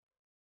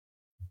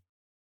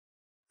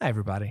Hi,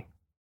 everybody.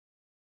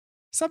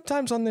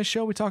 Sometimes on this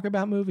show we talk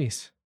about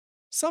movies.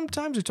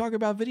 Sometimes we talk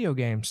about video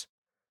games.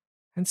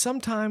 And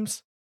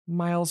sometimes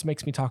Miles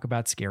makes me talk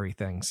about scary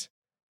things.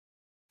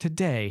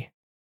 Today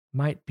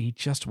might be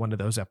just one of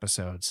those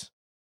episodes.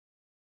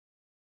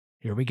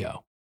 Here we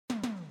go.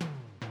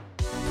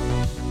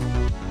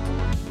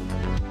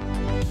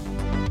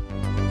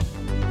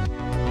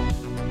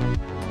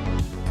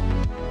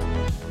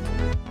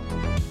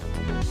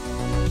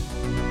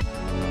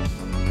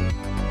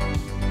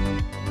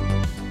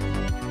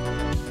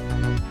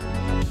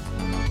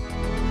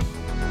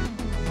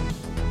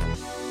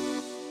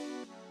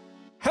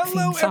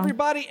 Hello,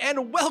 everybody,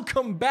 and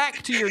welcome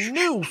back to your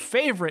new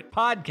favorite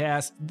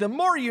podcast, The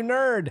More You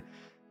Nerd.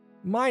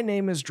 My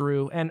name is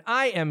Drew, and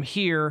I am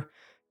here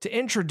to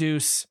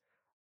introduce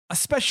a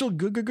special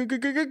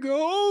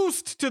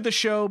ghost to the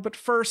show. But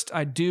first,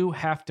 I do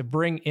have to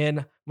bring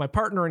in my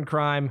partner in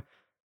crime,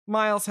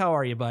 Miles. How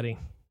are you, buddy?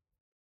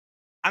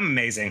 I'm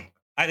amazing.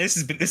 This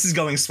is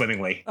going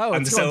swimmingly. Oh,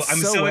 I'm so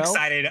well.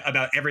 excited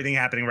about everything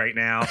happening right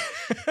now,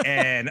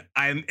 and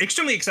I'm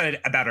extremely excited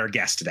about our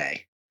guest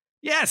today.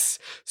 Yes.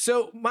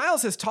 So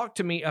Miles has talked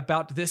to me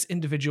about this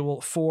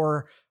individual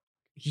for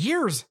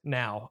years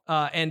now.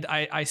 And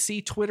I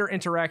see Twitter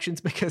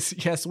interactions because,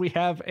 yes, we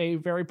have a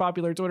very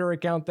popular Twitter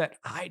account that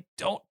I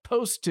don't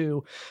post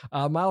to.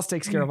 Miles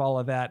takes care of all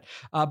of that.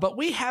 But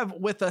we have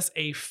with us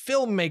a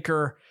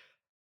filmmaker,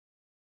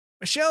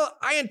 Michelle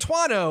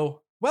Iannantuono.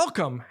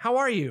 Welcome. How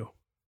are you?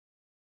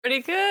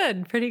 Pretty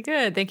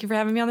good. Thank you for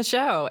having me on the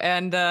show.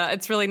 And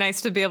it's really nice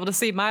to be able to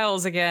see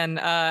Miles again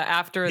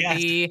after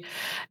the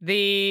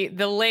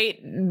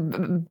late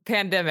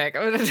pandemic.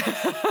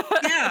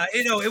 Yeah,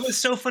 it was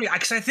so funny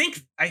because I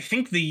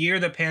think the year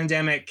the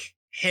pandemic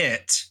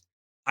hit,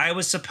 I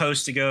was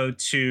supposed to go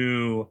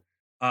to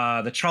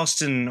the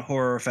Charleston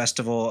Horror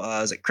Festival.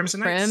 Is it Crimson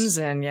Nights?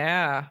 Crimson,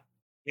 yeah.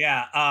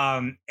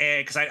 Yeah,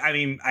 because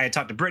I had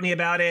talked to Brittany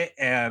about it,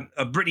 and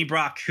Brittany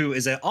Brock, who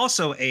is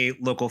also a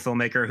local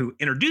filmmaker, who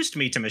introduced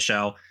me to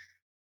Michelle,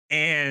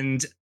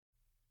 and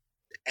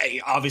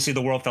obviously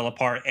the world fell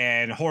apart,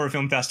 and horror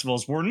film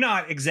festivals were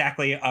not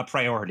exactly a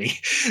priority.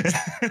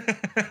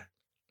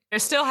 They're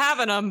still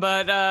having them,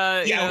 but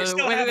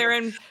whether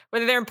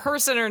they're in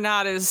person or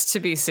not is to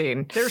be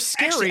seen. They're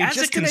scary,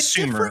 actually, just in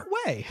a different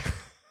way.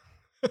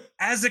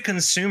 As a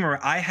consumer,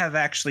 I have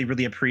actually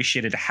really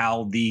appreciated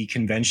how the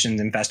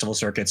conventions and festival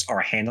circuits are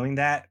handling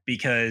that,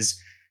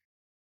 because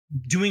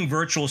doing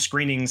virtual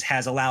screenings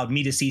has allowed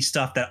me to see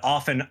stuff that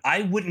often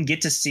I wouldn't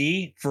get to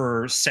see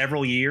for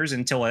several years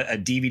until a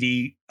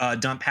DVD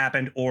dump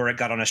happened or it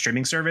got on a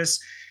streaming service.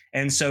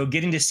 And so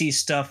getting to see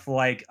stuff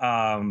like We're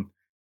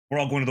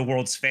All Going to the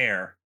World's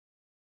Fair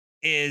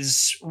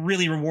is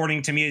really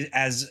rewarding to me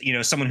as,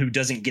 someone who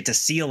doesn't get to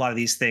see a lot of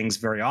these things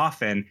very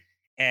often.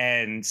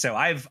 And so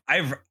I've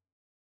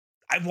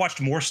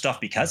watched more stuff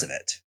because of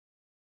it.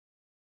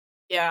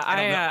 Yeah,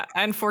 I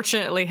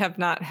unfortunately have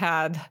not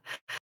had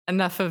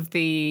enough of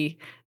the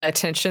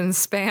attention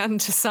span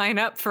to sign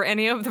up for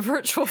any of the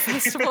virtual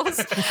festivals.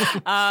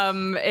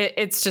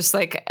 It's just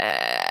like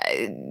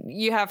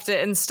you have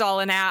to install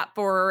an app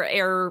or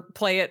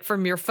AirPlay it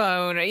from your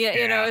phone.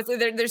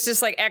 There's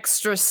just like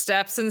extra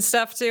steps and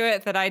stuff to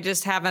it that I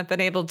just haven't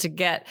been able to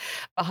get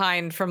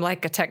behind from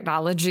like a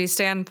technology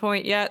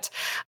standpoint yet.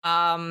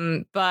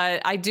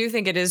 But I do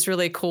think it is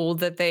really cool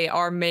that they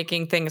are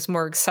making things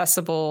more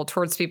accessible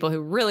towards people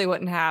who really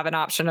wouldn't have an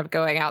option of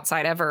going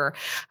outside ever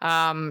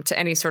to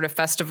any sort of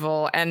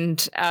festival.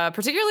 And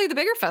particularly the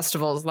bigger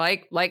festivals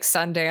like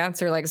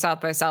Sundance or like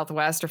South by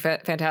Southwest or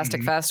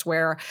Fantastic Fest,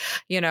 where,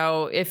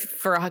 if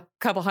for a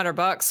couple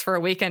 $100 for a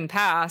weekend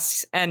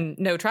pass and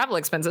no travel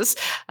expenses,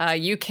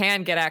 you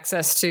can get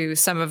access to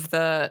some of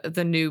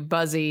the new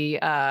buzzy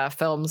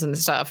films and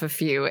stuff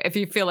if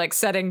you feel like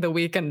setting the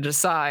weekend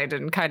aside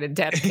and kind of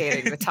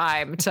dedicating the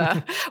time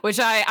to, which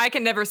I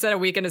can never set a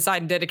weekend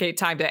aside and dedicate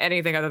time to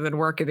anything other than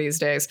work these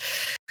days.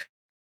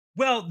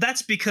 Well,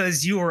 that's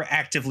because you are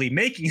actively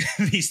making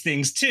these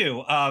things,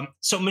 too.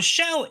 So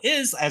Michelle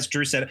is, as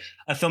Drew said,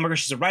 a filmmaker.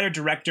 She's a writer,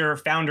 director,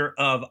 founder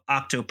of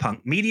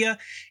Octopunk Media.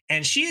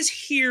 And she is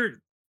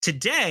here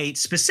today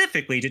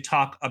specifically to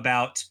talk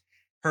about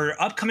her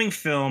upcoming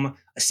film,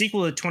 a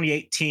sequel to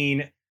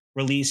 2018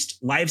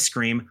 released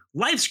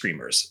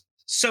Livescreamers.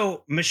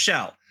 So,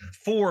 Michelle,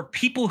 for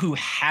people who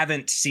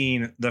haven't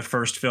seen the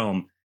first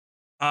film,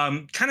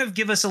 kind of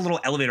give us a little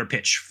elevator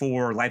pitch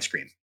for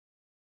Livescream.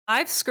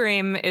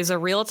 Livescream is a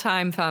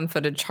real-time found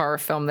footage horror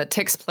film that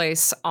takes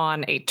place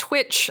on a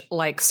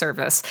Twitch-like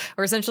service,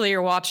 where essentially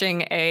you're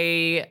watching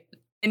a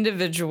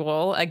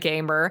individual, a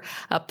gamer,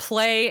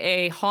 play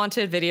a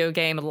haunted video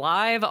game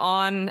live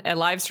on a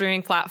live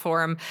streaming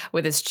platform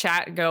with his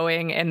chat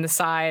going in the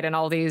side and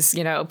all these,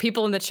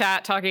 people in the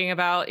chat talking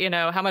about,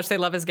 how much they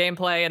love his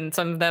gameplay, and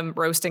some of them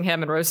roasting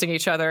him and roasting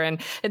each other.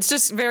 And it's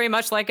just very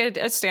much like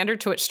a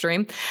standard Twitch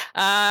stream.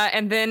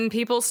 And then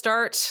people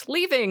start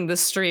leaving the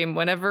stream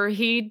whenever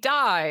he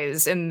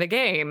dies in the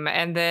game.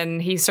 And then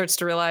he starts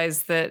to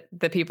realize that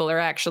the people are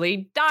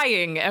actually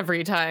dying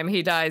every time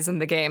he dies in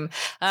the game.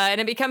 And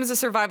it becomes a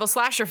survival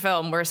slasher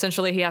film where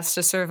essentially he has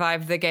to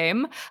survive the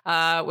game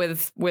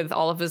with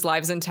all of his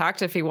lives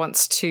intact if he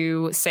wants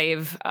to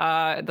save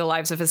the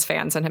lives of his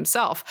fans and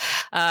himself.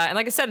 And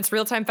like I said, it's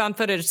real-time found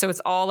footage, so it's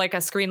all like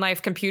a screen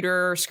life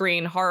computer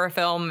screen horror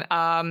film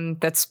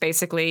that's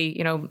basically,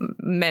 you know,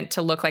 meant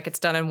to look like it's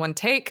done in one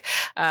take.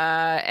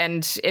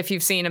 And if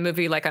you've seen a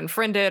movie like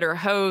Unfriended or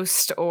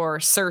Host or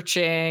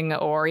Searching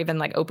or even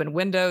like Open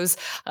Windows,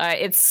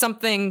 it's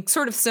something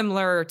sort of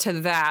similar to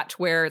that,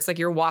 where it's like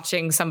you're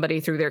watching somebody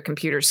through their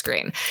computer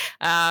screen.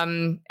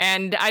 And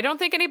I don't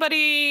think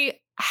anybody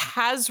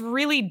has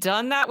really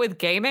done that with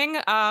gaming.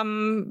 I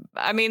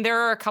mean,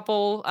 there are a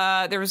couple.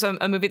 There was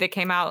a movie that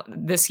came out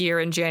this year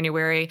in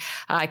January.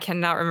 I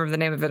cannot remember the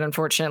name of it,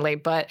 unfortunately,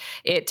 but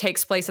it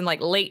takes place in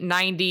like late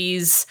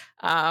 90s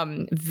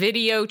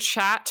video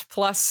chat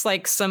plus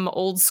like some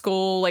old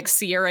school like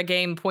Sierra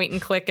game point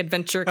and click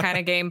adventure kind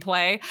of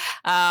gameplay.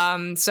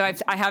 So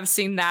I have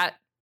seen that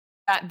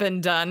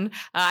been done.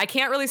 I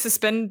can't really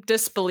suspend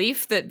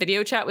disbelief that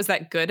video chat was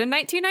that good in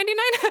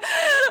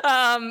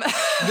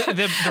 1999.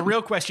 The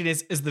real question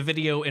is the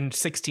video in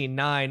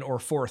 16:9 or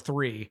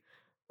 4:3?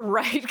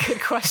 Right.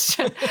 Good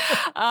question.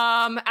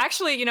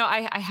 Actually, you know,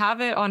 I have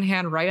it on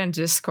hand right on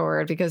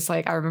Discord because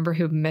like I remember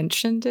who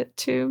mentioned it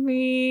to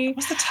me.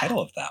 What's the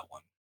title of that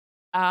one?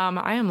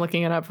 I am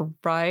looking it up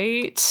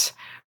right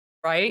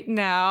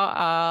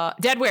now.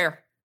 Deadware.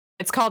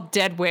 It's called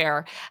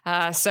Deadware.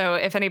 So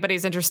if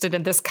anybody's interested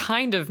in this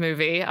kind of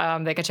movie,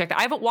 they can check it.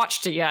 I haven't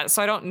watched it yet,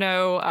 so I don't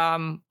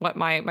know what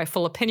my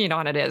full opinion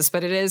on it is.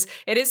 But it is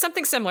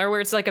something similar where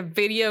it's like a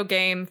video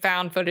game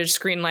found footage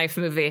screen life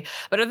movie.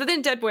 But other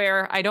than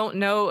Deadware, I don't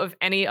know of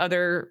any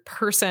other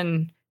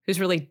person who's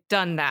really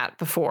done that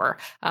before,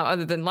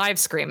 other than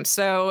Livescream.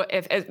 So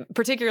if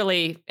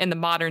particularly in the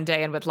modern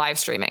day and with live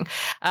streaming.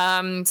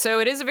 So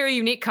it is a very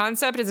unique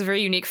concept. It's a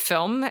very unique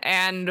film.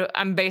 And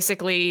I'm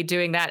basically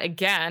doing that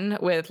again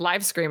with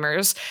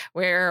Livescreamers,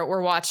 where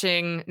we're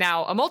watching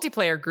now a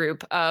multiplayer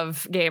group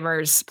of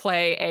gamers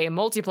play a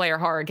multiplayer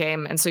horror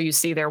game. And so you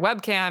see their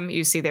webcam,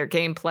 you see their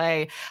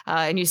gameplay,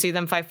 and you see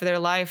them fight for their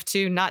life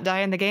to not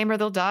die in the game or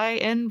they'll die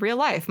in real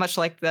life, much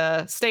like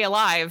the Stay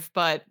Alive.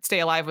 But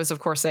Stay Alive was, of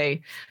course, a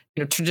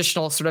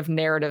traditional sort of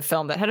narrative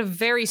film that had a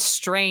very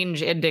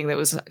strange ending that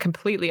was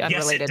completely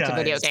unrelated to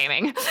video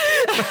gaming.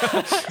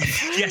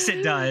 Yes,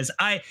 it does.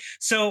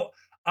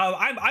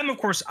 I'm of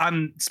course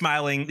I'm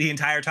smiling the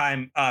entire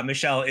time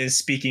Michelle is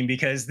speaking,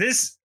 because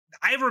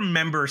I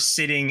remember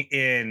sitting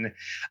in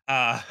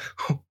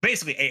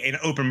basically an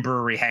open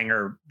brewery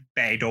hangar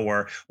bay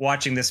door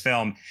watching this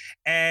film,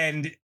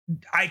 and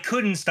I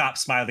couldn't stop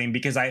smiling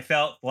because I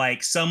felt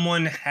like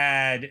someone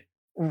had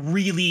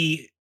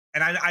really.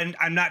 And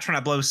I'm not trying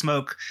to blow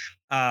smoke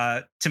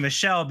to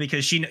Michelle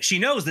because she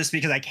knows this,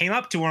 because I came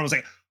up to her and was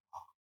like,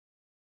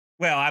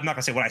 well, I'm not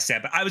gonna say what I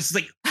said, but I was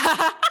like,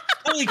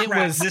 holy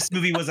crap, this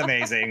movie was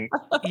amazing.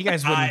 You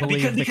guys wouldn't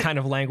believe the kind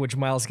of language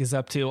Miles gets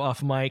up to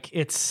off mic.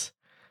 It's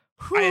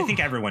I think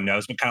everyone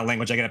knows what kind of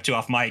language I get up to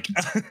off mic.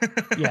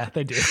 Yeah,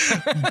 they do.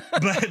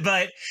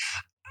 but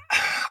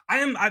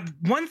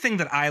one thing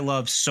that I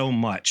love so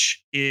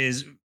much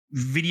is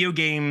video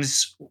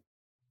games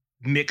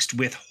mixed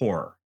with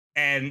horror.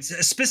 And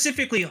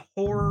specifically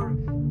horror,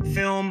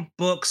 film,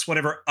 books,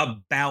 whatever,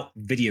 about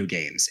video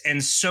games.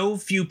 And so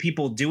few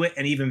people do it,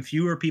 and even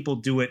fewer people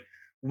do it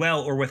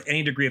well or with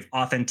any degree of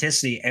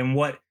authenticity. And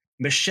what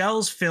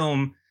Michelle's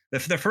film, the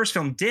first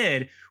film,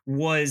 did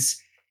was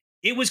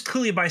it was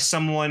clearly by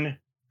someone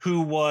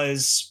who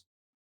was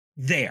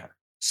there,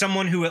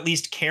 someone who at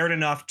least cared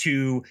enough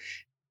to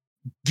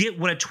get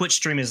what a Twitch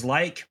stream is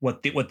like,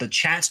 what the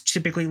chat's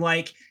typically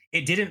like.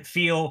 It didn't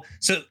feel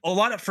so. A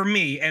lot of, for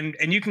me, and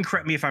you can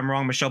correct me if I'm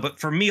wrong, Michelle, but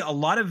for me, a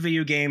lot of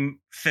video game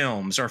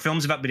films or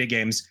films about video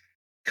games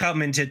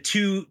come into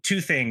two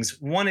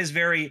things. One is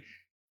very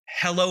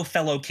hello,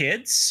 fellow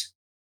kids,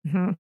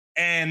 mm-hmm.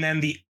 and then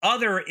the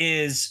other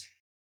is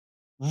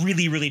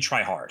really, really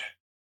try hard.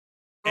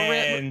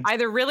 And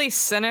either really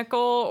cynical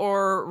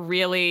or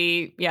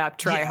really,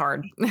 try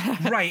hard.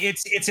 Right.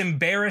 It's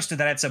embarrassed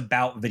that it's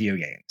about video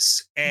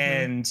games.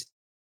 And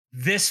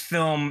this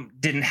film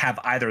didn't have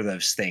either of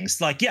those things.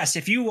 Like, yes,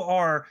 if you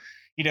are,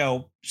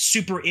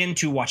 super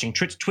into watching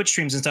Twitch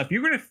streams and stuff,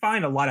 you're going to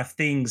find a lot of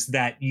things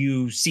that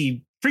you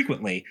see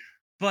frequently.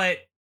 But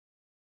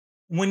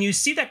when you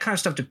see that kind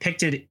of stuff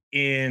depicted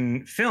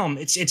in film,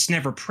 it's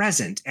never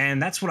present. And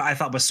that's what I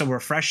thought was so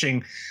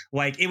refreshing.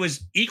 Like, it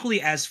was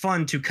equally as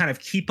fun to kind of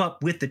keep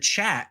up with the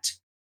chat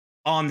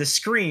on the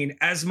screen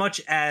as much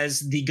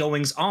as the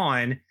goings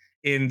on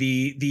in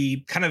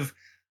the kind of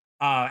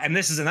and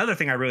this is another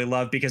thing I really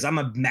love, because I'm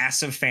a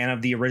massive fan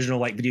of the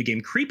original like video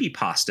game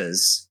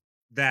creepypastas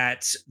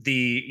that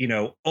the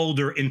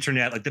older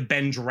internet, like the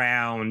Ben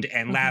Drowned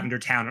and Lavender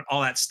Town and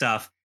all that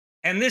stuff.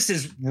 And this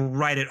is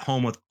right at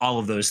home with all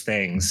of those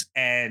things.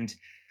 And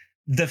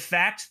the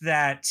fact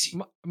that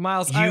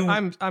Miles,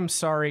 I'm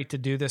sorry to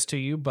do this to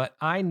you, but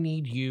I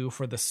need you,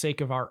 for the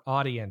sake of our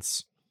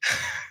audience,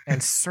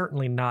 and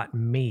certainly not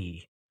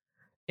me,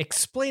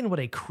 explain what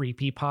a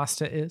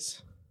creepypasta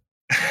is.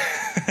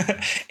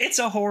 It's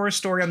a horror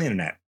story on the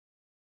internet.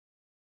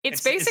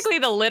 It's basically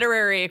the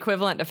literary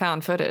equivalent to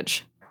found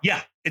footage.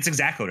 Yeah, it's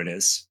exactly what it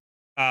is.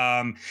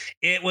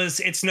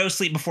 It's No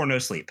Sleep Before No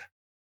Sleep.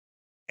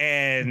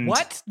 And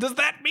what does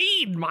that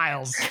mean,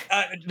 Miles?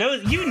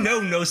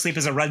 No Sleep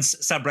is a Reddit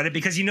subreddit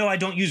because I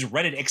don't use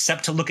Reddit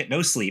except to look at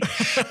No Sleep.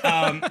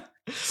 Michelle,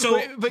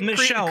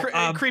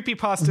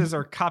 creepypastas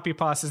or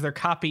copypastas, they're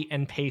copy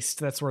and paste.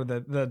 That's where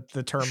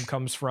the term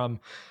comes from.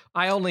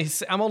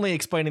 I'm only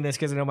explaining this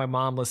because I know my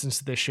mom listens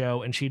to this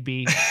show, and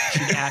she'd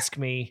ask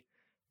me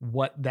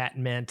what that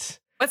meant.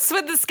 What's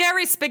with the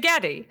scary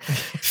spaghetti?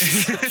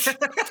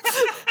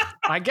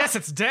 I guess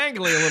it's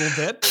dangly a little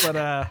bit,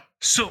 but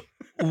So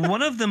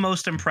one of the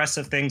most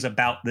impressive things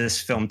about this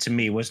film to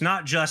me was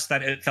not just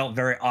that it felt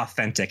very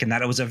authentic and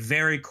that it was a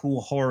very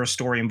cool horror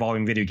story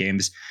involving video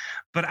games,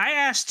 but I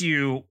asked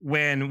you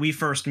when we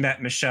first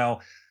met,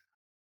 Michelle,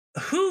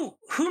 who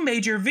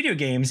made your video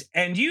games?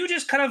 And you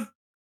just kind of,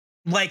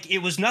 like it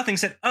was nothing,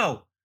 said,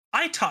 "Oh,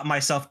 I taught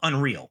myself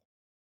Unreal."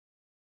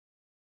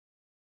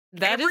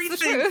 That is the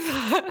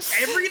truth.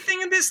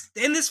 Everything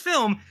in this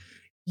film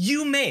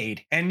you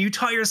made, and you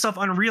taught yourself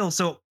Unreal.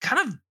 So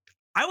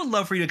I would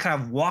love for you to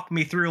kind of walk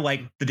me through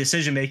like the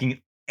decision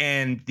making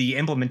and the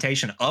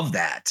implementation of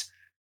that.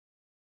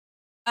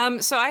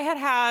 So I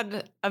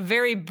had a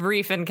very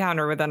brief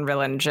encounter with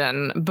Unreal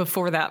Engine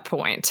before that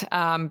point,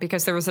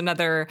 because there was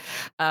another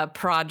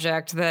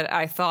project that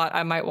I thought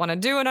I might want to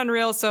do in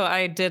Unreal. So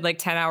I did like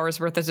 10 hours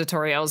worth of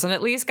tutorials and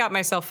at least got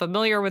myself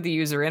familiar with the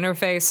user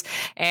interface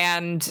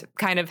and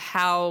kind of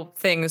how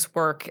things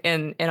work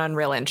in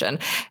Unreal Engine.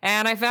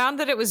 And I found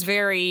that it was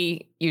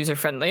very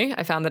user-friendly.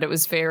 I found that it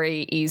was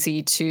very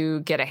easy to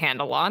get a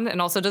handle on,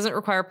 and also doesn't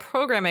require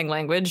programming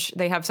language.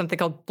 They have something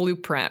called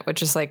Blueprint,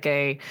 which is like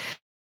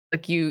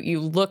you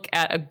look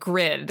at a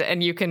grid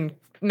and you can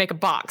make a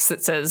box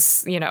that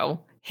says,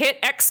 hit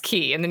X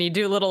key, and then you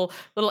do a little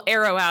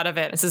arrow out of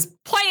it. It says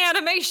play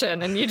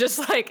animation, and you just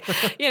like,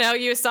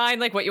 you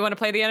assign like what you want to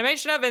play the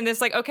animation of, and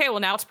it's like, okay,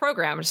 well now it's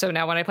programmed. So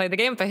now when I play the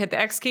game, if I hit the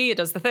X key, it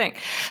does the thing.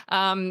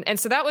 And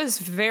so that was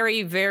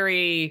very,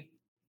 very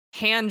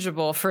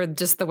tangible for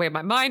just the way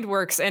my mind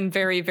works, and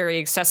very, very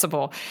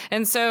accessible.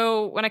 And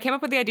so when I came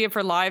up with the idea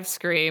for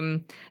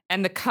Livescream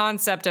and the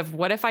concept of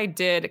what if I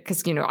did,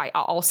 because,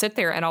 I'll sit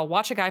there and I'll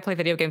watch a guy play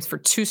video games for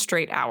 2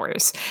 straight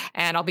hours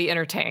and I'll be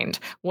entertained.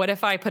 What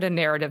if I put a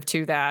narrative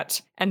to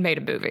that and made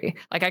a movie?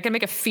 Like I can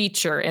make a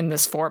feature in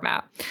this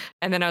format.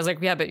 And then I was like,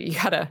 yeah, but you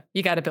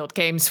gotta build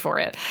games for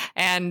it.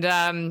 And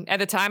at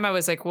the time I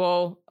was like,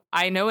 well,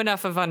 I know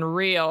enough of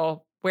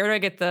Unreal. Where do I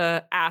get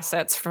the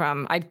assets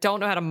from? I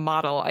don't know how to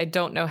model. I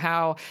don't know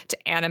how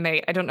to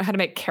animate. I don't know how to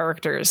make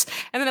characters.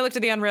 And then I looked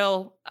at the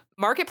Unreal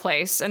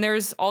marketplace, and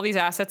there's all these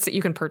assets that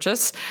you can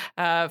purchase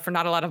for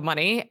not a lot of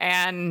money.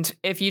 And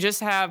if you just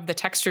have the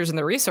textures and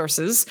the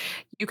resources,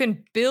 you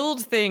can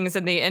build things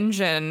in the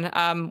engine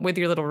with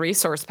your little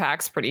resource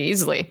packs pretty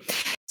easily.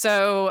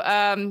 So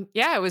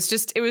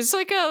it was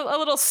like a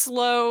little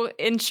slow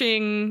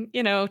inching,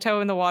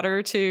 toe in the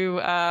water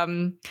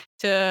to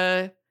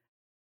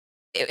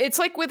it's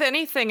like with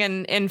anything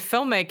in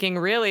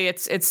filmmaking, really.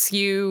 It's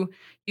you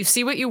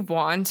see what you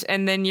want,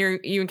 and then you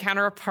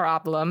encounter a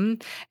problem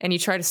and you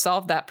try to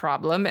solve that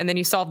problem, and then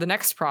you solve the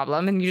next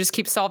problem, and you just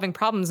keep solving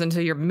problems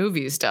until your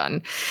movie's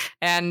done.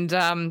 And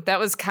that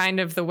was kind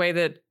of the way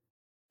that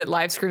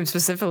Livescream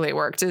specifically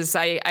worked. Is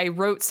I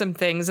wrote some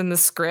things in the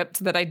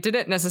script that I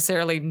didn't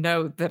necessarily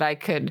know that I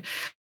could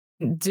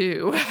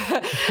do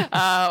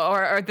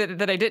or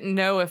that I didn't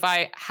know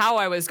how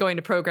I was going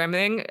to program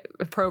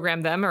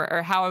them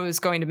or how I was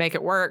going to make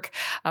it work,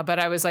 but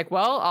I was like,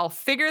 well, I'll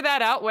figure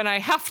that out when I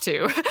have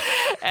to.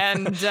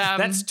 And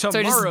that's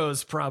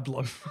tomorrow's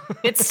problem.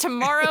 It's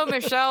tomorrow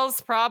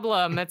Michelle's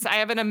problem. I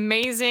have an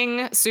amazing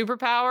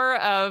superpower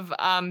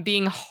of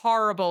being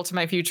horrible to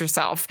my future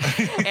self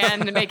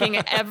and making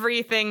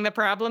everything the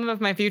problem of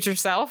my future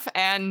self.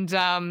 And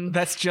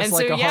that's just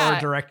like a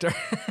horror director.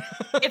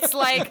 It's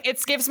like,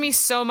 it gives me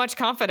so much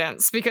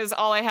confidence because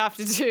all I have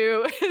to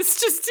do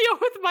is just deal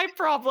with my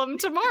problem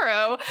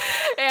tomorrow.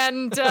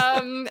 And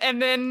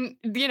then,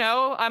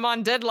 I'm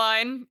on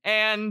deadline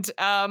and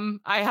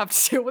I have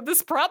to deal with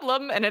this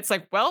problem. And it's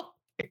like, well,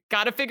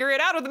 got to figure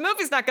it out or the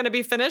movie's not going to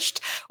be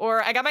finished.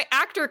 Or I got my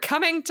actor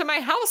coming to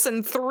my house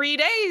in 3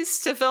 days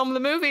to film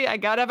the movie. I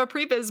got to have a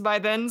previs by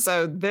then.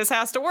 So this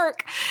has to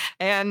work.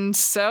 And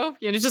so,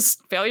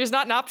 just failure's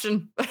not an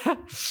option.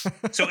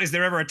 So is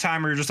there ever a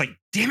time where you're just like,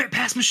 damn it,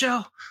 pass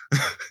Michelle?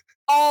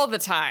 All the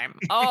time.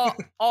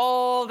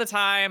 All the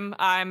time.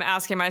 I'm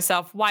asking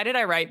myself, why did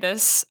I write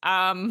this?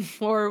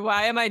 Or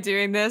why am I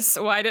doing this?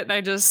 Why didn't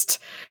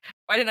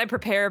I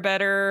prepare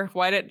better?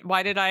 Why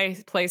did I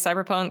play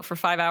Cyberpunk for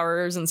 5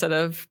 hours instead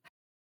of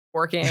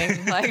working?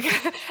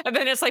 And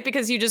then it's like,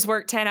 because you just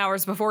worked 10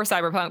 hours before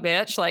Cyberpunk,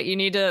 bitch. Like you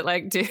need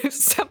to do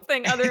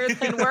something other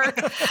than work.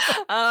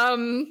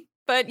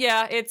 But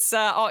yeah, it's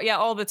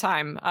all the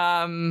time.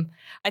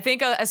 I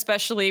think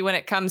especially when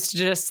it comes to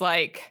just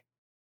like,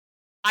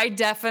 I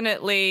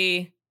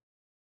definitely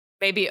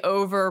maybe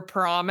over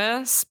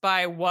promise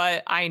by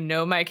what I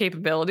know my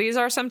capabilities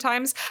are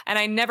sometimes. And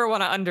I never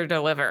want to under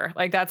deliver.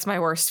 Like that's my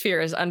worst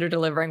fear, is under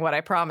delivering what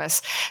I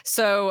promise.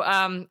 So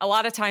a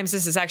lot of times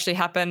this has actually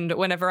happened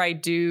whenever I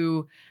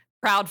do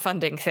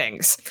crowdfunding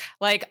things.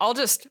 Like I'll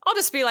just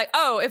be like,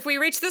 oh, if we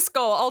reach this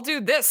goal, I'll do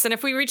this. And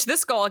if we reach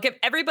this goal, I'll give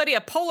everybody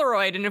a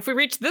Polaroid. And if we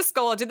reach this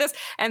goal, I'll do this.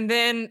 And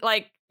then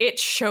like it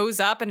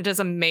shows up and it is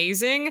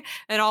amazing.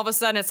 And all of a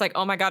sudden it's like,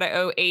 oh my God, I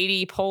owe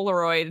 80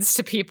 Polaroids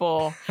to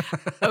people.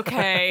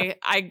 Okay.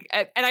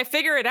 I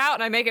figure it out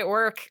and I make it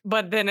work.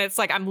 But then it's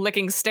like, I'm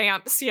licking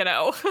stamps,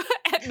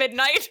 at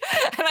midnight.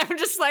 And I'm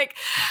just like,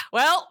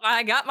 well,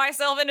 I got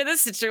myself into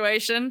this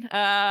situation.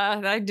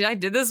 I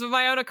did this with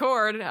my own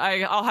accord.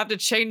 I'll have to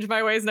change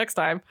my ways next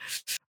time.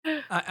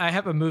 I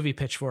have a movie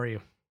pitch for you.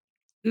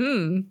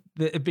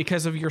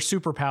 Because of your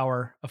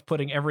superpower of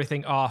putting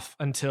everything off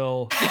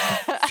until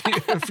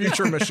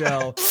future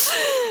Michelle,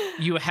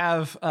 you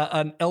have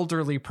an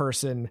elderly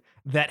person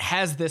that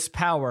has this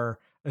power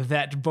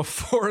that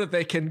before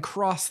they can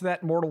cross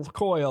that mortal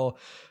coil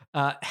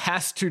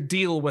has to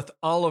deal with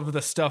all of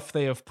the stuff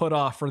they have put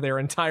off for their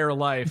entire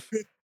life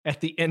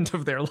at the end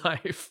of their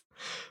life.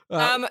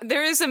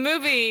 There is a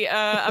movie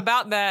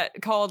about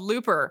that called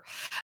Looper.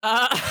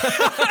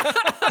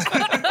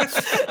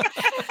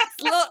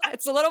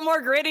 It's a little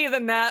more gritty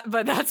than that,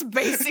 but that's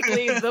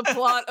basically the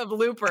plot of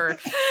Looper.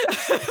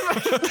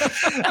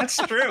 That's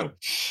true.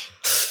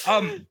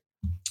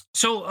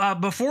 So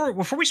before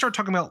we start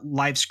talking about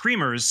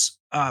Livescreamers,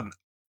 I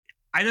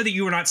know that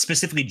you were not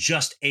specifically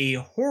just a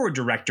horror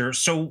director,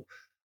 so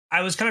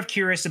I was kind of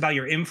curious about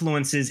your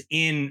influences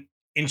in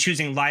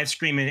choosing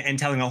Livescream and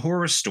telling a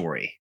horror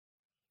story.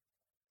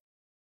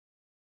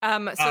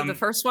 So the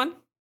first one?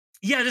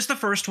 Yeah, just the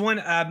first one.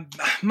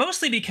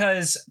 Mostly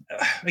because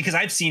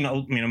I've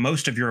seen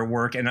most of your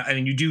work, and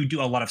you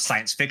do a lot of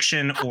science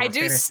fiction. Or I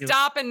do fantasy.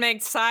 Stop and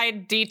make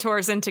side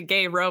detours into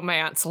gay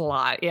romance a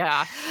lot.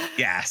 Yeah.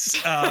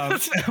 Yes.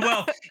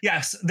 Well,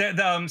 yes.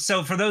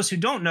 So for those who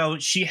don't know,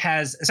 she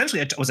has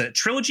essentially was it a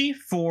trilogy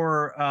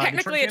for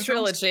technically a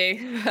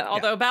trilogy,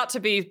 although about to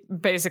be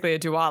basically a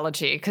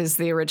duology because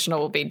the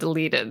original will be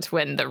deleted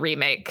when the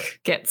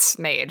remake gets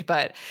made.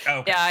 But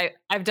yeah,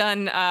 I've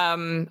done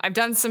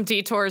some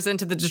detours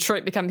into the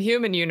Detroit Become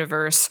Human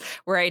universe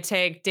where I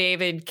take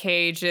David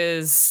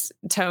Cage's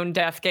tone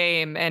deaf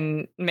game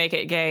and make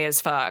it gay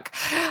as fuck.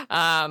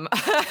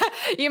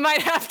 You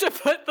might have to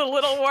put the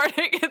little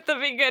warning at the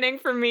beginning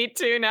for me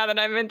too, now that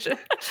I mentioned.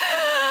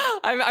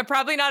 I'm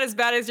probably not as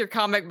bad as your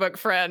comic book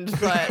friend,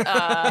 but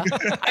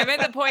I'm at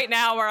the point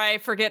now where I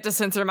forget to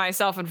censor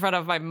myself in front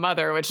of my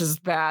mother, which is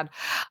bad.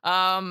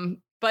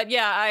 But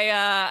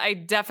yeah, I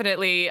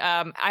definitely,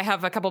 I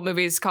have a couple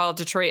movies called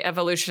Detroit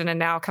Evolution and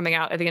now coming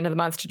out at the end of the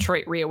month,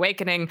 Detroit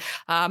Reawakening,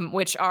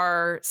 which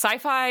are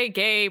sci-fi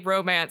gay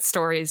romance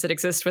stories that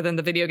exist within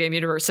the video game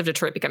universe of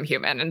Detroit Become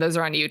Human. And those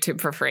are on YouTube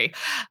for free.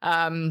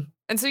 And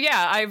so,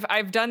 yeah,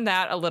 I've done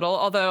that a little,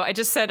 although I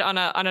just said on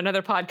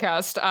another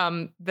podcast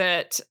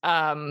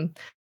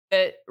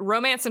that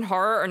romance and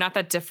horror are not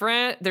that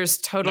different. There's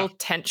total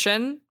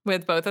tension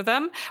with both of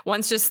them.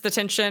 One's just the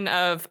tension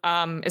of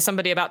is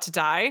somebody about to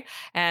die,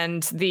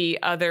 and the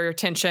other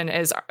tension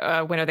is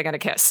when are they going to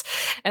kiss?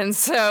 And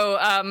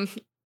so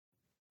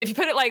if you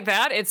put it like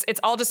that, it's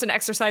all just an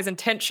exercise in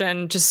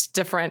tension, just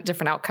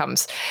different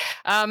outcomes.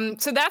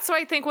 So that's why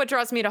I think what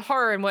draws me to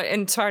horror and what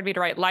inspired me to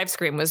write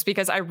Livescream was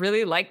because I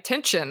really like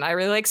tension. I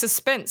really like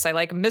suspense. I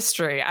like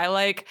mystery. I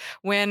like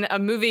when a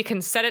movie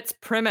can set its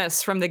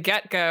premise from the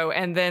get-go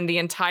and then the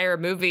entire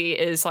movie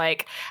is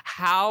like,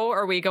 how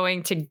are we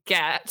going to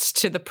get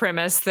to the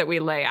premise that we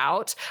lay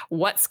out?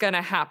 What's going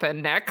to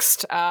happen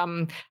next?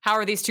 How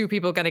are these two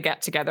people going to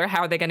get together?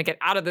 How are they going to get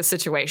out of the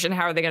situation?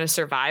 How are they going to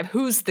survive?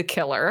 Who's the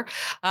killer?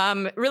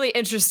 Really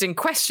interesting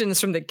questions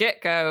from the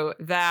get-go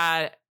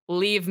that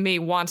leave me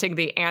wanting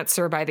the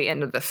answer by the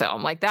end of the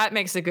film. Like that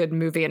makes a good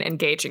movie, an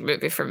engaging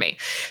movie for me.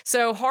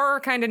 So horror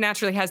kind of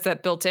naturally has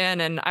that built in,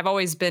 and I've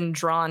always been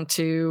drawn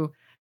to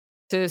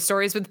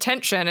stories with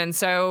tension. And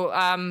so,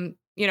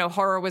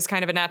 horror was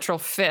kind of a natural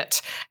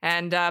fit.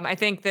 And I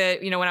think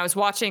that, when I was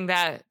watching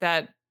that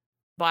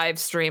live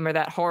stream or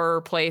that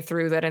horror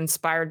playthrough that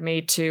inspired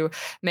me to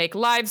make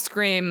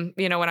Livescream,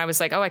 when I was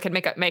like, oh, I could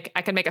make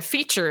a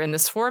feature in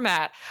this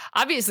format.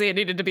 Obviously it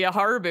needed to be a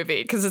horror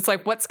movie because it's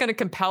like, what's going to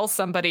compel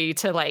somebody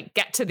to like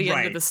get to the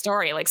end of the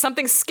story? Like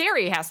something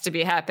scary has to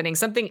be happening,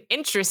 something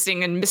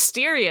interesting and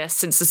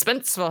mysterious and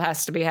suspenseful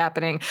has to be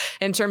happening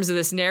in terms of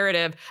this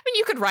narrative. I mean,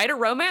 you could write a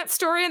romance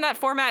story in that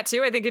format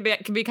too. I think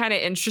it can be kind of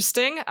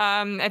interesting.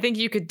 I think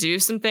you could do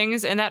some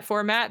things in that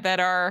format that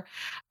are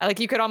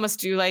like, you could almost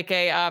do like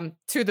a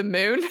to the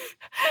moon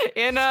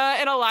in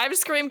a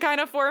Livescream kind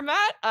of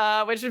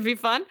format, which would be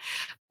fun.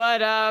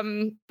 But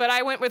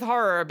I went with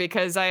horror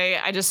because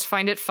I just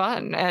find it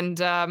fun, and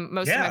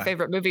most of my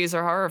favorite movies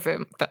are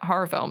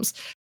horror films.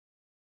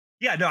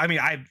 Yeah, no, I mean,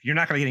 you're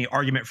not going to get any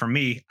argument from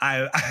me.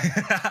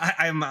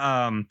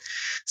 I'm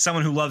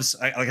someone who loves,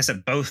 like I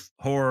said, both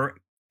horror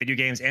video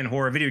games and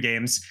horror video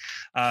games.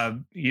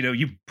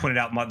 You pointed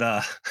out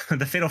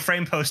the Fatal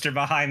Frame poster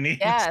behind me.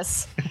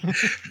 Yes.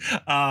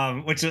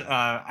 Which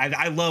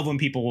I love when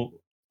people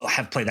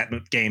have played that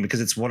game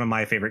because it's one of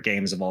my favorite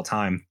games of all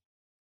time.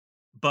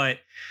 But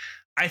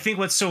I think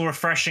what's so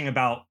refreshing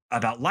about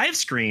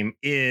Livescream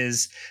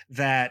is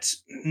that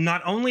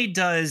not only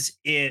does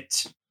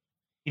it,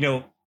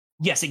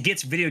 yes, it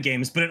gets video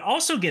games, but it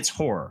also gets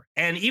horror.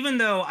 And even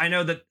though I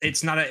know that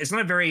it's not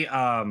a very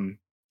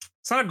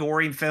it's not a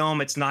gory film,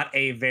 it's not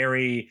a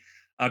very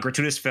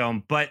gratuitous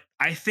film, but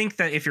I think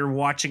that if you're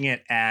watching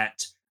it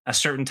at a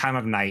certain time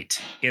of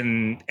night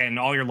and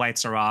all your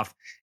lights are off,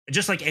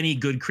 just like any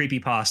good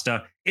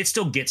creepypasta, it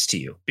still gets to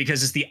you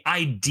because it's the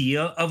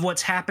idea of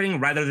what's happening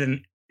rather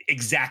than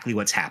exactly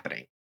what's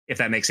happening, if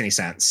that makes any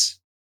sense.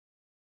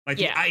 Like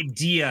the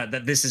idea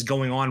that this is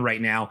going on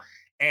right now,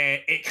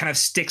 it kind of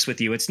sticks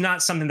with you. It's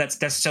not something that's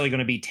necessarily going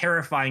to be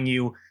terrifying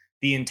you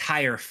the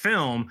entire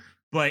film,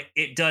 but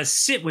it does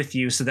sit with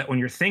you so that when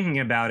you're thinking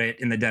about it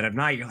in the dead of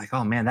night, you're like,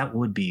 oh man, that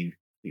would be.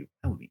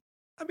 I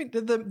mean,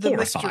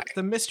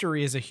 the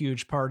mystery is a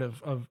huge part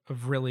of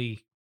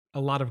really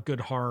a lot of good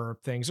horror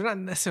things. They're not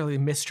necessarily a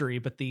mystery,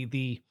 but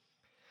the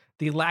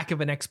lack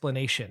of an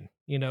explanation.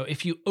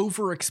 If you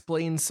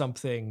over-explain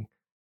something,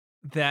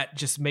 that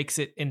just makes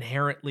it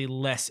inherently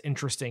less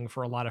interesting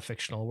for a lot of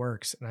fictional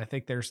works. And I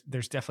think there's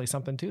definitely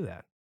something to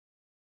that.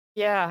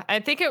 Yeah, I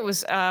think it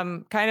was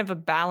kind of a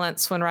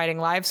balance when writing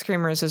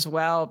Livescreamers as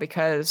well,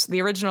 because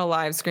the original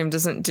Livescream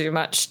doesn't do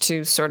much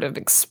to sort of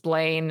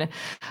explain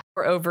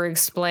or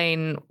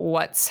over-explain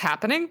what's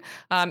happening.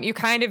 You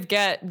kind of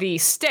get the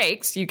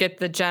stakes, you get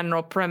the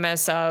general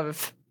premise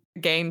of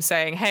game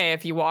saying, hey,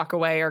 if you walk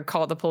away or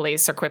call the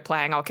police or quit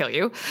playing, I'll kill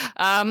you.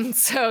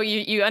 So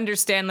you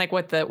understand like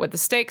what the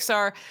stakes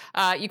are.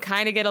 You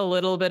kind of get a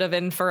little bit of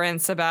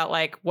inference about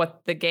like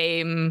what the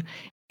game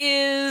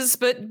is,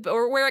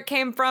 or where it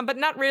came from, but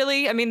not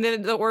really. I mean,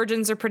 the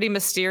origins are pretty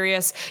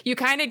mysterious. You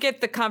kind of get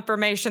the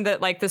confirmation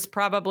that like this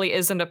probably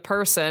isn't a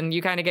person.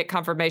 You kind of get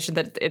confirmation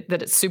that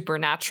it's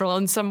supernatural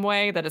in some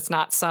way, that it's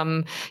not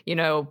some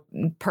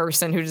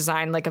person who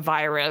designed like a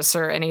virus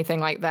or anything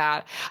like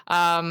that.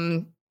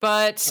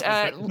 But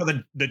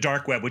the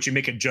dark web, which you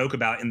make a joke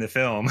about in the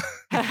film.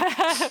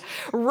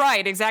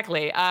 Right,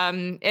 exactly.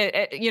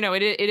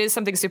 It is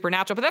something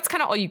supernatural, but that's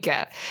kind of all you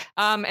get.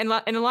 In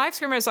the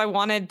Livescreamers, I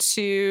wanted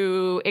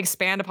to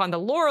expand upon the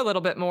lore a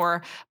little bit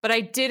more, but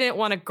I didn't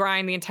want to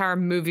grind the entire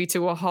movie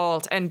to a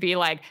halt and be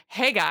like,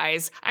 hey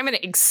guys, I'm going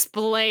to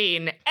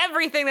explain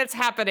everything that's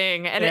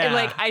happening. And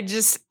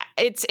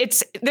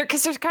it's there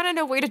because there's kind of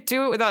no way to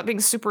do it without being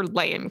super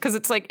lame, because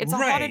it's like it's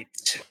a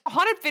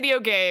haunted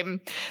video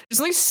game. There's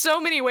only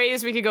so many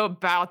ways we could go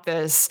about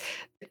this.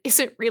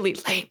 Isn't really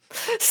lame.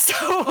 So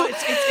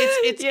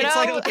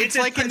it's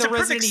like in the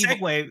Resident Evil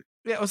segue.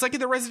 Yeah, it was like in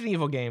the Resident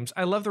Evil games.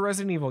 I love the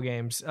Resident Evil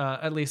games,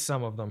 at least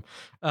some of them.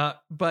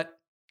 But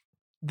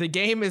the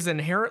game is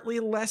inherently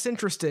less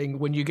interesting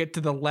when you get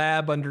to the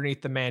lab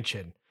underneath the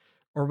mansion,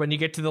 or when you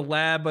get to the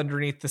lab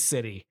underneath the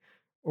city,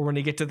 or when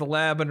you get to the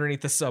lab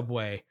underneath the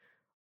subway,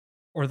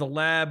 or the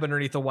lab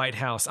underneath the White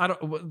House.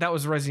 That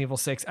was Resident Evil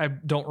 6. I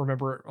don't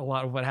remember a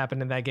lot of what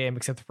happened in that game,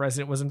 except the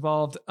president was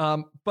involved.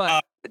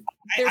 But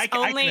I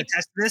can attest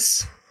to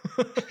this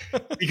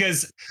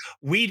because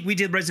we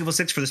did Resident Evil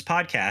 6 for this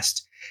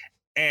podcast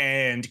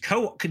and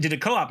did a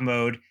co-op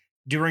mode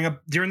during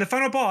the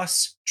final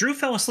boss. Drew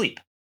fell asleep.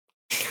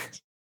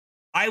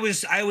 I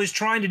was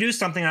trying to do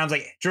something and I was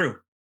like, Drew,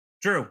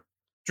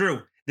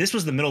 this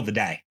was the middle of the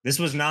day. This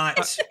was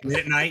not late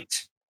at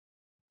night.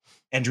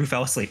 And Drew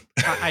fell asleep.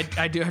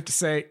 I do have to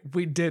say,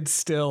 we did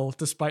still,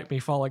 despite me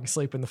falling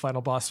asleep in the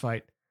final boss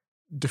fight,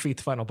 defeat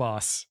the final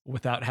boss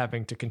without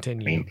having to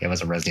continue. I mean, it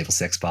was a Resident Evil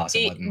 6 boss.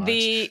 It wasn't much.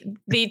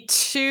 The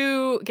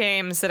two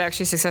games that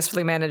actually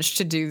successfully managed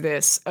to do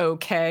this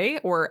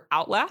were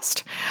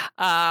Outlast,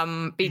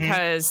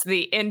 because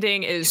the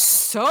ending is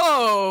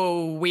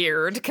so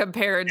weird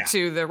compared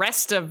to the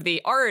rest of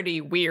the already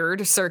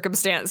weird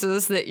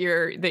circumstances that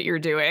you're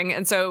doing,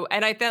 and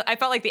I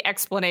felt like the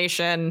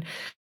explanation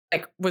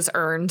was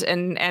earned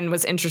and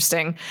was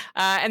interesting.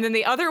 And then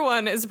the other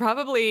one is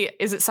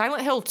is it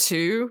Silent Hill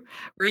 2,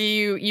 where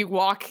you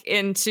walk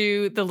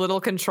into the little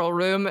control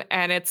room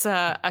and it's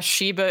a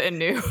Shiba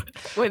Inu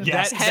with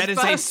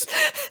headphones.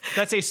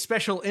 That's a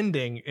special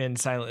ending in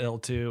Silent Hill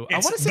 2.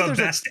 It's the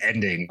best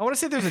ending. I want to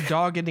say there's a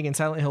dog ending in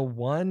Silent Hill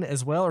 1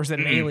 as well, or is it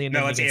an alien?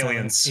 No, it's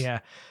aliens. Yeah.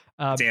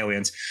 It's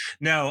aliens.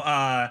 No,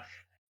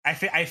 I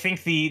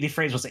think the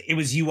phrase was "it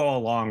was you all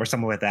along" or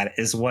something like that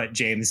is what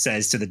James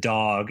says to the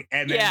dog,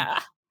 and then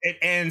it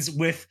ends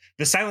with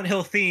the Silent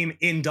Hill theme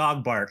in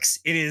dog barks.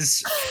 It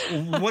is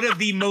one of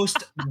the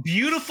most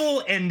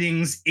beautiful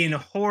endings in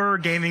horror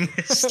gaming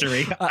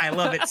history. I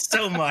love it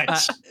so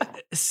much.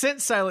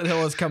 Since Silent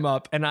Hill has come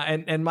up,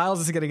 and Miles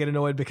is going to get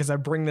annoyed because I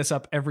bring this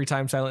up every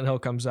time Silent Hill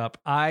comes up.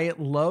 I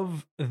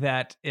love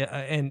that,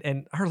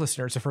 and our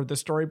listeners have heard this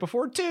story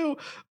before too,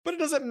 but it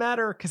doesn't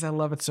matter because I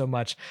love it so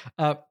much.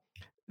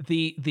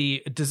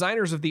 The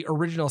designers of the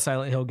original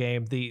Silent Hill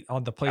game,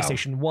 on the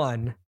PlayStation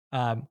 1,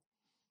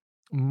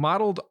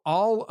 modeled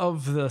all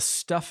of the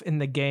stuff in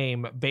the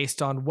game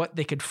based on what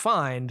they could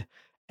find,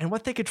 and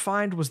what they could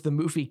find was the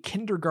movie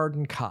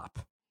Kindergarten Cop.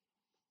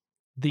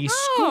 The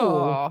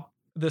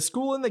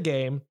school in the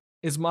game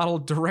is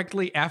modeled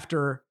directly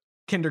after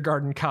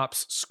Kindergarten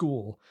Cop's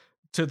school,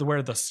 to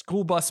where the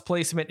school bus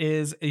placement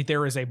is.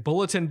 There is a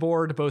bulletin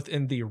board both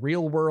in the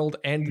real world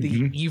and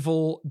the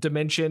evil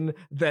dimension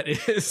that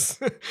is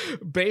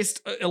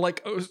based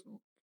like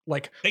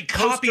they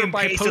copy and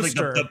by pasted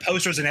poster. Like the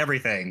posters and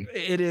everything.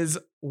 It is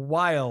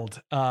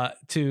wild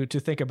to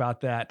think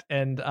about that.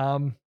 And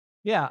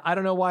yeah, I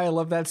don't know why I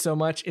love that so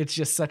much. It's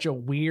just such a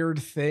weird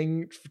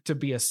thing to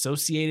be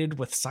associated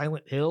with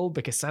Silent Hill,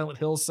 because Silent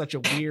Hill is such a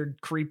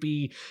weird,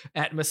 creepy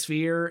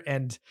atmosphere,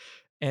 and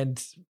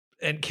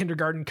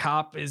Kindergarten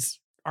Cop is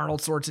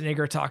Arnold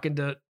Schwarzenegger talking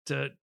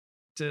to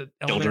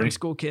elementary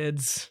school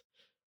kids.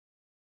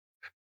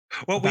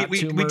 Well,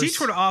 we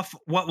detoured off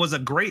what was a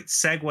great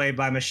segue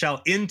by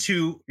Michelle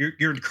into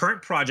your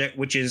current project,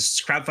 which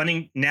is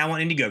crowdfunding now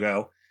on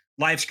Indiegogo,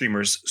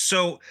 Livescreamers.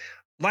 So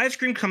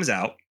Livescream comes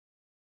out,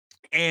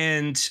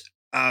 and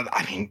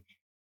I mean,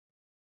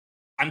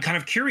 I'm kind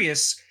of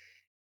curious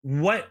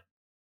what,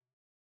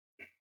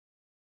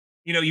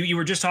 you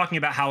were just talking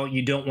about how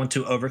you don't want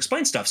to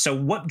over-explain stuff. So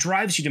what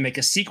drives you to make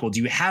a sequel?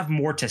 Do you have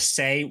more to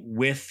say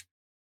with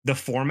the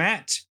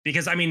format?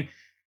 Because, I mean,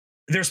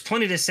 there's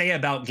plenty to say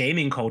about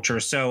gaming culture.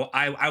 So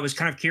I was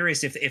kind of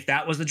curious if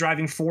that was the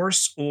driving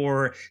force,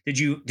 or did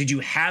you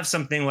have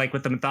something like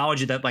with the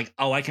mythology that like,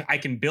 oh, I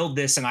can build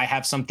this and I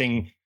have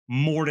something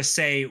more to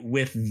say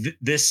with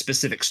this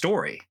specific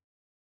story?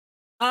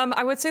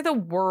 I would say the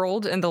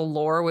world and the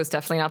lore was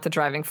definitely not the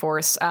driving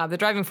force. The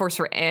driving force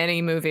for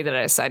any movie that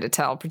I decide to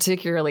tell,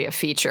 particularly a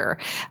feature,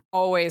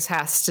 always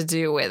has to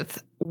do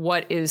with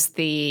what is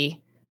the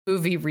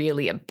movie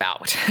really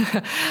about?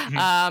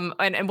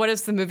 And what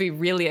is the movie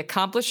really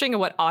accomplishing, and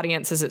what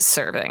audience is it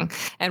serving?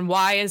 And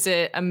why is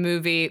it a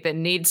movie that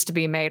needs to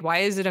be made? Why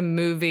is it a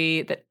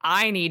movie that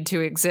I need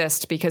to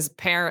exist because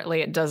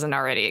apparently it doesn't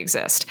already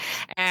exist?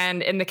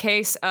 And in the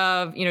case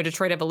of,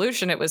 Detroit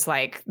Evolution, it was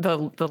like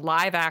the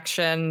live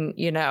action,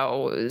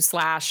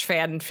 slash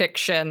fan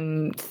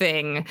fiction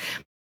thing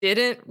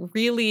didn't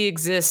really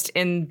exist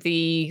in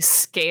the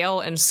scale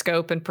and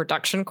scope and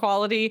production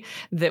quality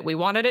that we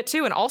wanted it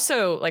to. And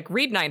also, like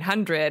Reed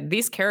 900,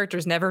 these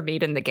characters never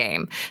meet in the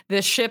game.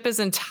 The ship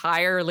is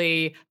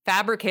entirely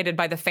fabricated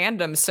by the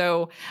fandom.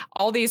 So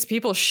all these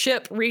people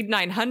ship Reed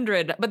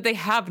 900, but they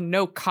have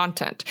no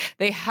content.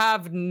 They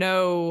have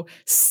no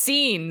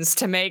scenes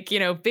to make,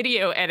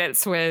 video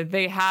edits with.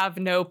 They have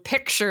no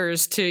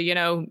pictures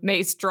to,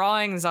 make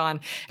drawings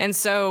on. And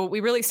so we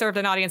really served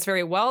an audience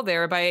very well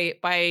there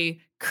by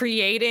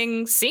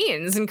creating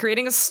scenes and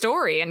creating a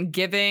story and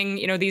giving,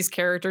 these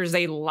characters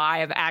a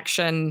live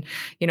action,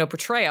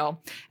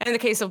 portrayal. And in the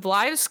case of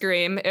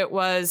Livescream,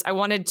 I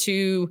wanted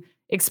to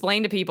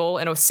explain to people,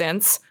 in a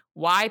sense,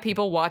 why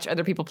people watch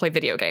other people play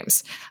video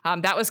games.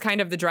 That was kind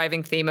of the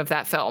driving theme of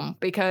that film,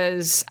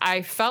 because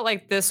I felt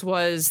like this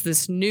was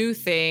this new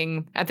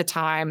thing at the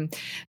time,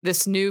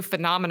 this new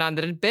phenomenon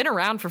that had been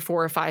around for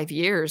 4 or 5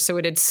 years. So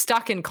it had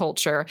stuck in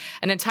culture.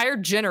 An entire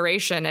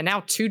generation, and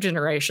now 2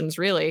 generations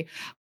really,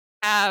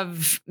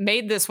 have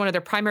made this one of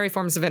their primary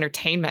forms of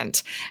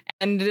entertainment.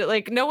 And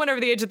like no one over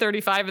the age of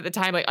 35 at the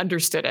time like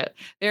understood it.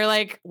 They're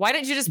like, why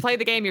didn't you just play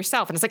the game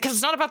yourself? And it's like, because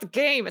it's not about the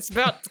game, it's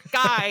about the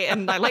guy,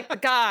 and I like the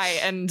guy,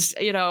 and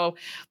I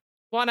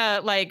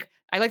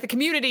like the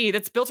community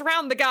that's built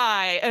around the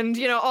guy, and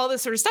all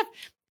this sort of stuff.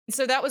 And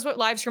so that was what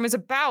Livestream is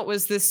about,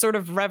 was this sort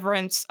of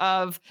reverence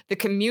of the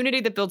community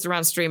that builds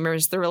around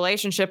streamers, the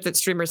relationship that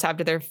streamers have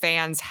to their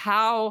fans,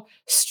 how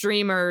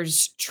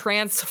streamers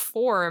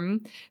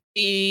transform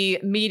the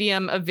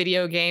medium of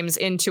video games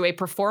into a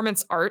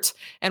performance art,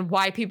 and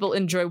why people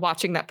enjoy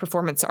watching that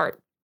performance art.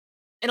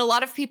 And a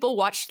lot of people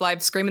watched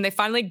Livescream and they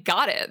finally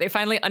got it. They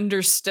finally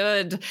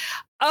understood,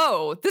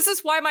 oh, this is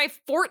why my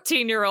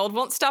 14-year-old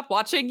won't stop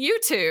watching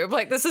YouTube.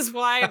 Like, this is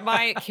why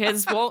my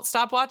kids won't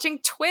stop watching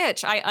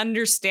Twitch. I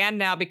understand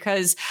now,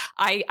 because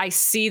I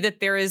see that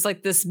there is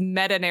like this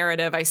meta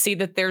narrative. I see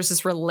that there's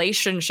this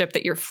relationship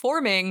that you're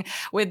forming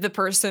with the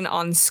person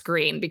on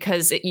screen,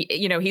 because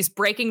he's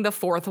breaking the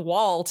fourth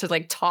wall to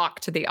like talk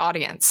to the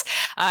audience.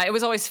 It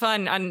was always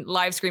fun on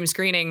Livescream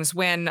screenings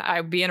when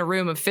I'd be in a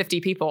room of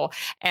 50 people,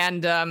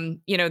 and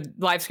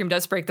Livescream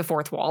does break the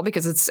fourth wall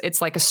because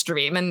it's like a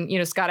stream,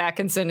 and Scott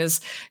Adkins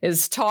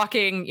is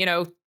talking,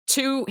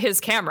 to his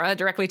camera,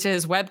 directly to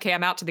his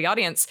webcam out to the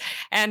audience.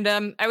 And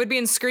I would be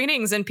in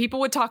screenings and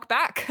people would talk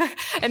back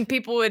and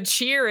people would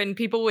cheer and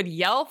people would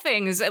yell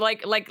things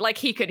like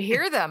he could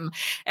hear them.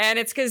 And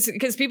it's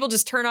because people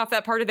just turn off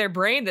that part of their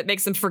brain that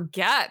makes them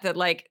forget that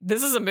like,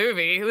 this is a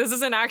movie. This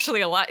isn't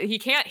actually a lot. He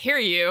can't hear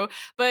you,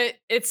 but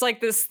it's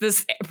like this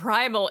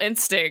primal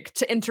instinct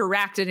to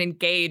interact and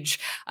engage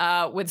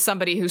with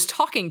somebody who's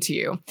talking to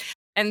you.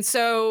 And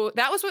so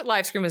that was what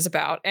Livescream was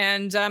about.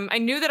 And I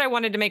knew that I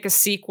wanted to make a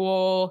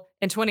sequel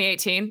in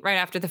 2018, right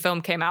after the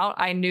film came out,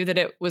 I knew that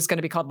it was going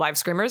to be called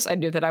Livescreamers. I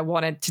knew that I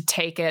wanted to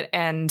take it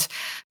and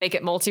make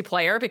it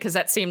multiplayer because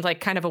that seemed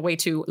like kind of a way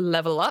to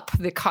level up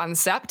the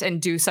concept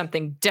and do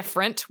something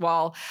different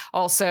while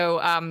also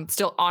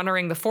still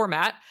honoring the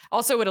format.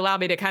 Also would allow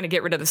me to kind of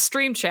get rid of the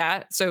stream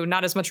chat, so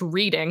not as much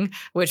reading,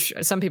 which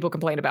some people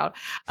complain about.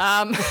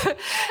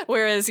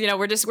 Whereas,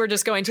 we're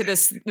just going to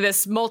this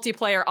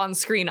multiplayer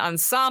on-screen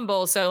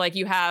ensemble. So like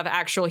you have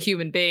actual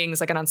human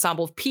beings, like an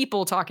ensemble of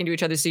people talking to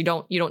each other. So you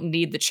don't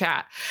need the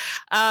chat.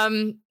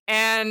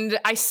 And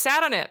I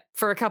sat on it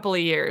for a couple of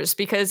years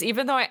because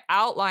even though I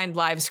outlined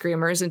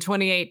Livescreamers in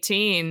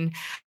 2018,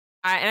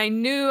 and I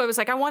knew I was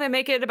like, I want to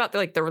make it about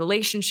the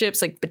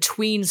relationships like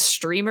between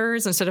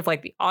streamers instead of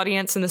like the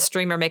audience and the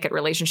streamer, make it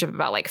relationship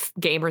about like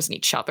gamers and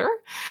each other,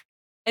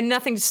 and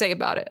nothing to say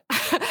about it.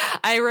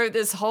 I wrote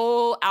this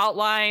whole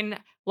outline,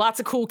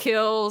 lots of cool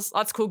kills,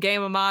 lots of cool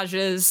game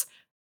homages,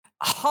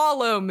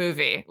 hollow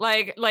movie,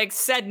 like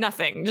said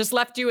nothing, just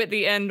left you at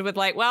the end with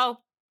like,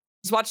 well,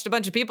 just watched a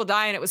bunch of people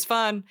die and it was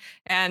fun.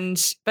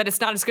 But it's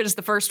not as good as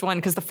the first one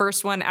because the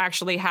first one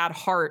actually had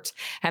heart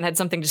and had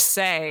something to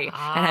say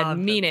and had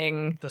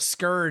meaning. The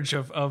scourge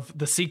of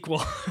the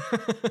sequel.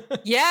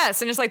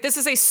 Yes. And it's like, this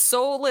is a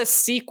soulless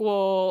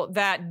sequel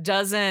that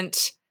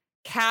doesn't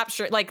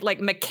capture, like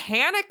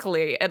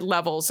mechanically it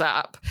levels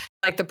up.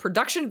 Like the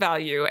production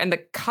value and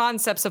the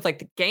concepts of like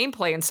the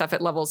gameplay and stuff,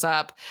 it levels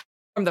up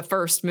from the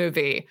first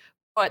movie.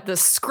 But the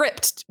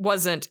script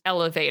wasn't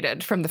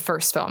elevated from the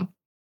first film.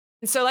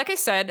 So like I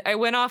said, I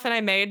went off and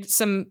I made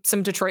some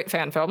Detroit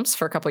fan films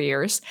for a couple of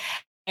years.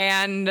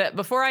 And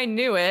before I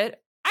knew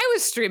it, I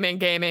was streaming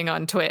gaming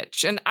on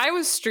Twitch and I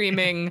was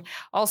streaming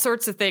all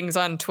sorts of things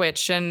on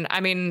Twitch. And I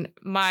mean,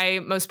 my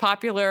most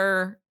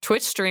popular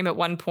Twitch stream at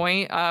one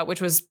point,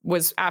 which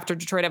was after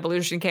Detroit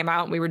Evolution came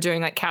out and we were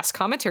doing like cast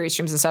commentary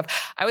streams and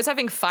stuff, I was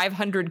having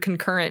 500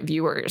 concurrent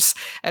viewers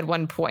at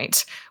one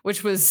point,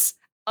 which was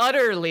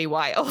utterly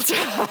wild.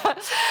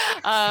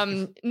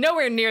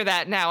 Nowhere near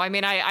that now. I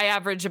mean, I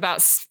average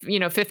about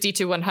 50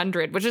 to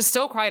 100, which is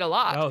still quite a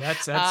lot. Oh,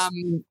 that's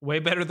way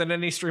better than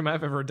any stream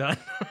I've ever done.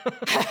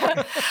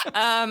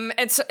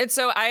 And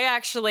so I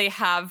actually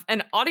have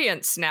an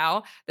audience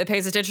now that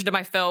pays attention to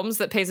my films,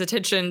 that pays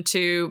attention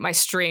to my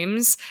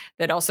streams,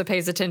 that also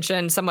pays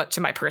attention somewhat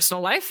to my personal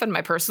life and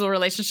my personal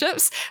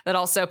relationships, that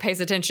also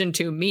pays attention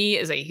to me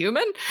as a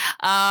human.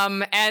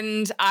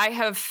 And I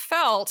have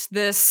felt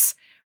this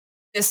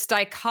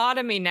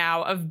dichotomy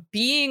now of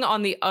being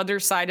on the other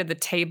side of the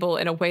table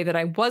in a way that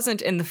I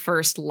wasn't in the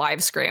first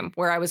live stream,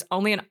 where I was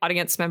only an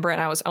audience member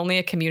and I was only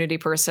a community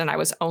person. I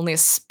was only a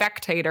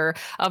spectator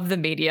of the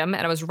medium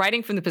and I was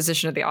writing from the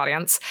position of the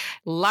audience.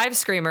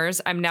 Livescreamers,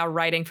 I'm now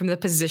writing from the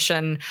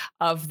position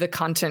of the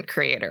content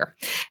creator.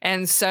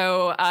 And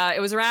so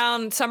it was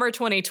around summer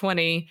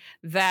 2020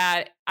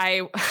 that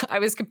I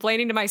was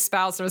complaining to my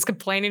spouse and I was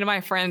complaining to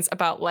my friends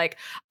about like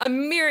a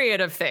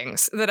myriad of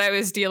things that I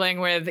was dealing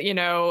with,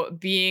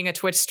 being a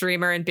Twitch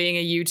streamer and being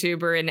a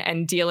YouTuber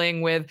and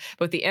dealing with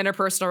both the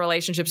interpersonal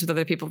relationships with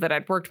other people that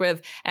I'd worked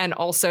with and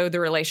also the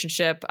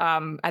relationship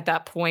at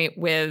that point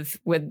with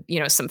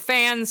some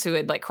fans who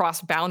had like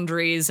crossed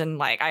boundaries and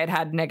like I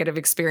had negative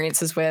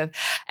experiences with.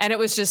 And it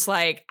was just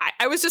like,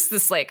 I was just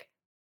this like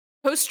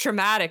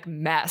post-traumatic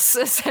mess,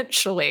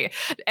 essentially.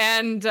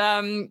 And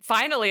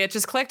finally, it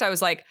just clicked. I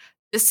was like,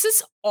 this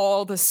is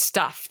all the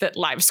stuff that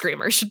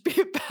Livescreamer should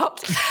be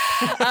about.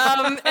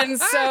 And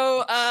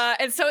so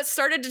it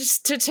started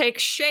to take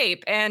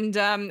shape. And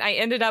I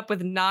ended up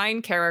with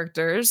 9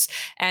 characters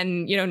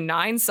and,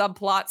 9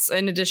 subplots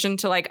in addition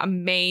to like a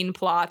main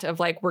plot of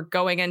like, we're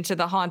going into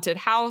the haunted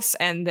house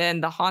and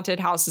then the haunted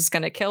house is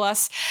going to kill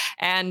us.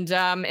 And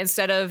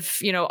instead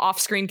of,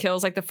 off-screen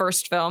kills like the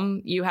first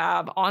film, you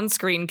have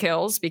on-screen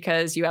kills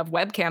because you have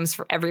webcams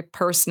for every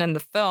person in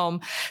the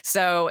film.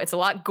 So it's a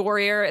lot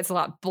gorier. It's a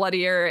lot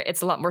bloodier.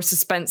 It's a lot more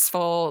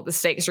suspenseful. The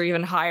stakes are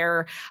even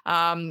higher.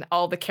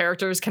 All the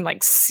characters can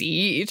like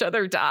see each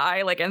other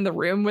die, like in the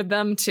room with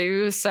them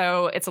too.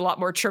 So it's a lot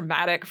more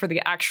traumatic for the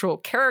actual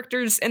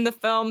characters in the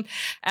film.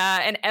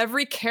 And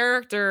every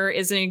character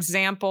is an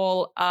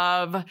example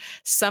of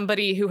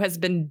somebody who has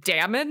been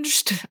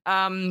damaged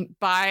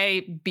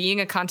by being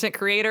a content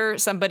creator,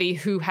 somebody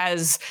who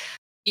has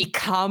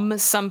become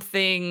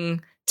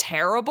something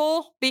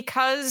terrible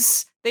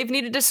because they've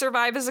needed to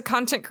survive as a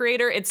content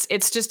creator. It's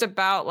just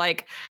about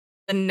like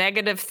the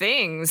negative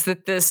things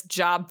that this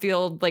job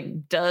field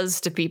like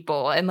does to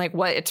people and like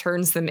what it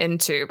turns them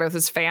into, both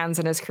as fans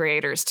and as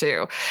creators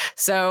too.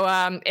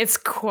 So it's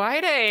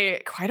quite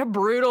a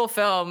brutal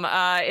film.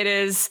 It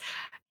is.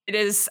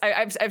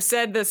 I've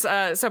said this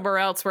somewhere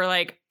else where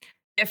like,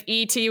 if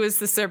E.T. was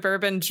the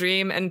suburban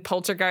dream and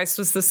Poltergeist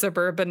was the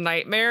suburban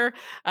nightmare,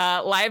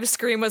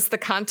 Livescream was the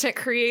content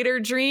creator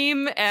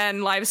dream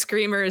and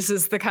Livescreamers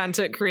is the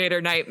content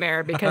creator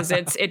nightmare because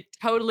it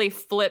totally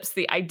flips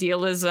the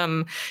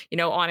idealism,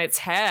 on its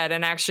head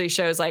and actually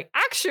shows like,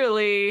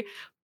 actually,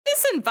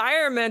 this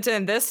environment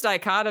and this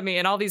dichotomy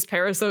and all these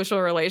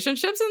parasocial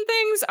relationships and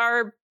things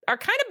are are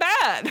kind of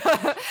bad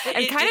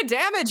and kind of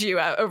damage you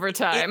over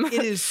time.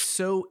 It is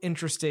so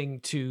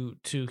interesting to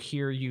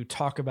hear you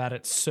talk about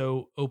it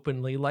so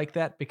openly like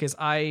that, because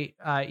I'm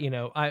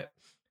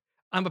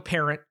a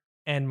parent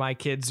and my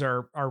kids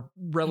are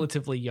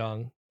relatively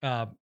young.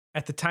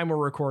 At the time we're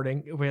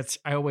recording, which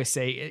I always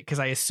say, because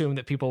I assume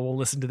that people will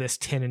listen to this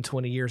 10 and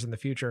 20 years in the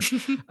future,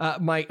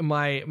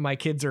 my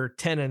kids are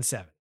 10 and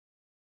 7.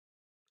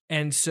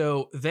 And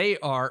so they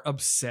are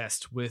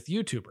obsessed with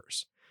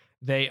YouTubers.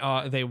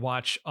 They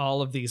watch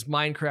all of these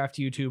Minecraft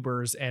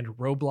YouTubers and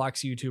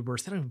Roblox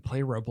YouTubers. They don't even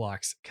play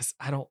Roblox because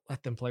I don't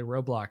let them play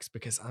Roblox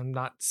because I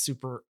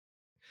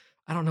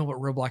don't know what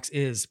Roblox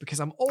is because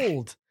I'm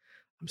old.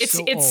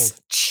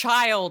 It's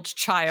child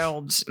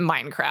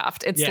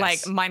Minecraft. It's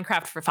like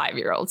Minecraft for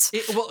 5-year-olds.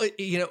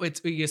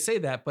 You say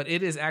that, but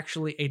it is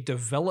actually a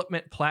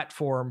development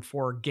platform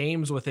for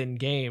games within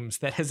games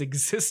that has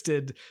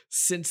existed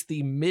since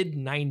the mid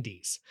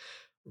 90s.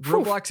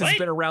 Roblox has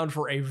been around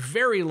for a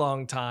very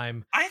long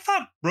time. I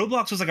thought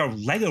Roblox was like a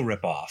Lego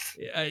ripoff.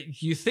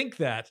 You think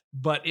that,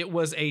 but it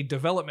was a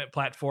development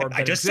platform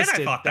that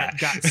that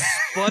got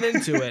spun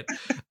into it.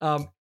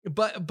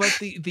 But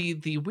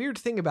the weird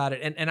thing about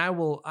it, and I'm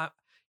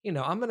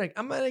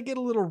gonna get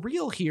a little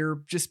real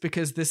here, just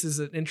because this is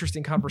an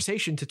interesting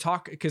conversation to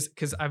talk,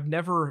 because I've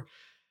never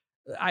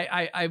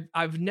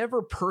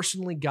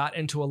personally got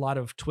into a lot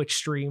of Twitch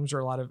streams or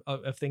a lot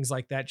of things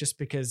like that, just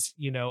because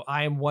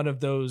I am one of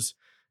those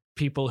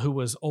people who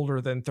was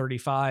older than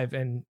 35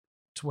 in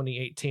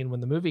 2018 when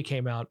the movie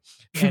came out,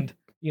 and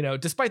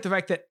despite the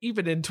fact that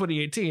even in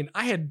 2018,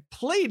 I had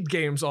played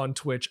games on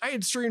Twitch, I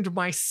had streamed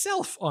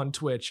myself on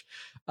Twitch.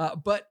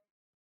 But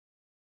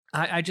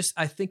I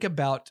think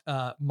about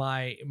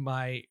my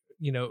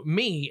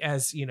me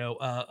as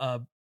a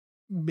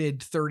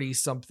mid 30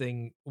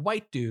 something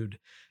white dude,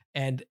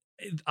 and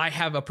I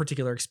have a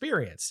particular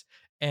experience.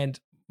 And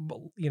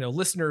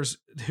listeners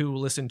who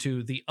listen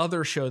to the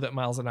other show that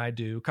Miles and I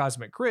do,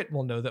 Cosmic Crit,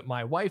 will know that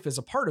my wife is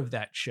a part of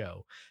that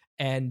show,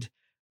 and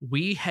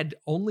we had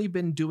only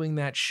been doing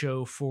that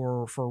show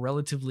for a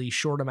relatively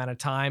short amount of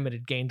time. It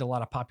had gained a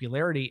lot of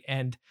popularity,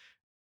 and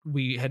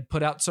we had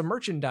put out some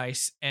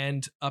merchandise,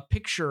 and a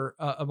picture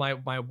of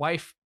my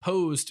wife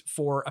posed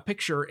for a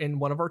picture in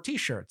one of our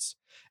t-shirts.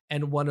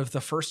 And one of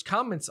the first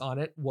comments on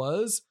it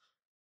was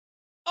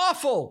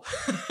awful.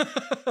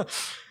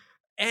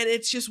 And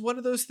it's just one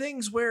of those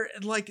things where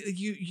like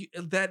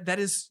that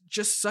is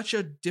just such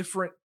a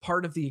different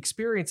part of the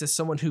experience as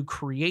someone who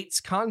creates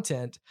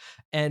content,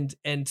 and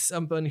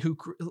someone who,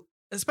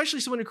 especially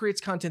someone who creates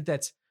content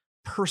that's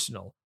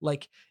personal.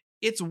 Like,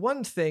 it's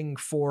one thing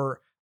for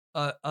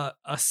a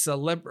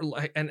celebrity,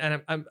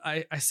 and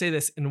I say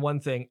this in one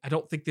thing, I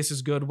don't think this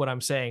is good what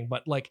I'm saying,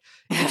 but like,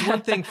 it's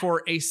one thing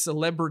for a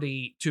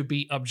celebrity to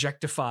be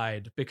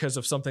objectified because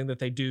of something that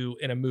they do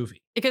in a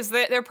movie, because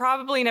they're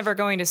probably never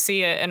going to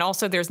see it, and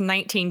also there's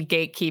 19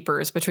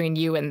 gatekeepers between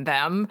you and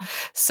them,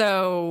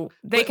 so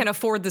they can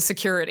afford the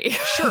security.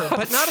 Sure,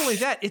 but not only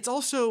that, it's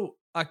also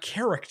a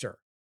character.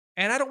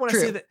 And I don't want to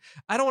say that.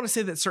 I don't want to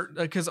say that certain,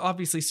 because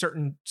obviously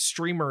certain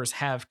streamers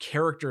have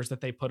characters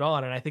that they put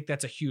on, and I think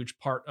that's a huge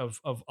part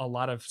of a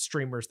lot of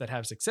streamers that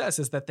have success,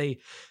 is that they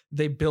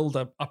build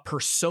a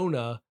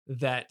persona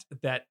that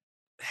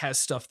has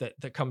stuff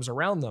that comes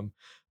around them.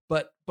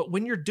 But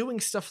when you're doing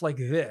stuff like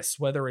this,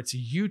 whether it's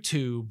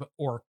YouTube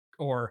or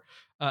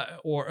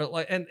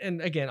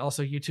and again,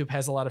 also YouTube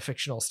has a lot of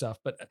fictional stuff,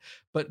 but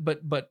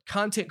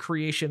content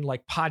creation,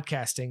 like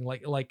podcasting,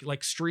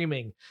 like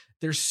streaming,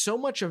 there's so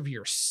much of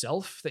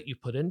yourself that you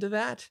put into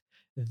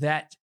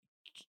that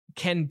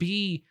can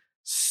be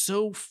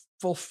so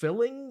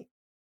fulfilling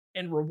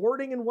and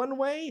rewarding in one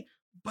way,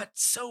 but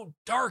so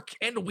dark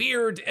and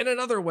weird in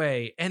another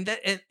way. And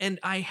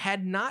I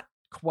had not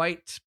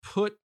quite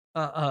put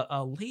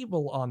a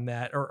label on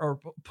that, or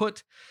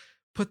put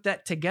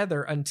that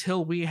together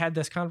until we had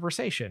this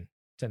conversation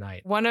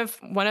tonight. One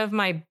of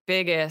my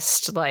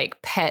biggest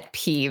like pet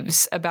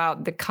peeves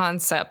about the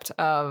concept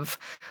of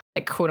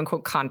like quote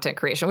unquote content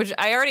creation, which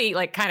I already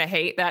like kind of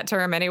hate that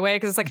term anyway,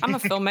 because it's like, I'm a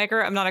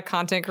filmmaker, I'm not a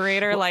content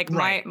creator. Like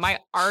my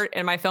art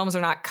and my films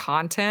are not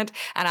content,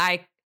 and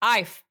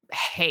I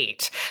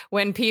hate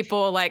when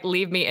people like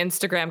leave me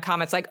Instagram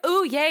comments like,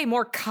 oh yay,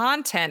 more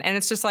content, and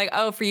it's just like,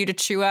 oh, for you to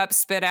chew up,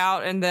 spit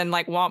out, and then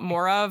like want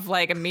more of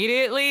like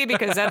immediately,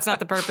 because that's not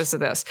the purpose of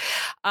this.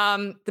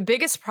 The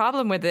biggest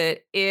problem with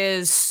it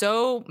is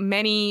so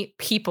many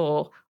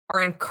people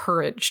are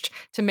encouraged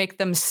to make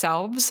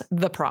themselves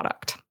the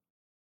product.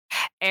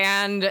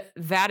 And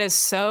that is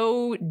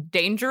so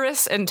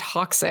dangerous and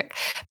toxic,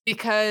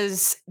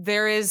 because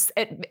there is,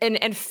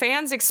 and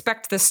fans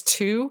expect this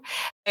too.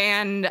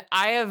 And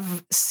I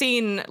have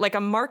seen like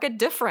a marked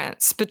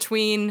difference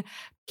between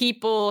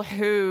people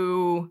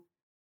who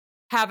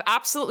have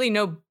absolutely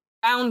no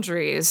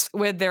boundaries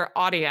with their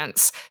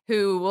audience,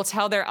 who will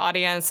tell their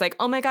audience like,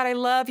 oh my God, I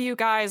love you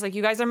guys. Like,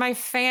 you guys are my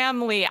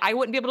family. I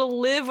wouldn't be able to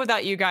live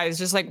without you guys.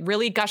 Just like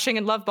really gushing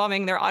and love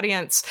bombing their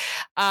audience.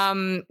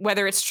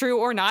 Whether it's true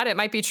or not, it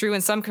might be true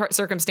in some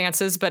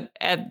circumstances, but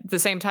at the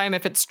same time,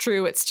 if it's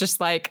true, it's just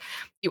like,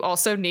 you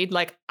also need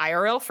like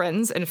IRL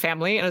friends and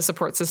family and a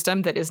support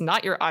system that is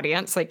not your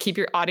audience. Like, keep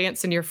your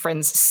audience and your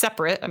friends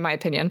separate, in my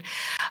opinion.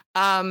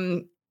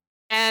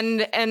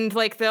 And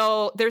like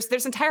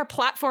there's entire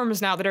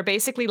platforms now that are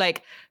basically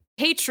like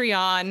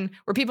Patreon,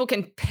 where people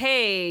can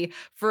pay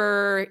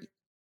for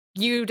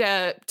you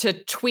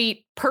to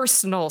tweet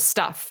personal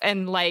stuff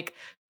and like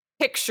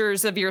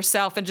pictures of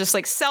yourself and just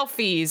like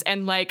selfies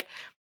and like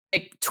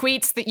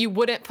tweets that you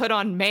wouldn't put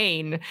on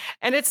main.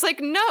 And it's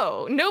like,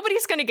 no,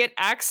 nobody's going to get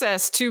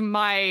access to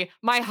my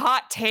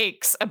hot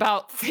takes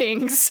about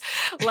things.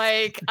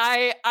 Like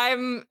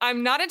I'm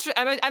not interested.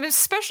 I'm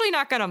especially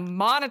not going to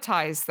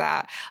monetize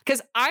that,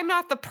 because I'm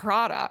not the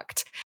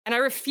product and I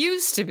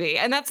refuse to be.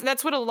 And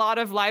that's what a lot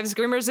of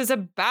Livescreamers is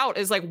about,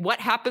 is like, what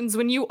happens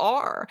when you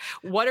are?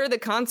 What are the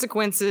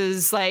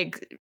consequences,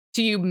 like,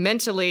 to you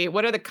mentally?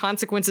 What are the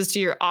consequences to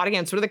your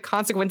audience? What are the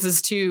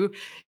consequences to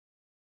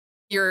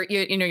your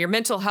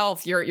mental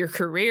health, your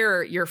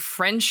career, your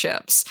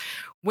friendships,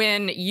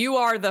 when you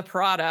are the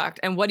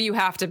product? And what do you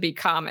have to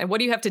become, and what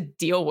do you have to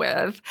deal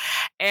with?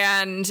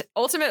 And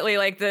ultimately,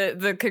 like,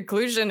 the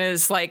conclusion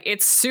is like,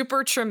 it's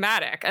super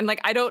traumatic. And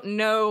like, I don't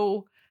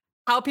know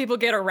how people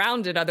get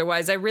around it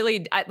otherwise.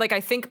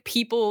 I think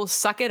people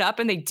suck it up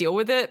and they deal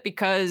with it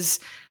because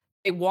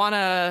they want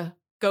to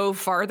go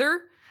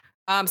farther.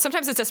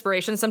 Sometimes it's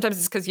desperation. Sometimes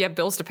it's because you have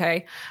bills to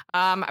pay.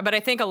 But I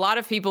think a lot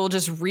of people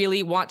just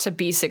really want to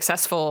be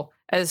successful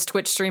as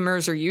Twitch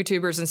streamers or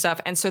YouTubers and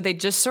stuff. And so they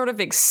just sort of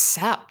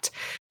accept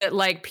that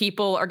like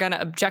people are going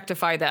to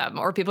objectify them,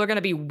 or people are going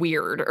to be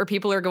weird, or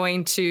people are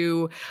going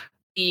to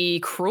be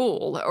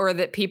cruel, or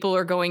that people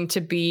are going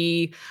to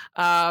be,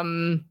 I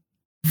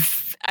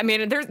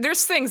mean,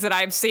 there's things that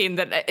I've seen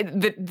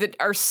that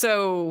are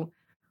so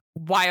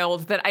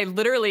wild that I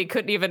literally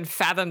couldn't even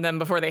fathom them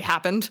before they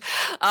happened.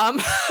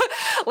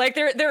 Like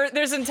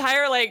there's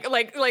entire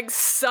like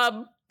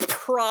sub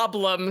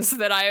problems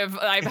that I've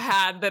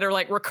had that are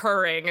like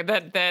recurring,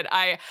 that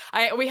I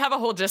we have a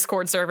whole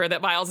Discord server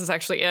that Miles is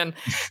actually in,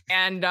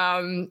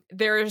 and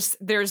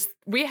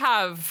we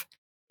have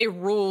a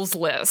rules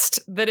list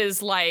that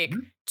is like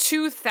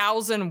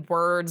 2,000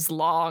 words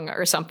long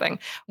or something.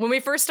 When we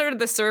first started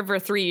the server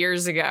 3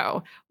 years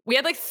ago, we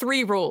had like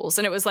 3 rules,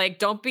 and it was like,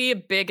 don't be a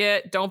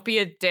bigot, don't be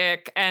a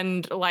dick,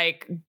 and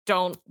like,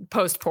 don't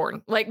post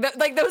porn. Like those are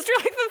like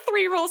the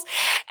 3 rules.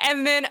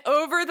 And then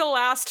over the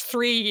last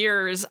 3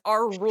 years,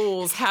 our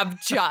rules have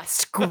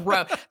just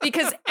grown,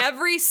 because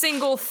every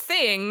single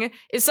thing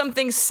is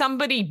something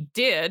somebody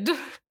did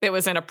that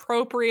was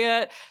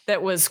inappropriate,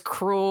 that was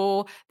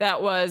cruel,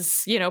 that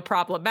was,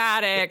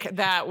 problematic,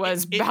 that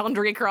was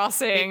boundary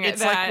crossing.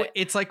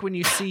 It's like when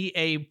you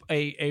see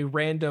a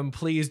random,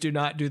 please do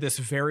not do this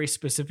very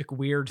specific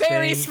weird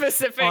very thing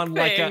specific on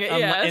like thing,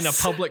 in a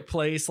public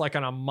place, like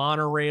on a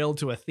monorail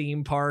to a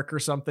theme park or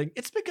something.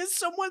 It's because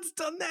someone's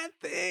done that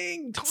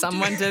thing.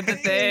 Someone did the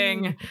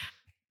thing.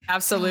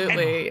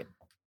 Absolutely.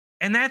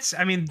 And that's,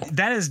 I mean,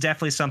 that is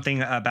definitely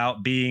something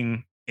about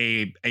being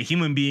a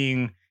human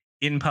being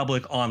in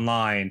public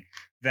online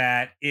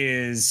that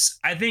is,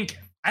 I think,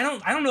 I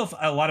don't know if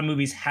a lot of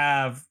movies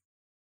have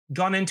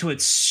gone into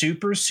it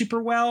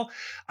super well.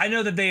 I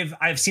know that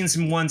I've seen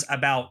some ones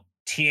about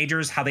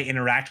teenagers, how they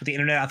interact with the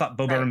internet. I thought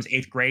Bo Burnham's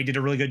 8th Grade did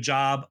a really good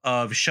job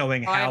of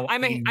showing how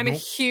I'm a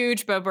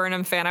huge Bo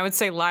Burnham fan. I would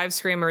say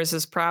Livescreamers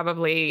is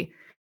probably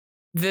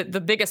the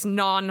biggest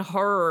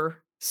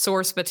non-horror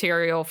source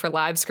material for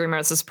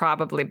Livescreamers is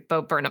probably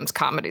Bo Burnham's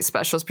comedy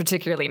specials,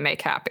 particularly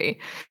Make Happy,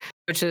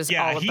 which is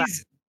all about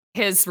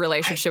his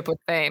relationship with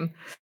fame.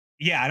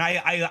 Yeah, and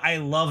I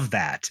love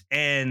that.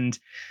 And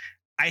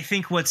I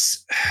think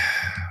what's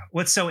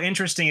so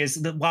interesting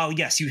is that while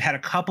yes, you had a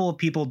couple of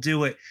people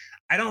do it,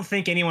 I don't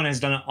think anyone has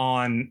done it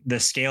on the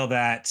scale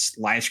that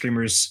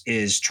Livescreamers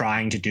is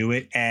trying to do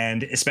it,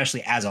 and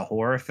especially as a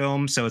horror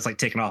film. So it's like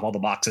taking off all the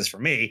boxes for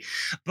me.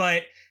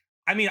 But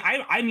I mean,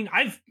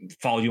 I've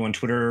followed you on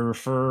Twitter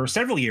for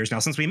several years now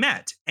since we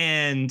met,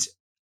 and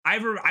I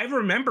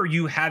remember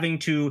you having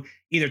to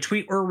either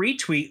tweet or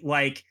retweet,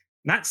 like,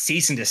 not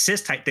cease and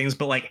desist type things,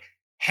 but like,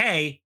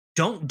 hey,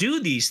 don't do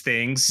these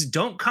things.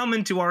 Don't come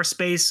into our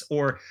space.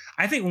 Or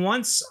I think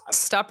once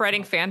stop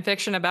writing fan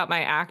fiction about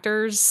my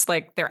actors,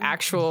 like their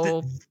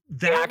actual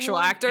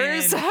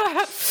actors.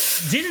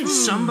 Didn't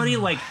somebody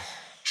like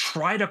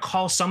try to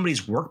call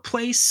somebody's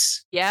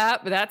workplace? Yeah,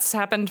 that's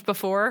happened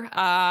before.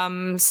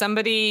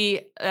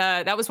 Somebody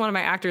that was one of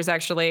my actors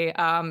actually.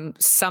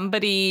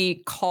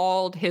 Somebody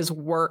called his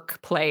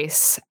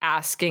workplace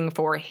asking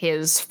for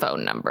his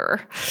phone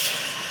number.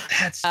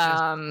 That's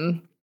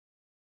just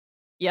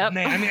yep.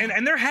 Man, I mean,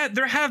 and there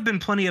have been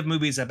plenty of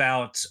movies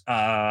about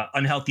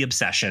unhealthy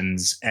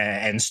obsessions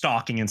and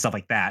stalking and stuff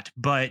like that.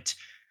 But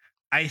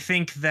I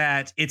think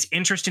that it's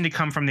interesting to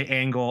come from the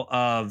angle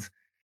of,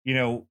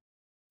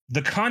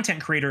 the content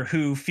creator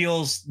who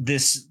feels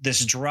this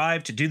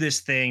drive to do this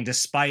thing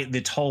despite the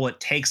toll it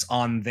takes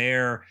on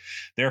their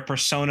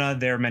persona,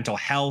 their mental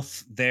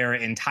health, their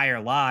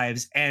entire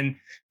lives. And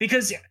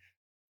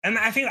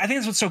I think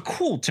that's what's so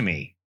cool to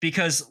me,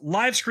 because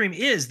Livescream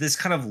is this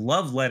kind of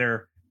love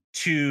letter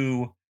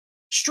to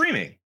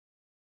streaming.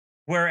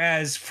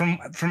 Whereas from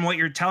what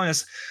you're telling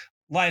us,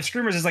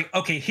 Livescreamers is like,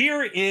 okay,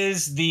 here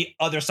is the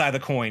other side of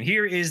the coin.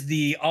 Here is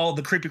all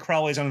the creepy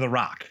crawlies under the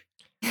rock.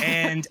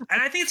 And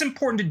I think it's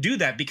important to do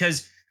that,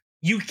 because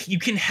you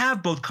can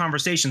have both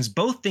conversations.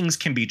 Both things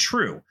can be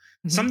true.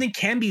 Mm-hmm. Something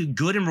can be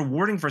good and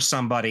rewarding for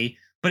somebody,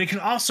 but it can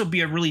also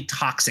be a really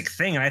toxic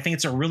thing. And I think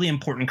it's a really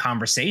important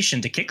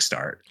conversation to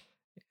kickstart.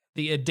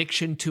 The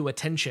addiction to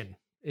attention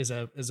is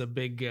a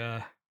big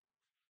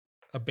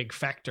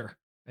factor,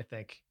 I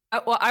think.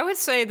 Well, I would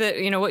say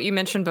that, what you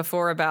mentioned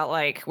before about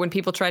like when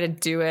people try to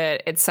do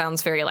it, it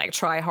sounds very like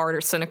try hard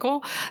or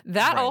cynical.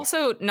 That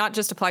also not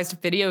just applies to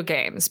video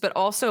games, but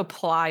also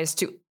applies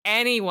to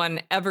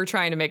anyone ever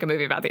trying to make a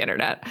movie about the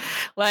internet.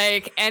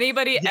 Like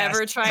anybody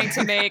ever trying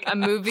to make a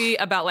movie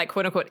about like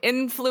quote unquote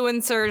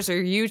influencers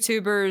or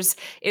YouTubers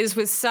is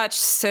with such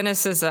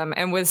cynicism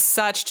and with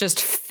such just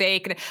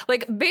fake,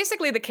 like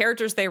basically the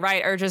characters they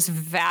write are just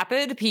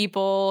vapid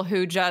people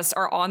who just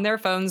are on their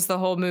phones the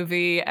whole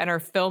movie and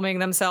are filming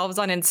themselves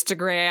on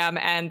Instagram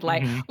and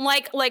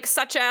like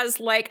such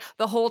as like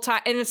the whole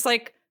time. And it's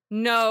like,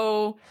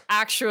 no,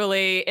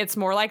 actually, it's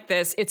more like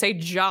this. It's a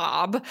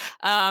job.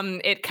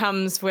 It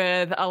comes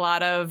with a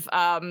lot of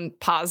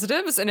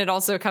positives, and it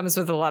also comes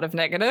with a lot of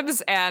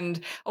negatives. And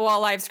while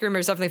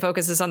Livescreamers definitely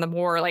focuses on the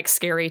more like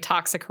scary,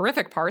 toxic,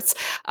 horrific parts,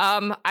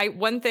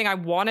 one thing I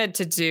wanted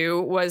to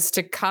do was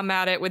to come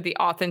at it with the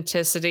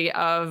authenticity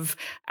of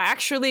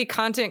actually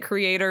content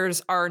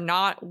creators are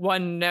not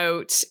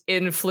one-note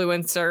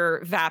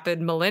influencer,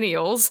 vapid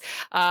millennials.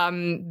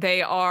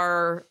 They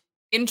are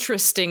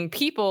interesting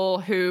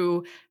people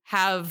who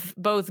have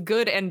both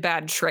good and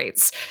bad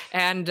traits.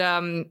 And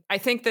I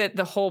think that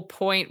the whole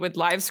point with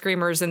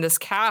Livescreamers in this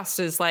cast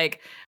is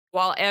like,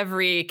 while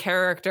every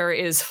character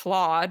is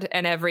flawed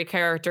and every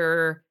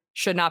character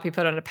should not be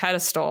put on a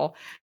pedestal,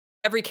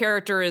 every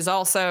character is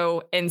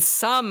also in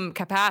some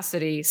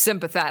capacity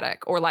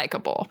sympathetic or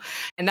likable.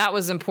 And that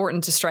was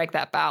important to strike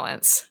that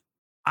balance.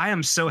 I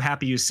am so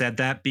happy you said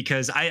that,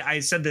 because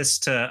I said this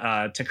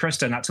to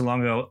Krista not too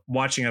long ago,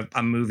 watching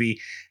a movie.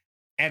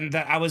 And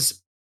that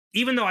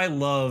even though I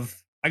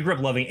grew up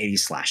loving 80s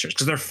slashers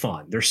because they're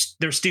fun.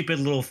 They're stupid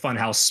little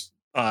funhouse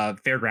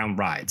fairground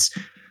rides.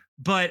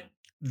 But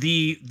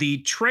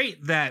the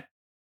trait that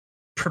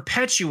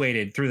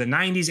perpetuated through the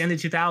 90s and the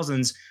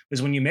 2000s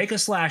was when you make a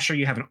slasher,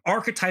 you have an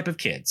archetype of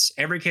kids.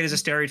 Every kid is a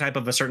stereotype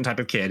of a certain type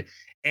of kid.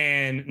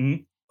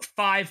 And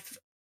 5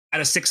 out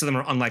of 6 of them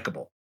are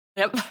unlikable.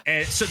 Yep.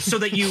 And so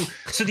that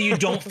you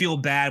don't feel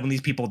bad when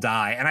these people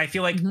die. And I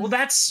feel like, well,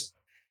 that's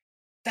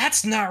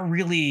not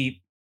really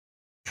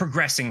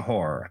progressing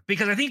horror,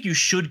 because I think you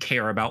should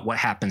care about what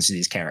happens to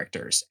these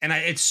characters. And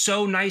it's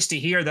so nice to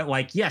hear that,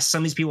 like, yes, some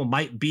of these people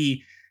might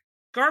be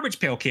garbage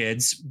pail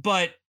kids,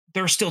 but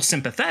they're still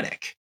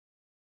sympathetic.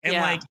 And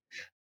like,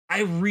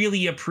 I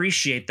really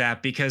appreciate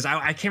that, because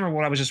I can't remember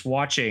what I was just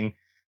watching.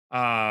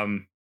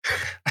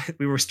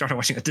 We started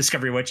watching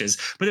Discovery Witches,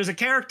 but there's a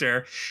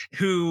character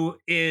who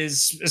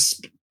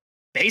is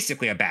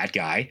basically a bad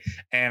guy,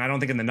 and I don't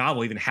think in the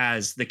novel even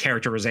has the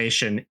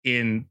characterization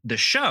in the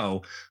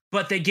show,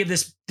 but they give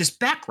this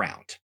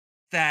background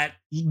that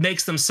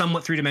makes them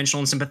somewhat three-dimensional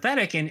and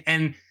sympathetic,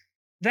 and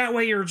that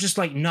way you're just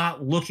like not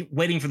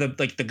waiting for the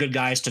good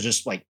guys to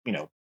just like,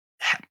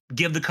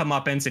 give the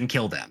comeuppance and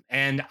kill them.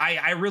 And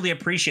I really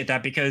appreciate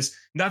that, because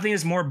nothing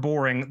is more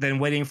boring than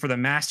waiting for the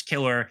masked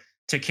killer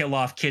to kill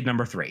off kid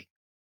number 3.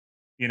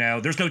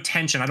 There's no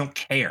tension. I don't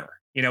care.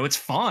 It's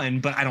fun,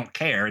 but I don't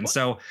care. And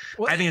so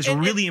I think it's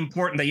really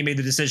important that you made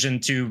the decision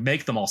to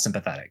make them all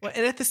sympathetic. Well,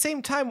 and at the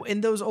same time, in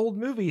those old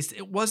movies,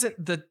 it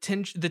wasn't the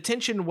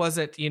tension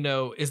wasn't,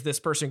 is this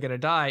person going to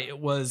die? It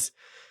was,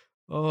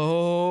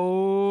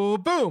 oh,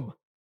 boom.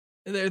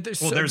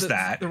 There's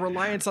that. The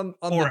reliance on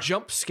the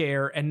jump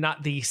scare and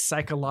not the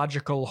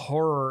psychological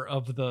horror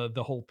of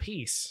the whole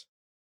piece.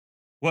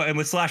 Well, and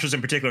with slashers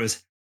in particular,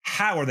 is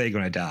how are they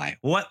going to die?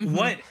 What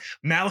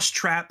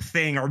mousetrap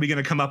thing are we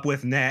going to come up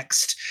with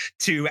next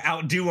to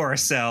outdo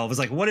ourselves?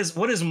 Like, what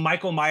is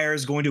Michael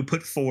Myers going to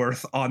put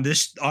forth on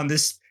this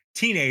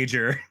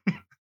teenager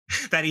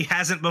that he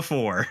hasn't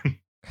before?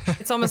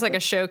 It's almost like a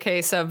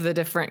showcase of the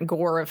different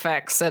gore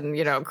effects and,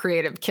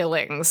 creative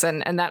killings.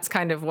 And that's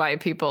kind of why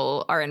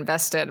people are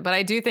invested. But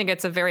I do think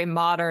it's a very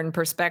modern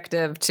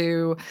perspective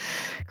to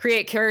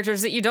create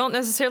characters that you don't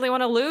necessarily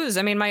want to lose.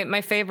 I mean,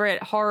 my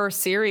favorite horror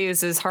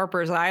series is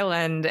Harper's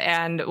Island.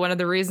 And one of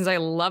the reasons I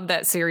love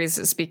that series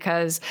is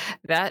because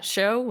that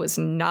show was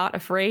not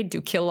afraid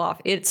to kill off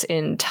its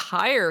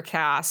entire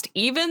cast,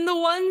 even the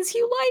ones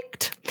you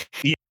liked.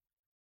 Yeah.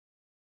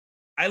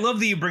 I love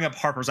that you bring up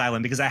Harper's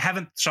Island, because I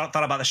haven't thought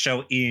about the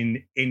show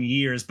in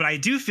years, but I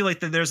do feel like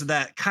that there's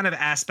that kind of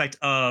aspect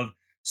of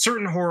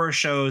certain horror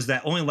shows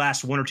that only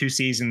last 1 or 2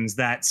 seasons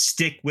that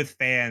stick with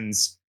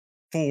fans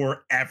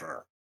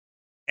forever.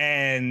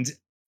 And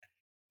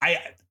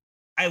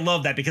I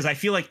love that, because I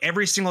feel like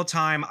every single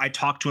time I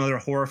talk to another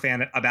horror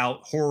fan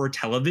about horror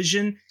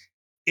television,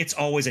 it's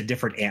always a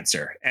different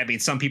answer. I mean,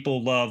 some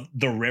people love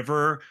The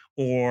River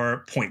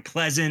or Point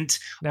Pleasant,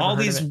 all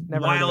these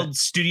wild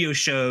studio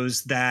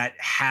shows that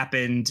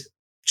happened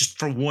just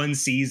for one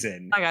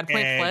season. Oh my God,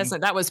 Point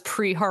Pleasant. That was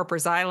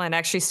pre-Harper's Island.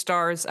 Actually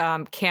stars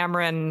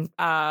Cameron,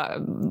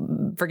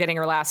 forgetting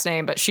her last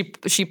name, but she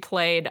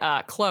played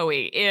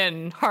Chloe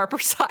in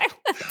Harper's Island.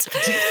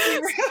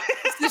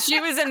 So she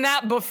was in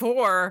that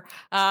before.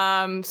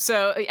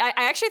 So I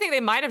actually think they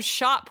might have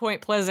shot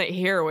Point Pleasant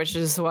here, which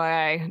is why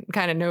I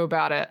kind of know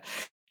about it.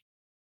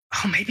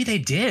 Oh, maybe they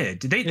did.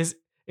 Did they?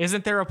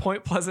 Isn't there a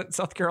Point Pleasant,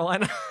 South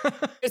Carolina?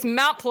 It's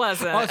Mount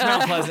Pleasant. Oh, it's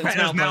Mount Pleasant. It's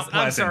Mount Pleasant.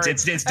 I'm sorry.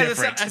 It's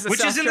different,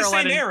 which is in the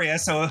same area.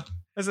 So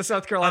as a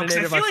South Carolina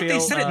native, I feel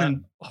like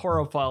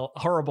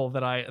horrible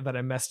that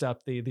I messed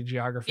up the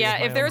geography.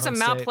 Yeah, if there was a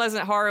Mount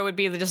Pleasant horror, it would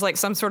be just like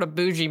some sort of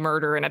bougie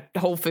murder in a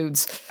Whole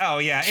Foods. Oh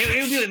yeah,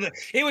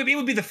 it would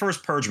be the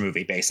first Purge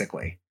movie,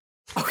 basically.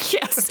 Oh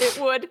yes, it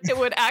would. It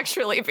would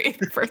actually be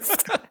the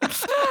first.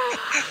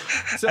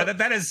 So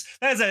that is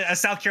a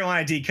South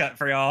Carolina D cut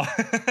for y'all.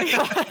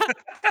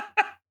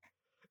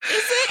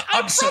 Is it?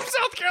 I'm from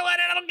South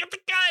Carolina. I don't get the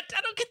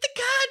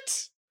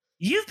cut.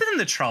 You've been in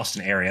the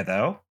Charleston area,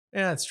 though.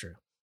 Yeah, that's true.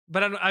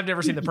 But I've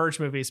never seen the Purge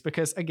movies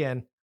because,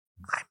 again,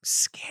 I'm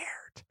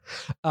scared.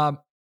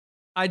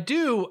 I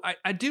do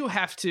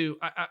have to,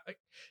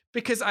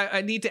 because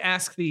I need to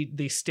ask the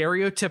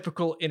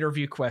stereotypical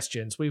interview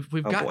questions. We've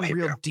gotten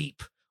real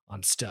deep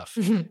on stuff,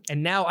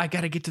 and now I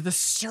got to get to the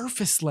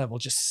surface level.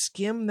 Just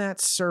skim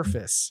that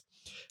surface.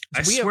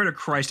 I swear to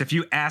Christ, if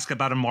you ask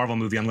about a Marvel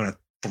movie, I'm going to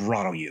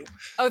throttle you.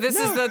 Oh, this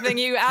is the thing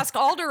you ask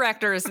all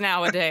directors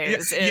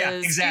nowadays. Yeah,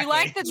 exactly. You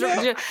like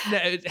the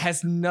it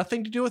has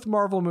nothing to do with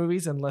Marvel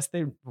movies unless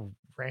they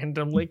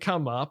randomly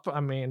come up.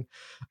 I mean,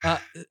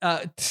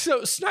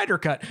 so Snyder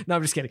Cut. No,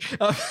 I'm just kidding.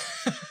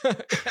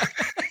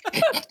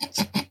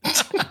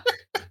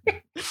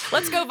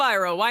 Let's go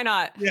viral. Why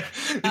not? Yeah.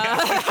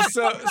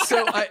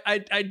 So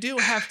I do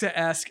have to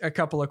ask a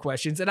couple of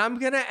questions, and I'm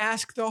gonna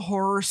ask the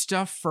horror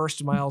stuff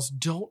first, Miles.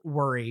 Don't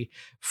worry.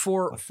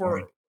 For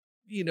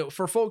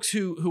folks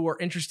who are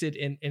interested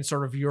in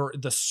sort of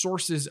the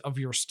sources of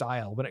your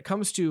style, when it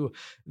comes to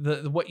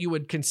the what you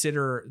would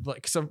consider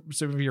like some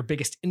of your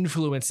biggest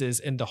influences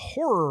in the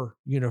horror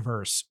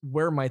universe,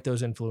 where might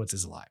those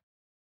influences lie?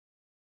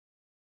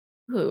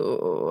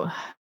 Ooh.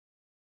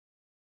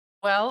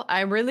 Well, I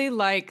really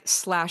like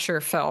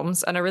slasher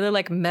films, and I really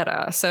like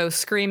meta. So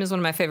Scream is one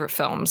of my favorite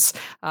films,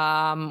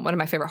 one of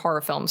my favorite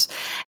horror films.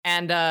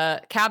 And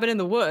Cabin in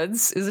the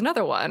Woods is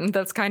another one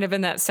that's kind of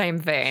in that same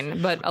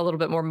vein, but a little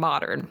bit more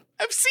modern.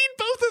 I've seen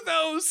both of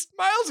those.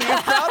 Miles, are you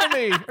proud of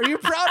me? Are you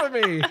proud of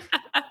me?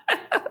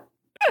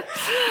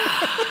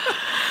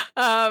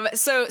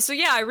 So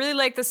yeah, I really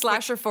like the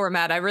slasher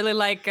format. I really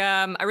like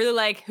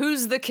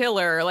who's the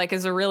killer, like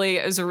is a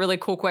really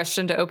cool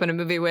question to open a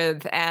movie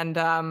with. And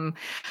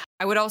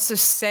I would also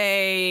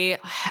say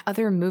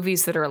other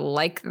movies that are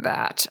like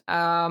that.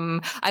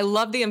 I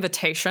love The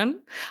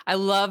Invitation. I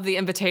love The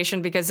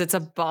Invitation because it's a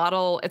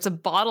bottle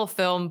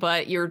film,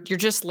 but you're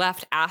just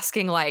left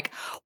asking like,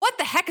 what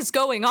the heck is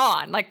going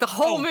on? Like the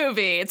whole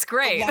movie. It's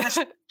great. The last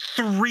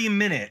 3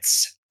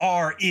 minutes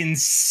are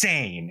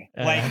insane.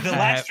 Like the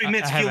last 3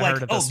 minutes feel like,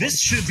 this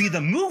should be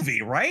the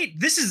movie, right?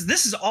 This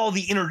is all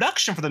the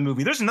introduction for the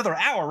movie. There's another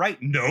hour, right?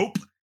 Nope.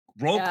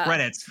 Roll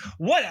credits.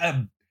 What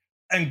a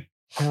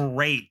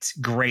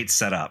great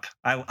setup.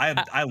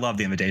 I love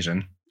The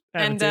Invitation.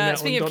 And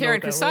speaking of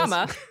Karen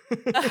Kusama,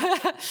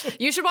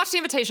 you should watch The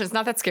Invitation. It's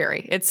not that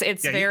scary. It's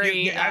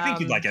very. I think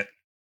you'd like it.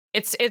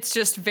 It's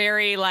just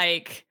very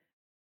like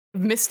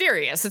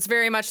mysterious. It's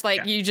very much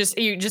like you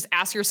just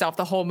ask yourself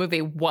the whole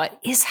movie, what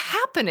is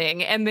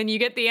happening? And then you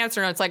get the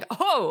answer and it's like,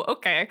 oh,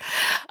 okay.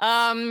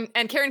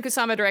 And Karen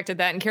Kusama directed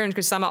that, and Karen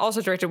Kusama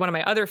also directed one of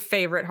my other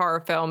favorite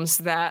horror films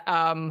that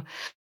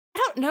I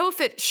don't know if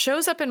it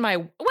shows up in my,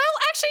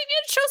 actually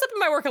it shows up in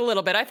my work a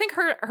little bit. I think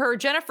her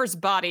Jennifer's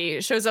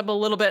Body shows up a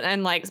little bit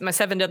in like my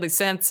Seven Deadly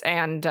Sins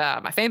and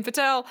my Femme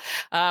Fatale,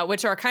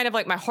 which are kind of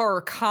like my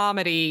horror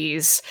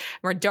comedies,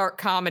 more dark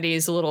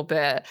comedies a little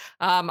bit.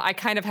 I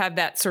kind of have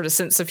that sort of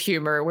sense of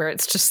humor where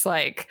it's just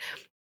like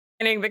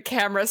panning the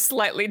camera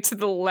slightly to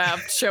the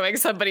left, showing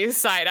somebody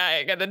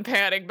side-eyeing and then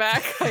panning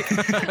back. Like,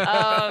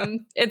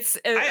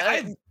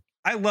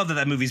 I love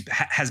that movie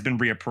has been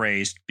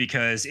reappraised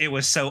because it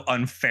was so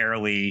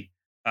unfairly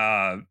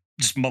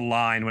just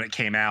maligned when it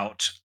came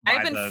out.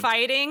 I've been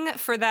fighting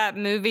for that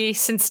movie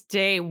since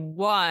day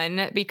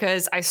one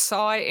because I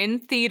saw it in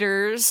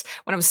theaters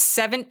when I was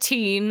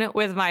 17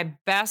 with my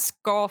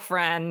best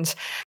girlfriend.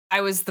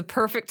 I was the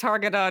perfect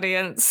target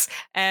audience,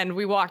 and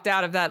we walked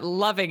out of that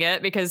loving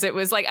it because it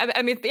was like,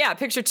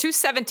 picture two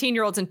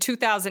 17-year-olds in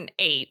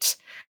 2008.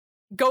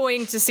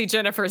 going to see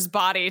Jennifer's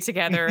body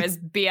together as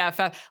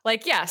BFF.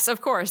 Like, yes,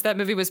 of course, that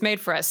movie was made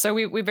for us. So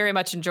we very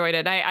much enjoyed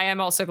it. I am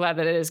also glad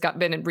that it has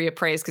been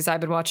reappraised because I've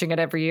been watching it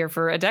every year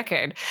for a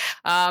decade.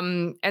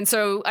 And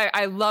so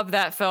I love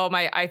that film.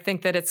 I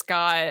think that it's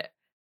got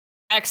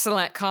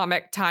excellent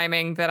comic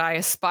timing that I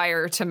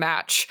aspire to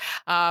match.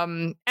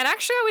 And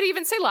actually, I would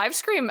even say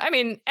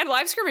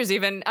Livescreamers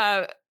even,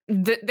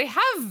 they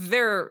have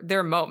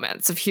their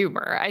moments of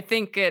humor. I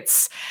think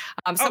it's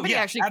somebody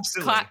actually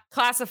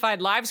classified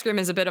Livescream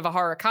as a bit of a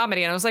horror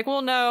comedy, and I was like,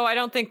 well, no, I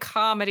don't think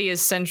comedy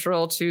is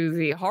central to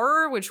the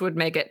horror, which would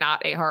make it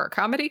not a horror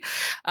comedy.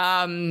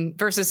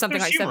 Versus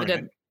something like Seven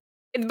Dead.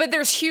 But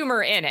there's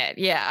humor in it,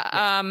 yeah.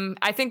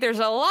 I think there's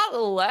a lot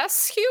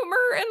less humor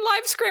in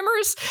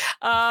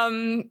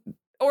Livescreamers.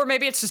 Or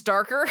maybe it's just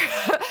darker.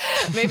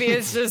 Maybe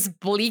it's just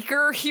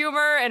bleaker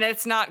humor, and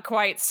it's not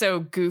quite so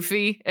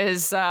goofy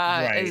as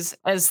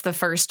the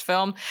first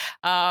film.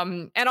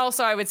 And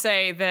also, I would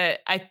say that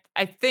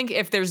I think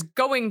if there's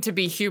going to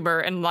be humor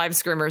in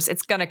Livescreamers,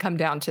 it's going to come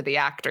down to the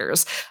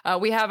actors.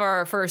 We have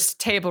our first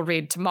table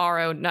read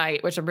tomorrow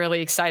night, which I'm really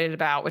excited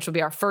about, which will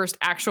be our first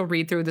actual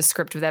read through the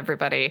script with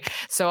everybody.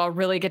 So I'll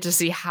really get to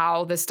see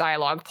how this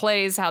dialogue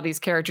plays, how these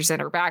characters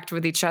interact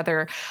with each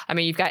other. I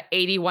mean, you've got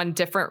 81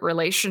 different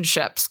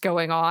relationships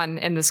going on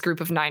in this group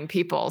of 9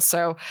 people.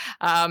 So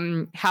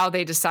how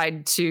they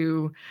decide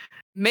to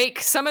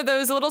make some of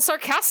those a little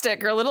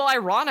sarcastic or a little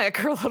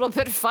ironic or a little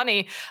bit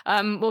funny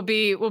will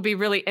be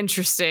really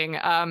interesting.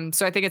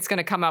 So I think it's going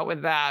to come out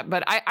with that.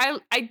 But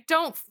I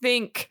don't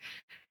think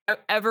I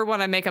ever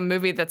want to make a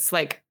movie that's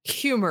like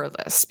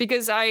humorless,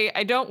 because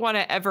I don't want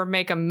to ever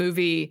make a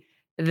movie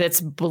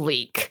that's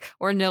bleak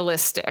or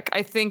nihilistic.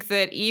 I think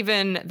that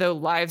even though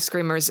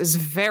Livescreamers is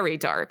very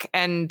dark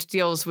and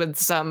deals with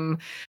some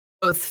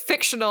both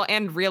fictional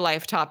and real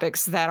life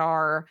topics that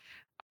are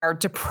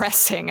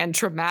depressing and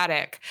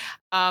traumatic,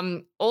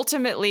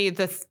 ultimately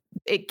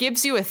it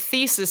gives you a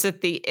thesis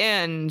at the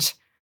end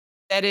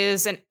that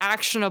is an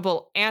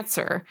actionable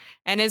answer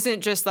and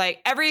isn't just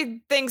like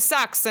everything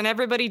sucks and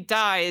everybody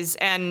dies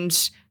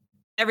and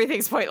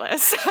everything's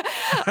pointless.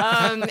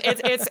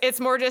 It's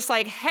more just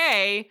like,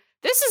 hey,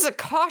 this is a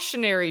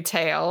cautionary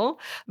tale,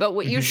 but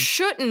what you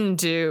shouldn't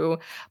do.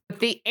 But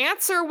the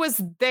answer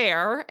was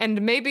there,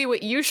 and maybe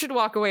what you should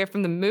walk away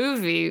from the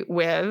movie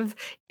with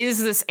is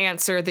this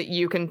answer that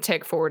you can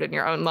take forward in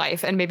your own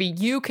life, and maybe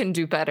you can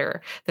do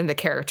better than the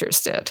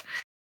characters did.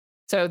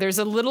 So there's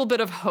a little bit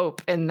of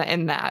hope in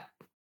that.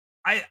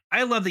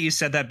 I love that you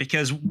said that,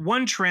 because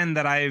one trend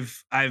that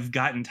I've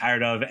gotten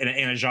tired of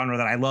in a genre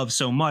that I love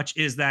so much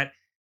is that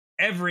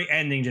every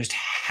ending just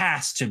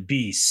has to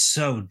be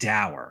so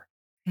dour.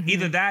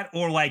 Either that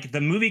or like the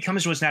movie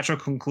comes to its natural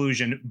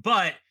conclusion,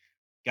 but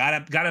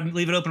gotta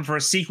leave it open for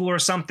a sequel or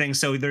something.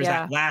 So there's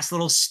that last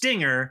little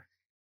stinger,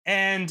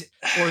 and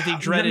or the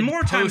dreaded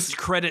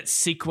post-credit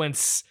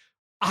sequence,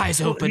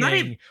 eyes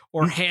opening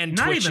or hand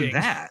twitching. Not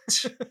even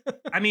that.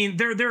 I mean,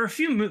 there are a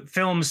few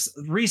films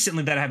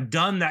recently that have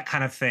done that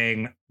kind of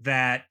thing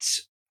that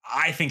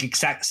I think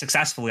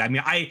successfully. I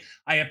mean, I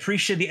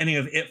appreciate the ending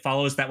of It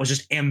Follows that was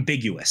just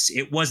ambiguous.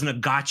 It wasn't a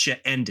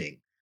gotcha ending,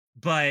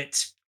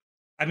 but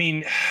I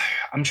mean,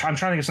 I'm trying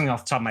to get something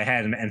off the top of my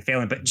head and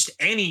failing, but just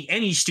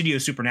any studio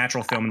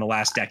supernatural film in the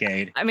last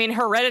decade. I mean,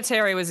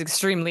 Hereditary was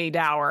extremely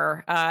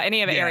dour.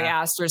 Any of Ari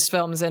Aster's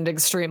films end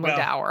extremely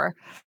dour.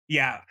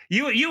 Yeah,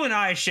 you and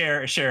I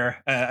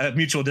share a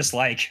mutual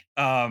dislike.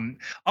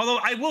 Although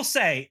I will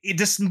say,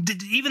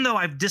 even though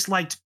I've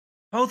disliked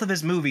both of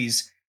his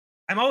movies,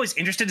 I'm always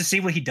interested to see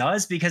what he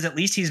does, because at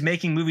least he's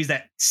making movies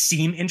that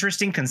seem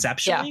interesting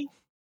conceptually. Yeah.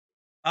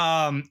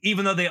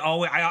 Even though they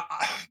always,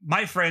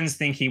 my friends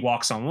think he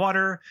walks on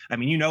water. I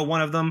mean,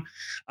 one of them.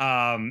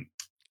 I'm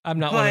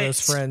not one of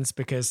those friends,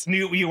 because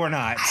you are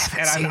not,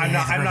 and I'm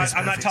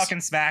not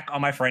talking smack on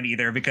my friend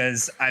either,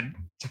 because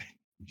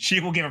she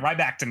will give it right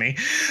back to me.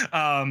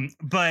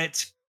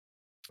 But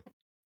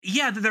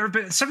yeah, there have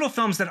been several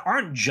films that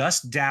aren't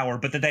just dour,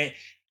 but that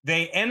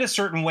they end a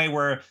certain way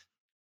where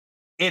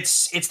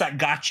it's that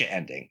gotcha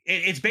ending.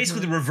 It's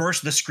basically the reverse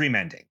of the Scream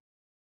ending,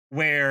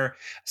 where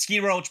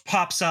Skeet Roach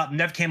pops up,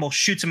 Nev Campbell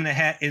shoots him in the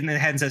head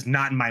and says,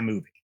 "Not in my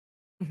movie."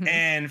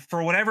 And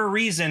for whatever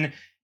reason,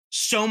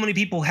 so many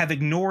people have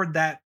ignored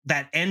that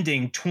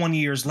ending 20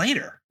 years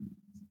later.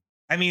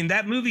 I mean,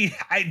 that movie,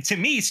 to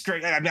me,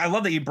 I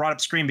love that you brought up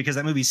Scream, because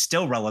that movie's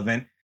still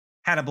relevant.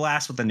 Had a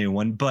blast with the new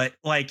one, but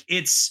like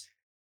it's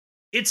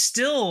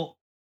still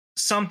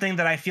something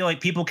that I feel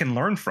like people can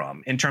learn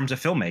from in terms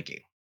of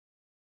filmmaking.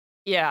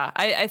 Yeah,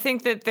 I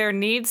think that there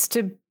needs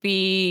to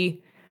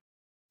be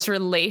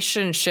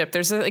relationship.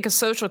 There's like a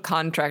social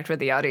contract with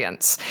the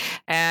audience,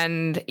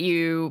 and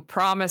you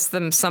promise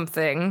them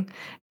something,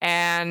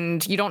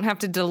 and you don't have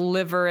to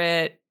deliver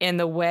it in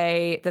the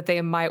way that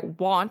they might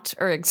want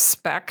or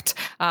expect.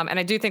 And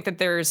I do think that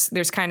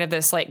there's kind of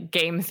this like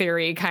game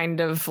theory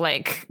kind of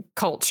like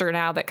culture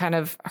now that kind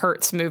of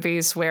hurts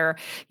movies where,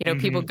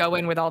 people go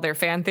in with all their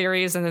fan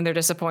theories and then they're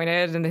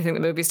disappointed and they think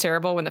the movie's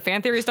terrible when the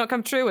fan theories don't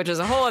come true, which is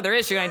a whole other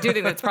issue. And I do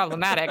think that's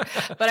problematic.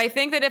 But I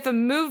think that if a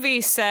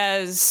movie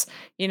says,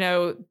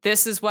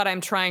 this is what I'm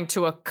trying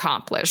to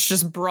accomplish,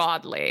 just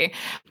broadly,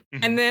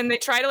 and then they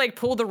try to like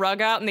pull the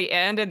rug out in the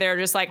end and they're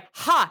just like,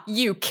 ha,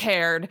 you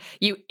cared,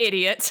 you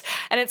idiot.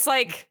 And it's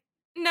like,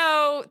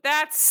 no,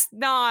 that's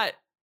not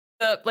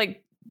the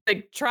like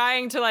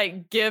trying to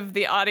like give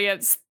the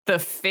audience the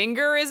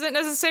finger isn't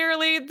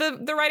necessarily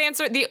the right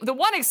answer. The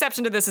one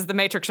exception to this is The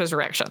Matrix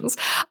Resurrections.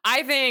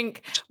 I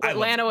think what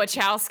Lana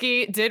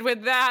Wachowski did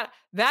with that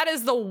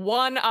is the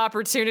one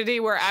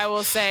opportunity where I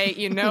will say,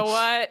 you know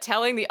what,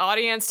 telling the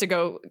audience to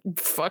go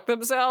fuck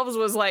themselves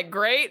was like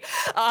great.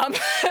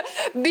 Because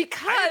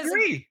I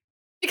agree.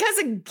 Because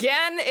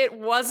again, it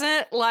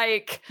wasn't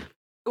like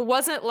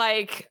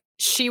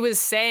she was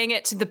saying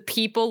it to the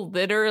people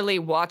literally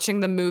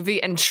watching the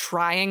movie and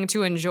trying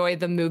to enjoy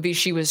the movie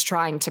she was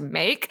trying to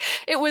make.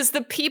 It was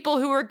the people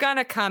who were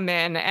gonna come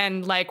in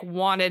and like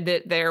wanted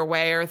it their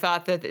way or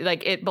thought that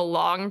like it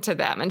belonged to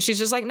them. And she's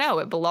just like, no,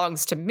 it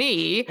belongs to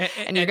me.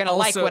 And you're gonna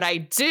like what I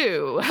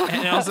do.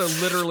 And also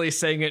literally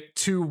saying it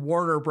to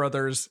Warner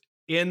Brothers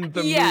in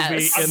the movie,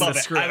 in the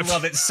script. I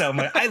love it so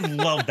much. I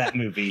love that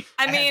movie.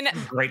 I mean, had a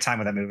great time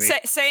with that movie.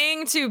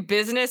 Saying to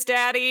Business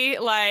Daddy,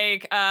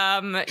 like,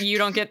 you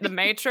don't get the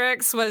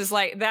Matrix was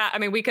like that. I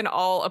mean, we can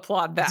all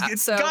applaud that.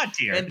 It's so God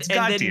tier. And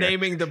then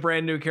naming the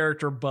brand new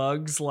character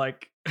Bugs,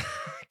 like,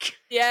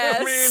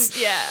 yes,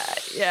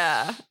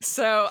 yeah.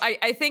 So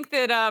I think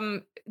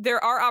that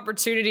there are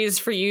opportunities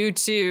for you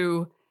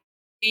to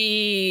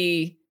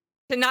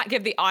not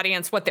give the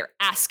audience what they're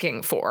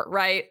asking for,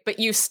 right? But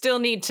you still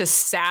need to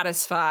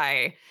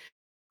satisfy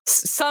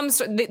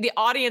the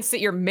audience that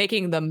you're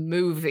making the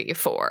movie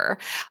for.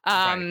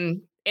 Right.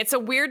 It's a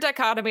weird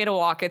dichotomy to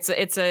walk. It's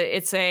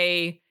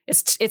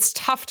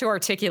tough to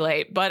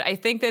articulate, but I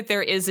think that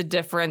there is a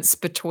difference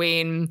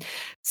between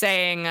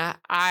saying,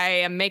 I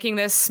am making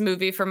this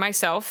movie for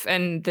myself,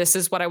 and this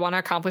is what I want to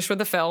accomplish with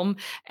the film,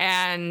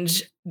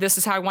 and this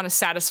is how I want to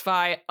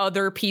satisfy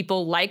other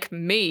people like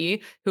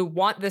me who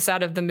want this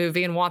out of the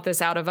movie and want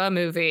this out of a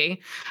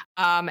movie.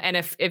 And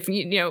if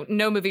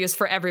no movie is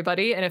for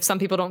everybody, and if some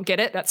people don't get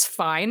it, that's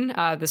fine.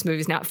 This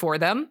movie's not for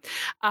them.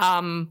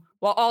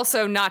 While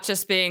also not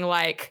just being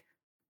like,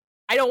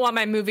 I don't want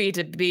my movie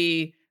to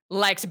be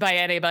liked by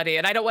anybody,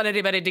 and I don't want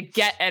anybody to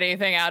get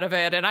anything out of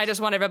it, and I just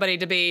want everybody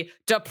to be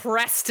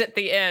depressed at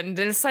the end.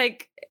 And it's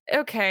like,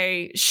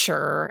 okay,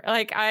 sure.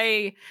 Like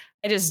I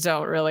just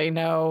don't really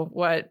know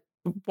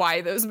why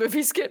those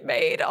movies get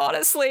made,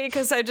 honestly,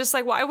 because I just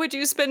like, why would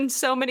you spend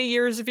so many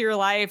years of your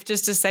life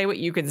just to say what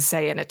you can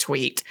say in a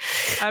tweet?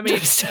 I mean,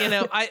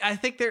 I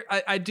think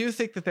I do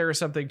think that there is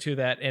something to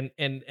that, and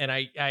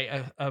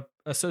I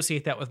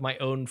associate that with my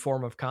own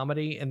form of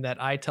comedy, in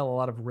that I tell a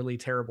lot of really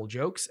terrible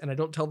jokes, and I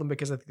don't tell them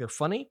because I think they're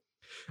funny.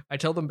 I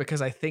tell them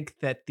because I think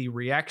that the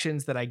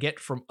reactions that I get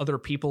from other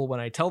people when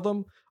I tell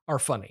them are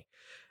funny.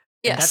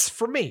 Yes. And that's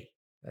for me.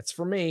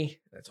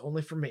 That's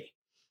only for me.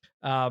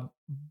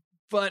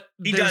 But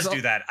he does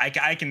do that. I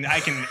can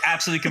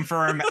absolutely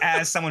confirm,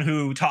 as someone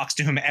who talks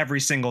to him every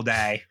single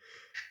day,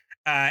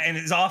 and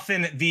is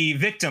often the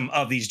victim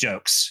of these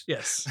jokes.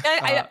 Yes,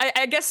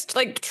 I guess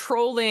like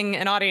trolling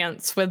an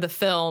audience with the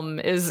film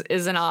is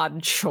an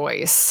odd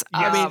choice.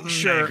 I mean,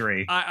 sure. I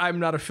agree. I'm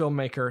not a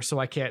filmmaker, so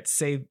I can't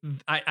say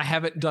I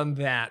haven't done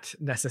that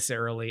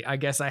necessarily. I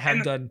guess I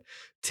have done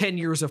 10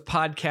 years of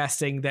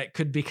podcasting that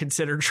could be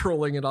considered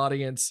trolling an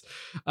audience,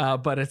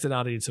 but it's an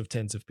audience of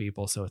tens of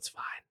people, so it's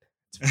fine.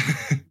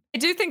 I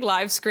do think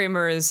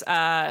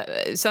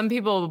Livescreamers, some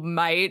people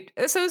might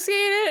associate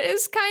it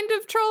as kind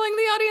of trolling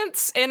the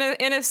audience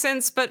in a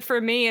sense, but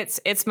for me,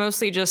 it's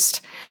mostly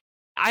just,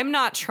 I'm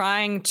not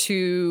trying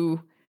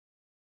to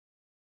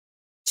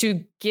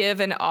give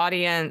an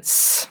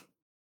audience,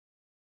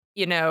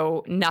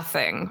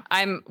 nothing.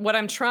 What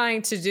I'm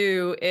trying to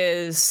do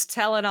is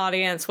tell an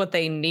audience what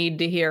they need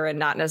to hear and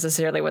not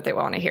necessarily what they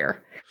want to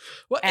hear.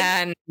 Well,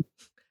 and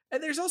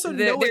there's also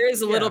there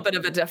is a little bit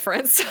of a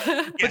difference.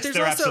 Yes,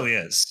 there absolutely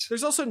is.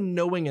 There's also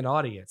knowing an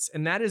audience,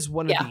 and that is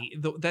one of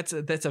that's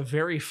a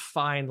very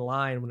fine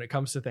line when it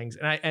comes to things.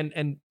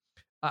 And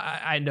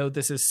I know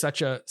this is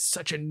such a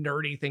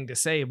nerdy thing to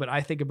say, but I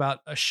think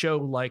about a show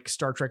like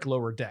Star Trek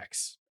Lower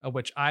Decks,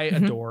 which I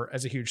adore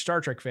as a huge Star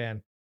Trek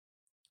fan,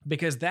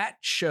 because that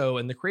show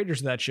and the creators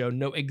of that show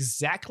know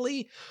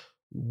exactly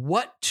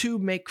what to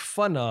make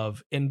fun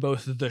of in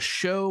both the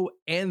show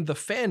and the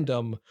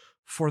fandom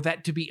for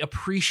that to be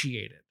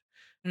appreciated.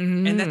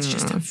 And that's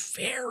just a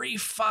very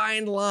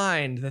fine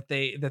line that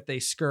they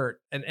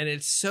skirt. And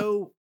it's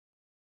so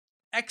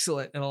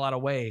excellent in a lot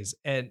of ways.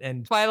 And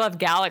that's why I love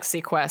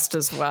Galaxy Quest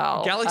as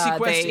well. Galaxy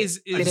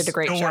Quest they did a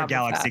great job.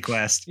 Galaxy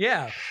Quest.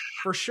 Yeah,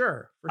 for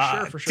sure.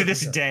 To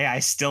this day, I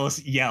still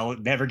yell,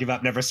 "Never give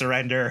up, never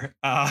surrender."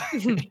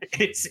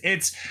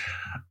 It's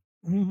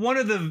one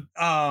of the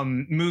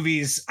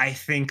movies I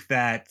think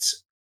that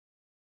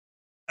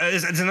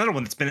it's another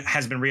one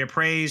has been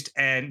reappraised,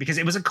 and because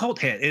it was a cult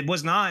hit, it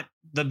was not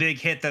the big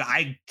hit that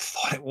I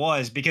thought it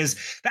was. Because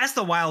that's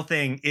the wild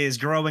thing, is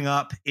growing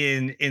up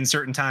in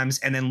certain times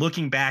and then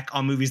looking back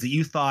on movies that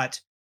you thought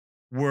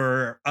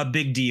were a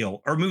big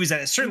deal, or movies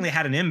that certainly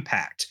had an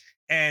impact,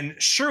 and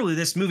surely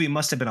this movie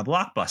must have been a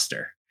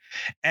blockbuster.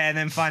 And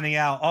then finding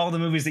out all the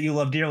movies that you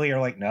love dearly are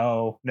like,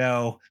 no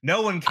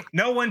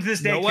one to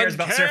this day cares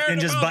about Surf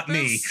Ninjas but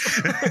me.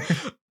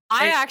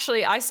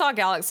 I saw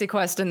Galaxy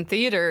Quest in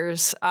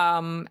theaters,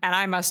 and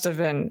I must have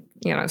been,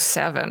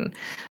 7.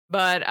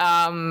 But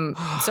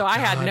so I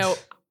had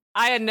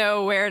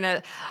no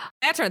awareness.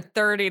 I turned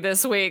 30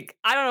 this week.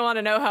 I don't want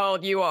to know how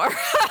old you are.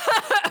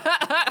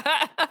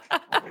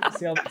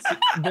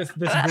 This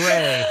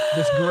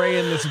gray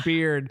and this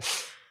beard.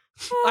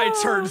 I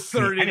turned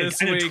 30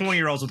 this week. I know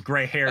 20-year-olds with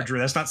gray hair, Drew.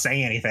 That's not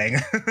saying anything.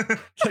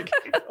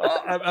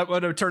 I'm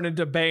going to turn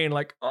into Bane,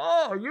 like,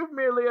 oh, you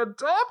merely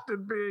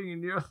adopted being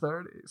in your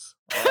 30s.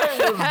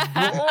 I was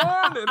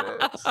born in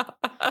it.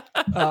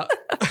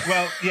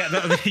 Well,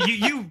 yeah,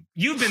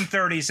 you've been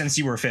 30 since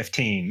you were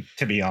 15,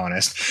 to be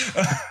honest,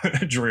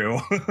 Drew.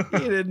 You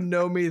didn't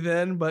know me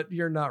then, but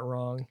you're not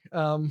wrong.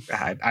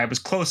 I was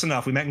close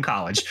enough. We met in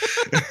college.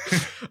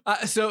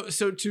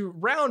 So to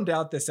round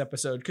out this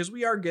episode, because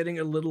we are getting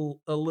a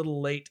little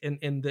late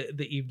in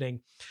the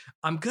evening,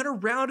 I'm gonna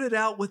round it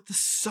out with the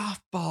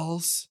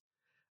softballs.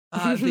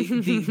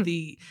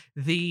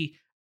 The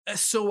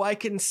so I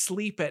can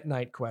sleep at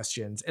night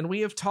questions. And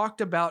we have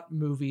talked about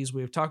movies,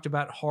 we have talked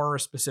about horror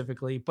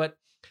specifically, but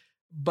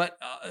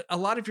a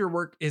lot of your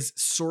work is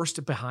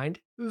sourced behind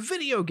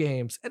video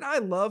games, and I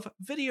love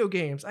video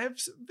games. I have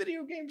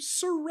video games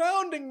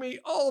surrounding me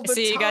all the time.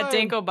 See, you got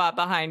Dinklebot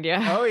behind you.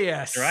 Oh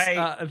yes,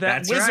 right.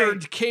 That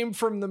wizard came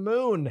from the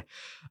moon.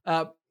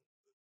 I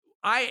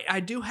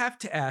do have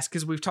to ask,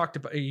 because we've talked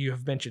about, you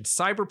have mentioned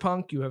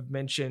Cyberpunk, you have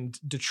mentioned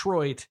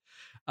Detroit.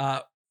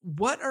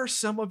 What are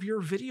some of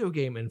your video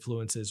game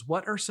influences?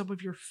 What are some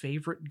of your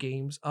favorite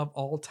games of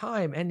all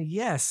time? And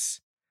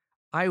yes,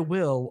 I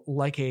will,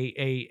 like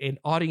an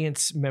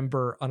audience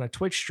member on a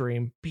Twitch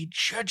stream, be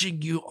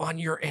judging you on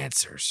your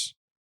answers.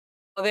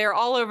 Well, they're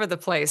all over the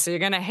place, so you're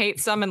going to hate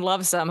some and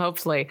love some,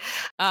 hopefully.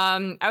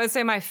 I would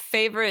say my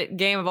favorite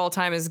game of all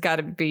time has got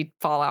to be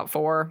Fallout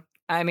 4.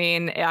 I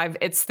mean,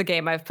 it's the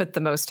game I've put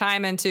the most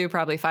time into,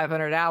 probably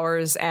 500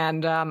 hours.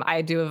 And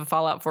I do have a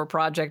Fallout 4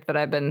 project that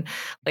I've been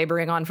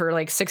laboring on for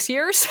like 6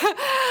 years.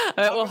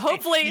 Well,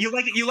 hopefully...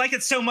 You like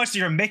it so much that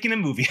you're making a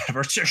movie out of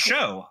it, a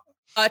show.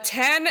 A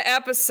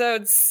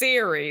 10-episode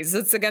series.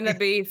 It's going to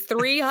be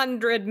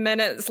 300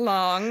 minutes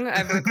long.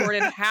 I've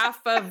recorded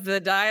half of the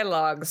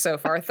dialogue so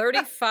far.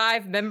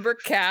 35-member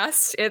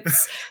cast.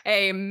 It's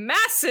a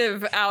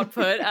massive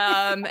output,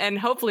 and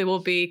hopefully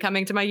will be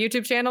coming to my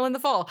YouTube channel in the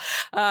fall,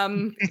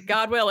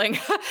 God willing.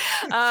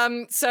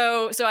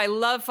 So I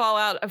love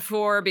Fallout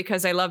 4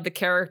 because I love the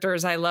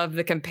characters. I love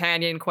the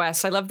companion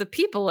quests. I love the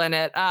people in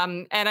it.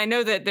 And I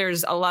know that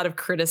there's a lot of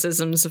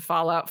criticisms of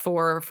Fallout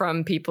 4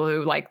 from people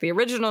who like the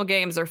original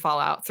games or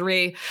Fallout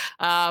 3,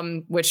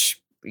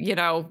 which,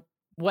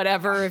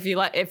 whatever, if you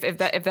like,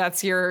 if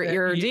that's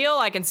your deal,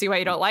 I can see why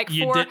you don't like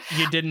 4.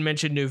 You didn't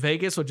mention New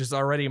Vegas, which is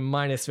already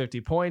minus 50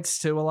 points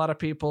to a lot of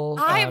people.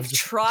 I've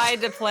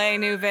tried to play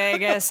New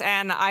Vegas,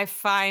 and I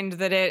find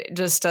that it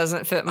just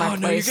doesn't fit my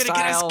play you're gonna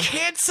get us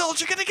canceled.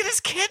 You're gonna get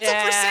us canceled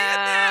for saying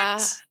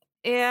that.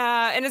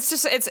 Yeah, and it's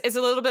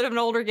a little bit of an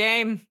older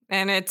game,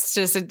 and it's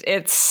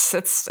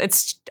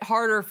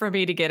harder for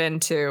me to get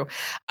into.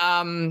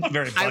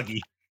 Very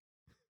buggy.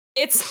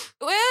 It's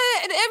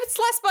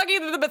less buggy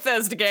than the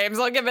Bethesda games.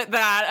 I'll give it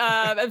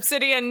that.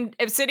 Obsidian,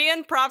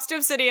 props to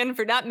Obsidian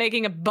for not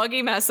making a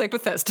buggy mess like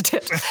Bethesda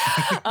did.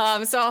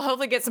 So I'll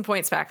hopefully get some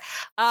points back.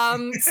 I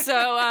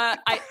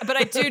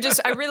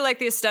really like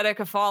the aesthetic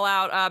of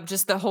Fallout.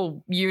 Just the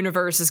whole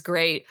universe is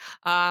great.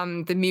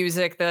 The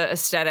music, the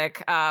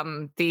aesthetic,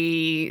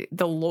 the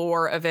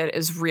lore of it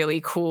is really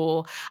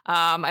cool.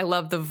 I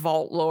love the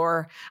vault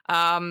lore.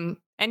 And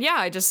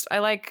yeah,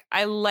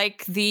 I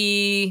like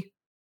the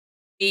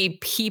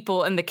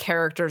people and the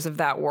characters of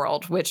that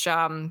world, which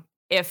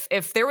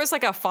if there was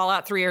like a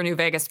Fallout 3 or New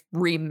Vegas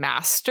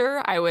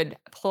remaster, I would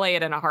play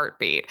it in a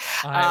heartbeat.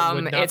 I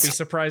would not be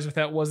surprised if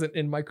that wasn't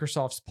in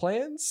Microsoft's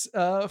plans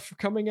for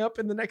coming up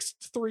in the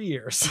next 3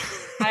 years.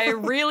 I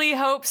really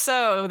hope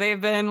so. They've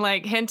been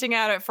like hinting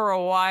at it for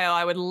a while.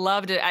 I would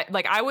love to.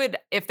 I would,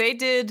 if they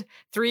did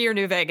 3 or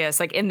New Vegas,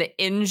 like in the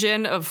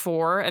engine of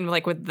 4 and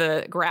like with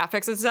the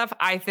graphics and stuff,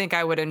 I think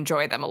I would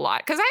enjoy them a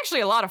lot. Because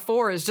actually a lot of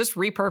 4 is just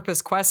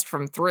repurposed quest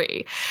from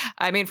 3.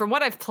 I mean, from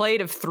what I've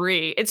played of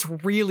 3, it's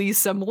really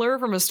similar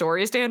from a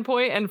story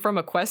standpoint and from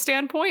a quest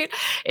standpoint.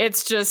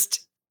 It's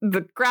just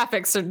the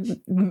graphics are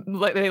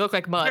they look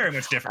like mud. Very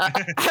much different.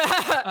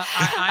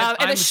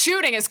 And the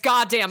shooting is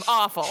goddamn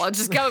awful. I'll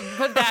just go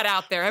put that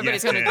out there.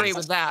 Everybody's going to agree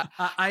with that.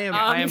 I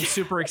am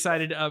super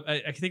excited.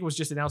 I think it was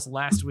just announced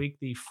last week,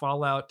 the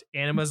Fallout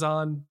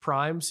Amazon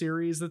Prime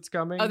series that's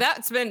coming. Oh,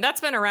 that's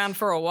been around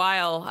for a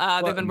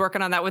while. They've been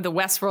working on that with the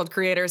Westworld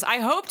creators. I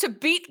hope to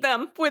beat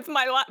them with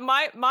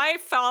my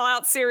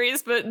Fallout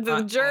series, but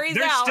the jury's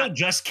out. They're still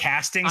just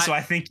casting, so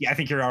I think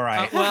you're all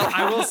right. Well,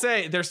 I will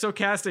say they're still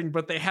casting,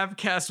 but they have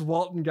cast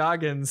Walton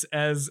Goggins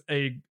as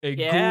a ghoul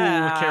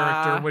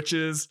character, which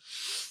is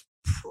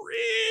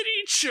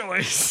pretty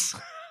choice.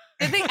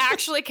 Did they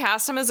actually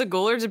cast him as a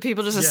ghoul, or did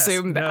people just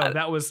assume that?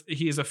 No,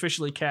 he is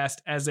officially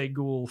cast as a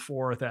ghoul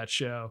for that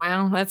show.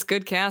 Well, that's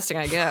good casting,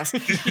 I guess.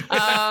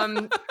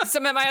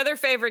 Some of my other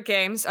favorite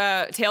games,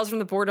 Tales from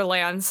the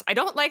Borderlands. I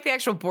don't like the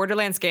actual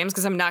Borderlands games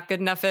because I'm not good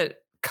enough at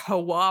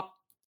co-op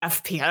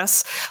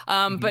FPS,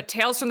 but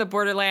Tales from the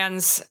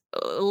Borderlands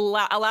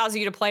allows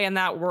you to play in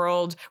that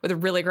world with a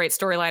really great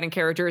storyline and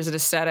characters and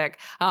aesthetic,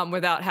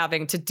 without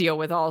having to deal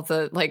with all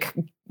the like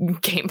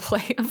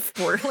gameplay of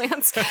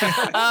Borderlands.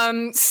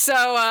 So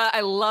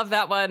I love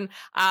that one.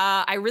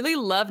 I really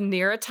love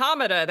Nier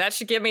Automata. That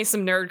should give me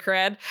some nerd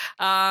cred.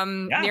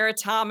 Nier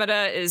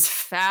Automata is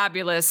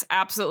fabulous,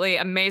 absolutely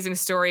amazing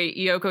story.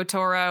 Yoko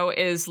Taro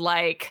is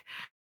like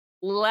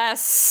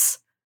less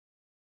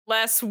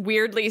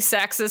weirdly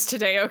sexist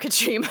Hideo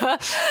Kojima.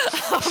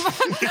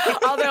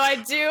 Although I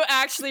do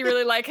actually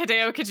really like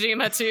Hideo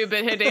Kojima too,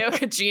 but Hideo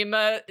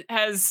Kojima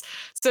has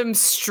some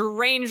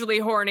strangely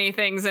horny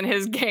things in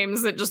his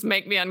games that just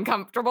make me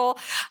uncomfortable.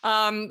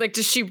 Like,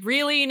 does she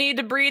really need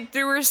to breathe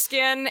through her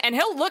skin? And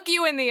he'll look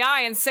you in the eye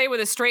and say with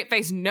a straight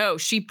face, no,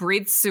 she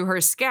breathes through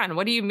her skin.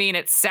 What do you mean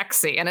it's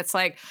sexy? And it's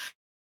like,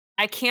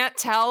 I can't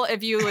tell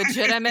if you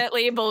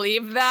legitimately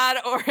believe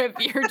that or if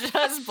you're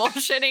just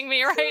bullshitting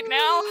me right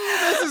now.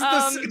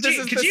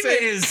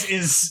 Kojima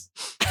is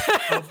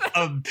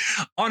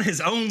on his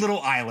own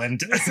little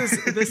island.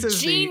 This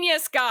is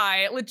genius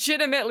guy,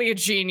 legitimately a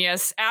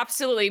genius,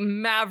 absolutely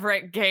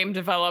maverick game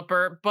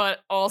developer, but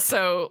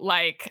also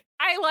like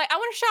I want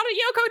to shout at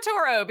Yoko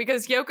Taro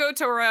because Yoko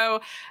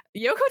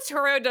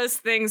Taro does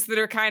things that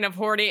are kind of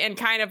horny and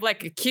kind of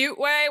like a cute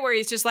way where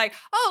he's just like,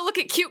 oh, look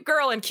at cute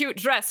girl in cute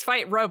dress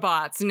fight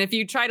robots. And if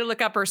you try to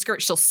look up her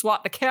skirt, she'll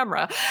swat the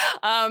camera.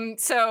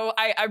 So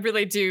I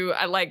really do.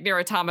 I like Nier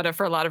Automata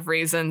for a lot of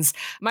reasons.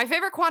 My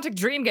favorite Quantic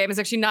Dream game is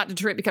actually not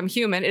Detroit Become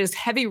Human. It is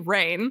Heavy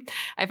Rain.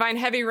 I find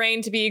Heavy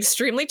Rain to be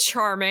extremely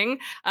charming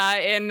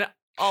in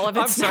all of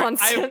its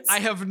nonsense. I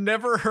have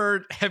never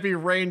heard Heavy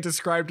Rain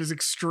described as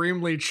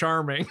extremely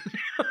charming.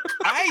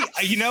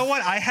 You know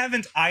what? I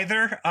haven't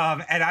either.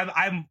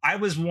 And I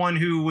was one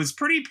who was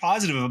pretty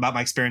positive about my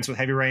experience with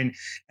Heavy Rain.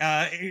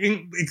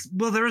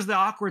 Well, there was the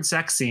awkward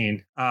sex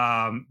scene.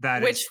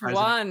 Which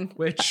one?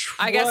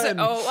 I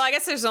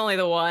guess there's only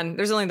the one.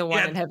 There's only the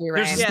one in Heavy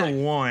Rain. There's just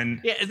the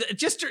one. Yeah,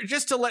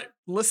 just to let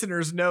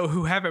listeners know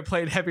who haven't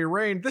played Heavy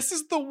Rain, this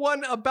is the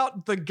one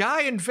about the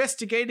guy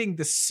investigating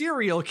the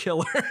serial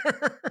killer.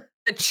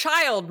 The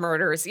child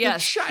murders,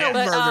 yes.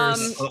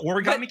 Murders.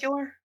 Origami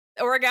killer?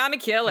 Origami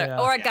killer. Yeah.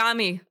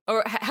 Origami.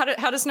 Or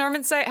how does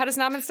Norman say it?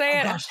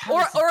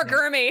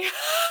 Origami.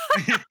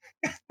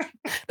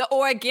 The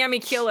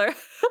origami killer.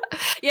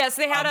 Yes,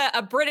 they had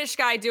a British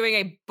guy doing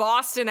a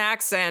Boston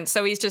accent,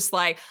 so he's just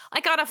like,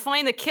 I gotta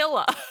find the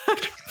killer.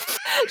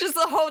 Just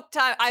the whole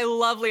time. I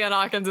love Leon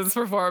Hawkins'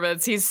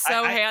 performance. He's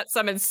so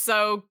handsome and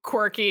so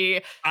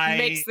quirky.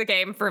 Makes the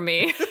game for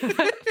me.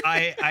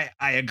 I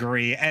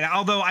agree. And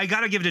although I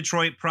gotta give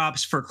Detroit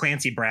props for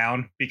Clancy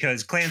Brown,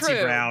 because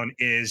Clancy Brown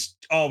is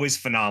always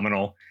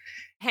phenomenal.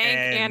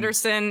 Hank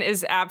Anderson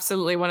is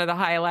absolutely one of the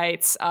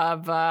highlights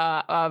of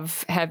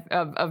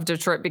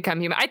Detroit Become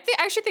Human. I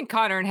actually think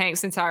Connor and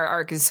Hank's entire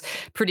arc is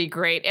pretty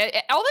great.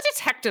 All the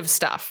detective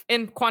stuff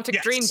in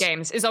Quantic Dream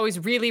games is always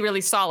really,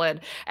 really solid.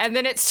 And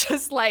then it's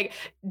just like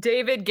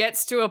David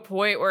gets to a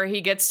point where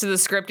he gets to the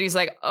script. He's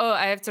like, oh,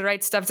 I have to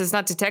write stuff that's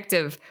not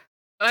detective.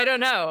 I don't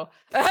know.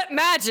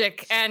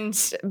 Magic and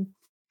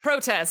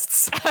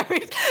protests. I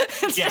mean,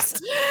 it's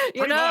just,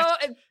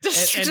 it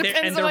just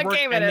depends on what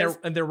game it is.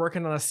 And they're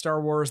working on a Star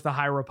Wars The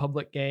High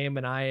Republic game,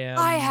 and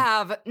I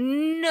have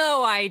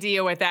no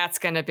idea what that's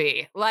going to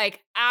be. Like,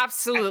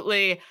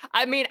 absolutely.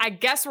 I mean, I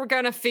guess we're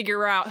going to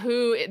figure out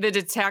who the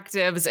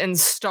detectives in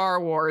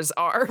Star Wars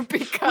are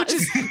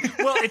because...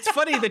 Well, it's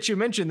funny that you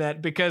mentioned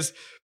that because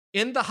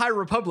in the High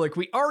Republic,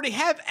 we already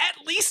have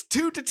at least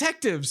 2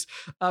 detectives.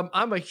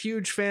 I'm a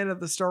huge fan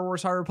of the Star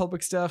Wars High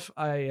Republic stuff.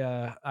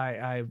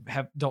 I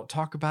don't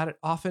talk about it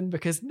often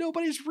because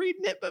nobody's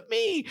reading it but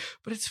me.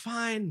 But it's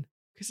fine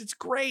because it's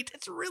great.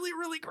 It's really,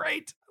 really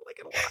great. I like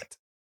it a lot.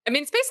 I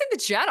mean, it's basically the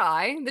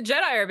Jedi. The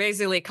Jedi are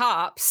basically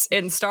cops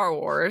in Star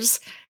Wars.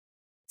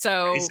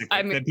 So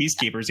basically, the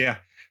peacekeepers, yeah.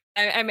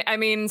 I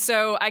mean,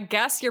 so I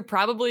guess you're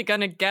probably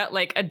gonna get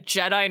like a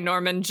Jedi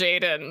Norman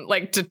Jaden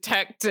like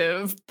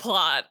detective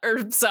plot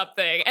or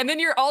something, and then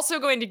you're also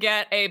going to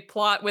get a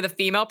plot with a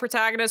female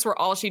protagonist where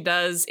all she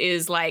does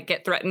is like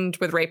get threatened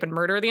with rape and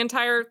murder the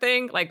entire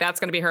thing. Like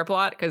that's gonna be her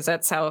plot because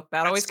that's how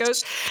that always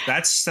goes.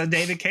 That's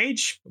David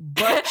Cage,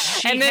 but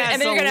she and then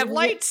has you're gonna a have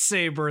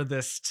lightsaber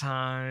this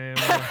time.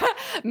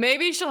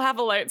 Maybe she'll have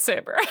a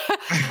lightsaber.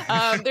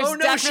 Oh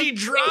no, she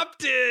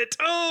dropped it.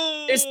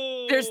 Oh,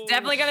 there's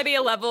definitely gonna be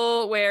a level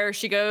where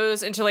she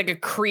goes into like a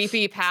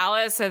creepy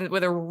palace and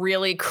with a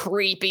really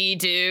creepy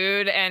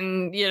dude,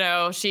 and you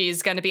know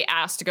she's going to be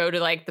asked to go to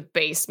like the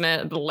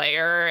basement of the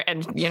lair,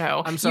 and you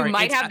know I'm sorry, you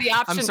might have the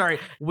option. I'm sorry,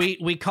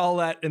 we call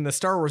that in the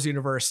Star Wars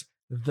universe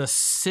the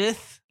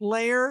Sith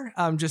lair.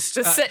 I'm just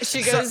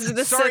she goes to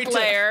the Sith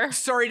lair.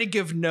 Sorry to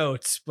give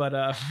notes,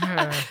 but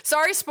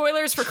sorry,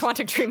 spoilers for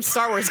Quantic Dream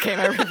Star Wars game,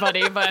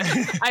 everybody. But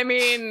I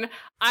mean,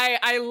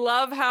 I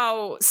love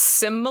how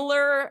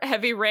similar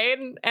Heavy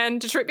Rain and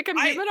Detroit Become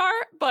Human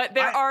are, but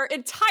there are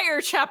entire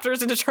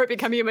chapters in Detroit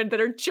Become Human that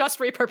are just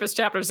repurposed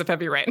chapters of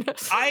Heavy Rain.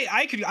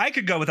 I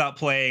could go without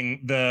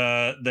playing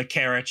the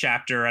Kara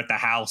chapter at the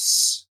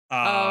house.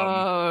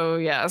 Oh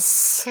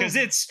yes, because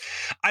it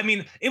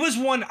was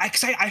one. I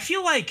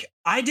feel like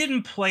I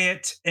didn't play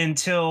it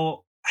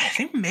until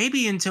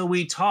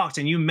we talked,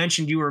 and you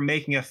mentioned you were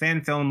making a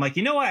fan film. Like,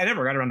 you know what? I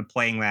never got around to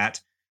playing that.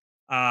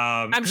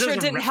 I'm sure it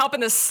didn't help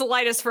in the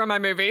slightest for my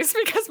movies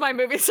because my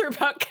movies are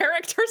about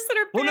characters that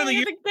are barely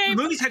in the game.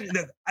 The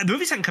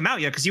movies hadn't come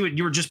out yet because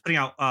you were just putting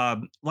out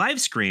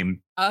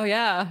Livescream. Oh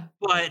yeah,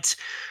 but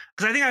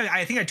because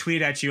I think I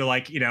tweeted at you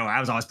like, you know,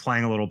 I was always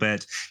playing a little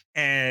bit,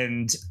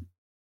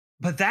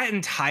 but that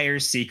entire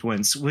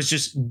sequence was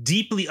just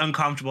deeply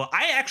uncomfortable.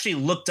 I actually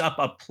looked up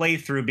a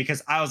playthrough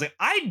because I was like,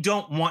 I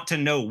don't want to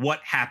know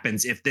what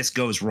happens if this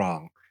goes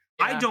wrong.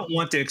 Yeah. I don't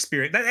want to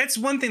experience that. That's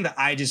one thing that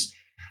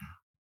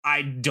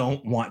I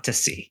don't want to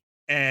see.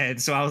 And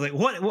so I was like,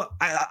 what?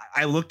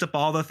 I looked up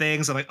all the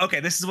things. I'm like, okay,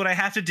 this is what I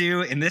have to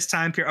do in this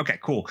time period. Okay,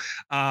 cool.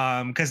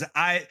 Because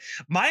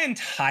my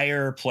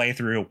entire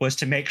playthrough was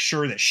to make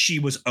sure that she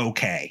was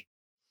okay.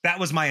 That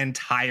was my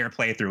entire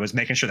playthrough, was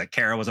making sure that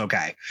Kara was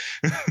okay.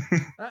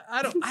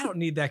 I don't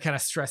need that kind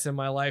of stress in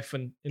my life.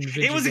 And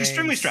it was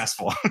extremely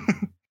stressful.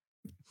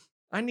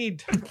 I need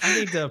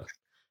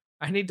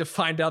to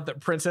find out that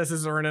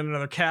princesses are in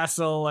another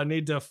castle. I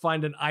need to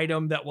find an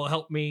item that will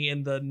help me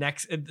in the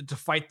next to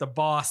fight the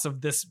boss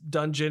of this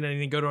dungeon,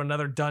 and then go to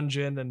another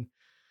dungeon. And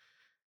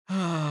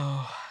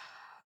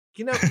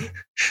you know,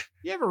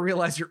 you ever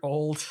realize you're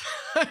old?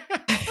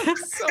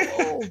 So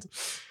old.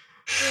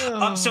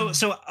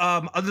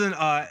 Other than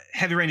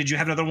Heavy Rain, did you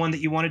have another one that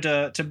you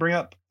wanted to bring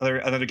up?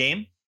 Another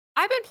game?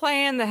 I've been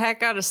playing the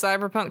heck out of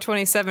Cyberpunk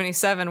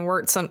 2077,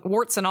 warts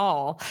and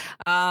all,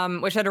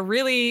 which had a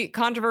really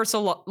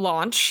controversial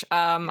launch,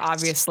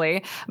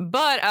 obviously.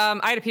 But I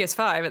had a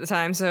PS5 at the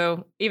time,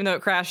 so even though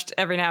it crashed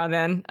every now and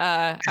then,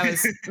 I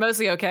was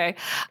mostly okay.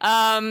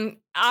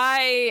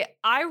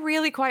 I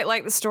really quite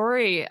like the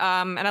story,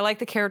 and I like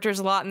the characters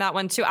a lot in that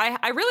one too.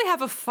 I really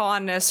have a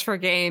fondness for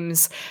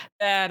games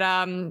that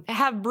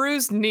have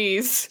bruised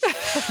knees, because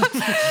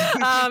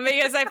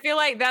I feel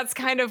like that's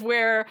kind of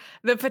where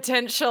the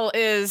potential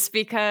is.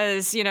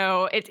 Because you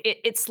know,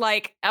 it's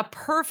like a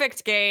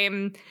perfect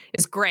game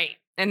is great,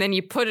 and then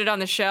you put it on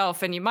the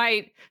shelf, and you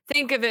might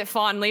think of it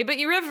fondly, but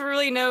you never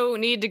really no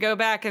need to go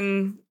back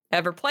and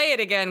ever play it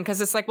again,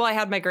 because it's like, well, I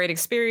had my great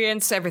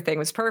experience, everything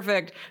was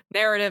perfect,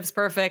 narrative's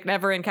perfect,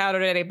 never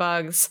encountered any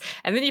bugs.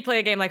 And then you play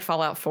a game like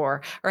Fallout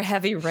 4 or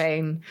Heavy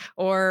Rain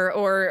or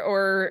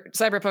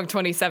Cyberpunk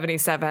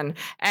 2077,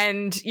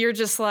 and you're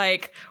just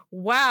like,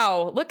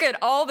 wow, look at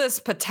all this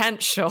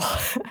potential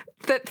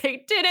that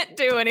they didn't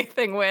do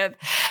anything with.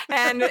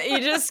 And you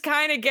just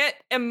kind of get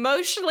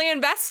emotionally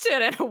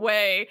invested in a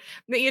way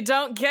that you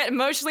don't get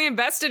emotionally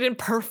invested in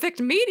perfect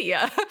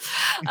media.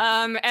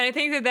 And I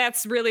think that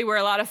that's really where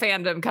a lot of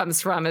fandom comes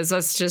from, is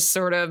us just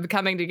sort of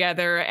coming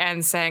together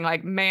and saying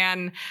like,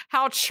 man,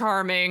 how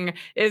charming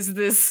is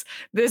this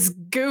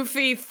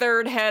goofy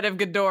third head of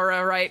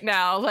Ghidorah right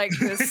now? Like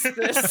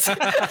this.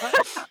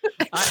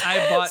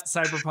 I bought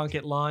Cyberpunk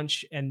at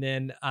launch, and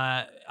then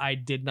I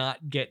did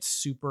not get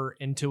super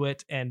into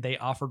it, and they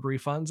offered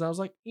refunds. I was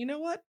like, you know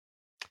what?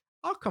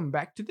 I'll come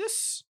back to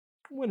this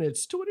when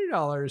it's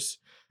 $20.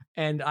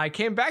 And I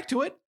came back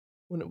to it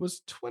when it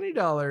was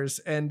 $20.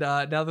 And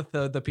now that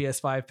the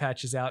PS5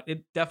 patch is out,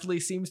 it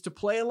definitely seems to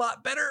play a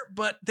lot better.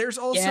 But there's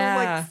also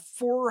like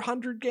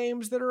 400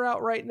 games that are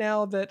out right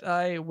now that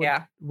I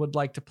would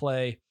like to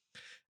play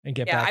and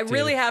get back to. I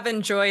really have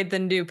enjoyed the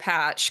new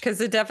patch,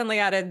 because it definitely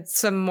added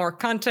some more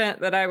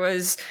content that I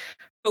was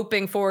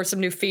hoping for, some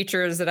new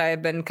features that I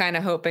have been kind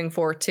of hoping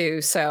for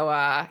too. So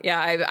I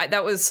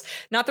that was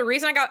not the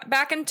reason I got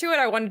back into it.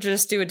 I wanted to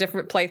just do a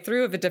different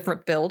playthrough of a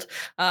different build,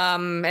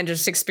 and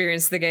just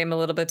experience the game a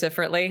little bit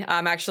differently.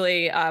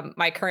 Actually,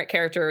 my current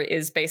character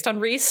is based on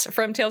Reese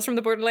from Tales from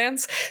the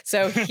Borderlands.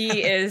 So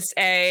he is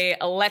a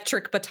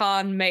electric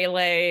baton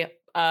melee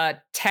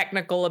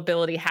technical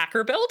ability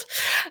hacker build.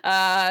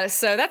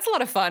 So that's a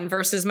lot of fun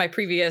versus my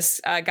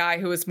previous guy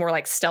who was more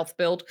like stealth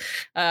build.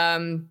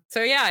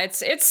 So yeah,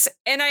 it's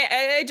and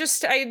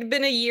I'd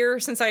been a year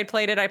since I had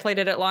played it. I played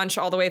it at launch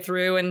all the way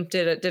through and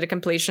did a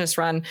completionist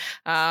run.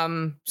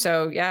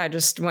 So yeah, I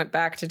just went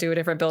back to do a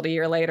different build a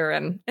year later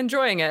and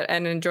enjoying it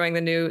and enjoying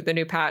the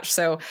new patch.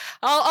 So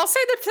I'll say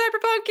that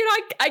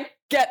Cyberpunk, I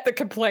get the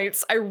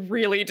complaints. I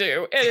really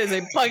do. It is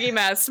a buggy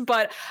mess,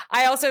 but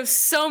I also have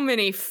so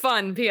many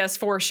fun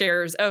PS4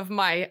 shares of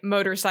my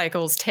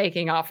motorcycles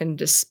taking off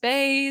into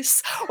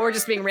space or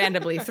just being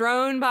randomly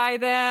thrown by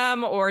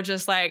them or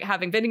just like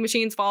having vending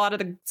machines fall out of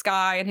the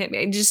sky and hit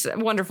me. Just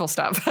wonderful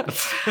stuff.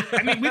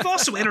 I mean, we've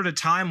also entered a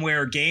time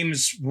where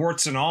games,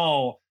 warts and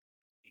all,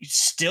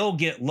 still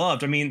get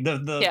loved. I mean,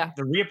 the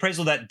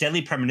reappraisal that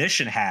Deadly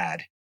Premonition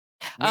had.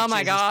 Oh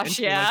my gosh,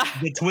 yeah.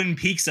 Like the Twin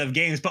Peaks of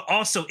games, but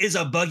also is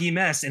a buggy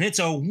mess, and it's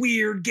a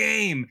weird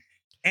game.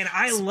 And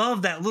I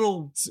love that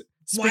little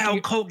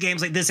wild cult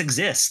games like this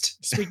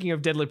exist. Speaking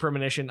of Deadly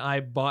Premonition,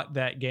 I bought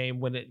that game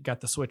when it got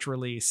the Switch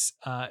release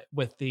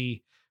with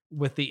the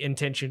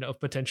intention of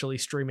potentially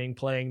streaming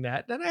playing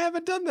that. And I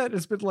haven't done that.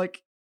 It's been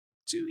like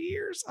 2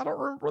 years. I don't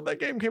remember when that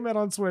game came out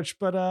on Switch,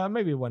 but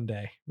maybe one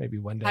day.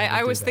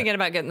 I was thinking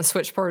about getting the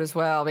Switch port as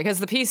well because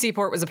the PC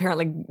port was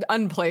apparently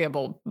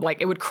unplayable. Like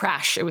it would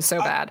crash. It was so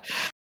bad.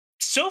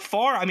 So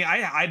far, I mean,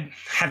 I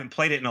haven't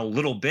played it in a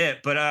little bit,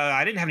 but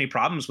I didn't have any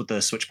problems with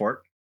the Switch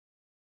port.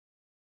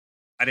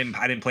 I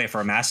didn't play it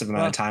for a massive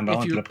amount of time, but I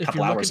only put a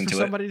couple hours into it.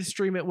 Somebody to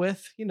stream it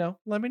with,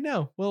 let me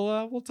know.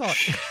 We'll talk.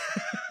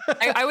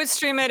 I would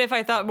stream it if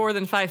I thought more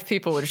than 5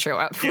 people would show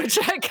up, which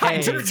I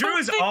kind of Drew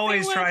is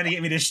always trying to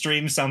get me to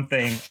stream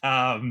something.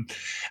 And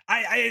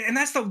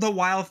that's the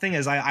wild thing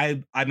is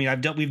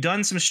we've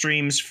done some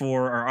streams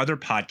for our other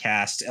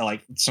podcast,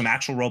 like some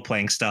actual role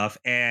playing stuff,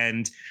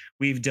 and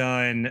we've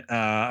done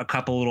a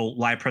couple little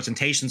live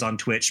presentations on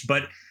Twitch,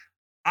 but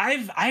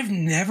I've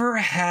never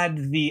had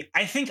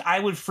I think I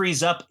would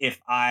freeze up if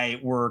I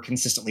were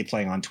consistently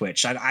playing on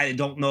Twitch. I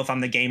don't know if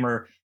I'm the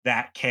gamer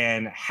that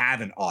can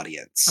have an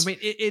audience. I mean,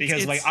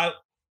 because like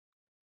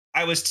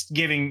I was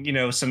giving,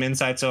 some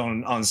insights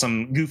on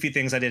some goofy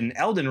things I did in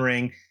Elden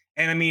Ring.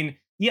 And I mean,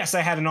 yes, I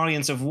had an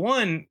audience of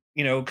one,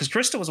 because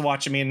Krista was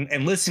watching me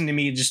and listening to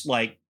me just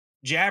like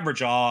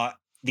jabberjaw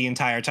the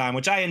entire time,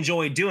 which I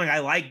enjoy doing. I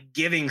like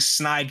giving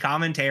snide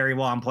commentary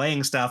while I'm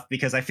playing stuff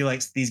because I feel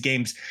like these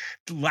games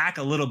lack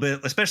a little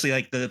bit, especially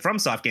like the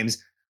FromSoft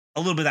games, a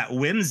little bit of that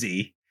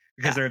whimsy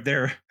because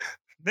they're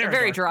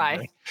very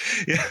dry.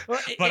 Yeah,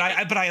 but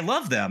I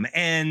love them,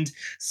 and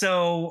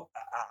so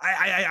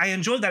I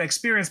enjoyed that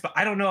experience. But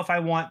I don't know if I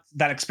want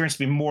that experience to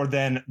be more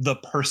than the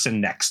person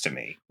next to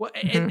me. Well,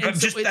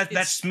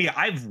 that's me.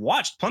 I've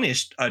watched plenty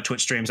of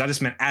Twitch streams. I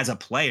just meant as a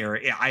player,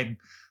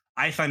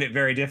 I find it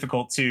very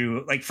difficult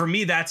to like. For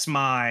me, that's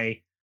my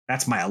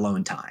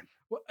alone time.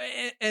 Well,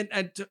 and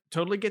I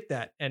totally get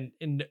that, and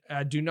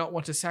I do not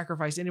want to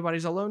sacrifice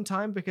anybody's alone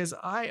time because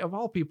I, of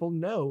all people,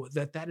 know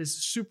that is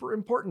super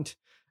important.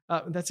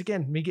 That's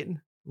again me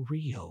getting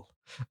real,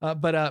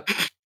 but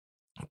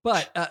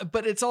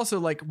it's also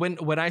like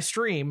when I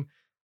stream,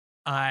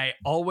 I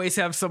always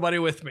have somebody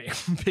with me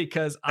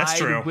because that's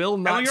true. Will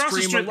not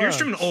stream alone. You're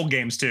streaming old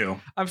games too.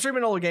 I'm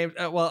streaming old games.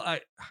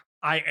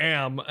 I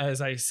am, as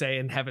I say,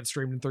 and haven't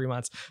streamed in 3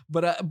 months.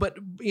 But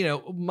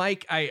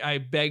Mike, I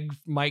beg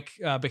Mike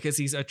because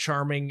he's a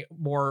charming,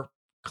 more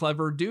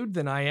clever dude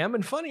than I am,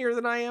 and funnier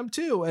than I am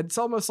too. It's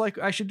almost like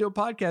I should do a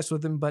podcast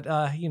with him, but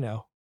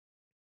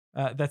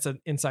that's an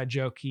inside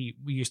joke. We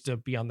used to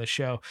be on the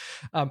show,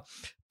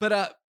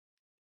 but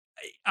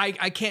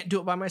I can't do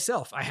it by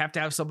myself. I have to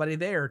have somebody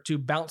there to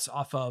bounce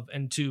off of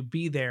and to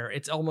be there.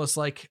 It's almost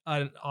like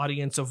an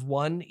audience of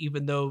one,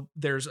 even though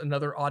there's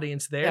another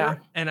audience there. Yeah.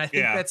 And I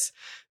think that's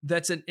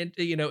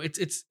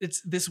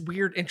it's this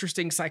weird,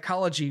 interesting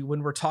psychology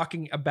when we're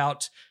talking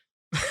about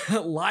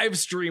live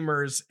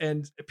streamers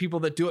and people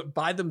that do it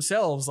by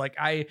themselves. Like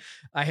I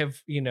have,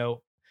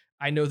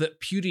 I know that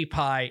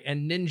PewDiePie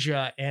and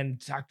Ninja and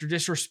Dr.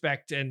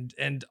 Disrespect and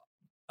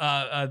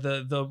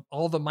the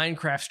all the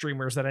Minecraft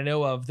streamers that I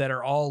know of that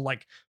are all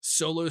like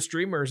solo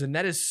streamers, and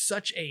that is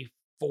such a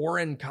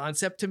foreign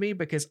concept to me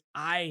because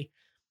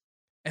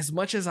as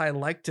much as I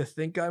like to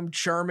think I'm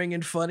charming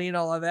and funny and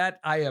all of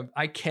that,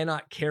 I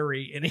cannot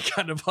carry any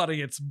kind of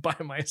audience by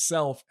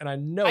myself, and I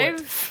know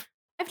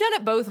I've done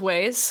it both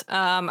ways.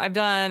 I did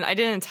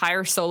an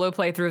entire solo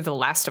playthrough of The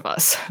Last of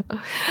Us,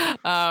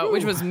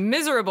 which was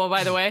miserable,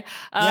 by the way.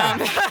 I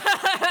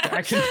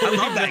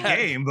love that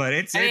game, but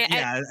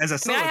as a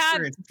solo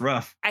experience, it's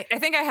rough. I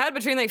think I had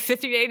between like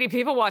 50 to 80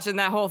 people watching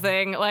that whole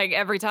thing, like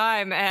every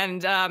time,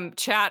 and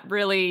chat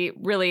really,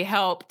 really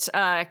helped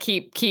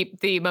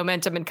keep the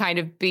momentum and kind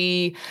of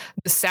be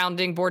the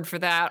sounding board for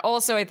that.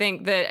 Also, I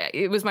think that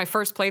it was my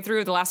first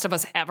playthrough of The Last of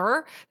Us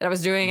ever that I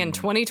was doing in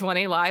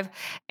 2020 live,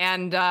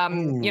 and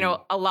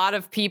a lot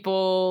of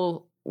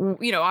people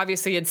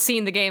obviously had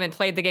seen the game and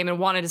played the game and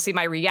wanted to see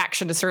my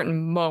reaction to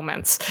certain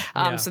moments.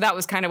 So that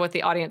was kind of what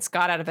the audience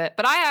got out of it.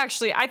 But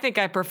I think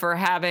I prefer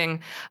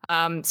having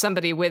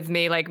somebody with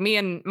me. Like me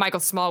and Michael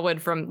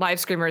Smallwood from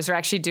Livescreamers are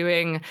actually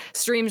doing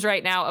streams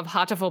right now of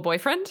Hatoful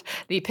Boyfriend,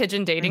 the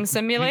pigeon dating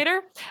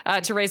simulator,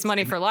 to raise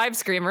money for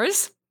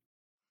Livescreamers.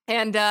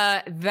 And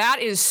that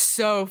is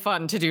so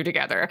fun to do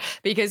together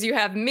because you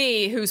have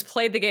me, who's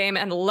played the game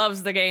and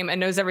loves the game and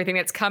knows everything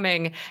that's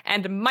coming,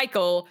 and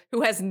Michael,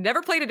 who has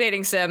never played a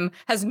dating sim,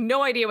 has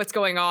no idea what's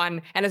going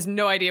on, and has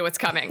no idea what's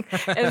coming.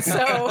 And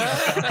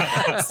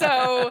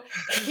so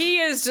he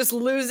is just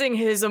losing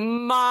his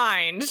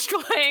mind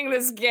playing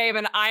this game,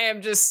 and I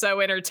am just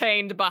so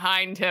entertained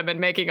behind him and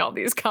making all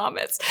these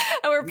comments.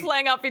 And we're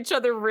playing off each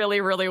other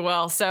really, really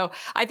well. So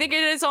I think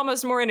it is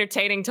almost more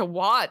entertaining to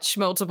watch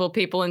multiple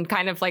people and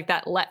kind of like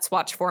that let's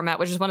watch format,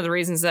 which is one of the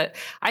reasons that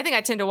I think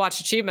I tend to watch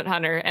Achievement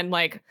Hunter and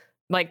like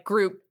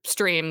group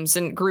streams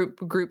and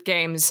group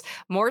games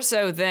more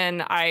so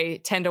than I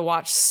tend to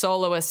watch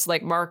soloists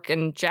like Mark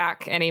and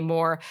Jack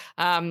anymore,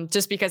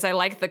 just because I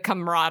like the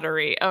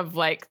camaraderie of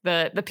like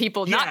the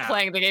people not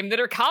playing the game that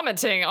are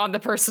commenting on the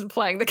person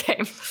playing the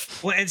game.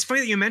 Well, it's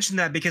funny that you mentioned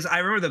that because I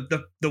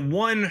remember the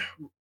one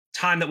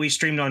time that we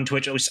streamed on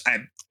Twitch,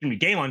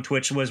 game on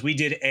Twitch, was we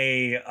did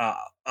a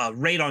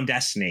raid on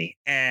Destiny,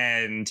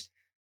 and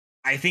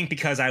I think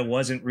because I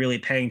wasn't really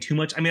paying too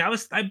much. I mean,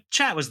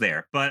 chat was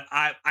there, but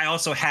I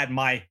also had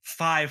my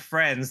 5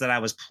 friends that I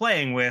was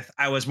playing with.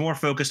 I was more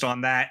focused on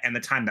that and the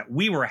time that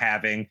we were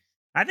having.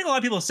 I think a lot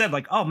of people said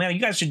like, oh man, you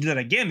guys should do that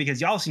again because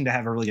y'all seem to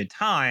have a really good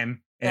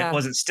time and it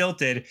wasn't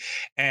stilted.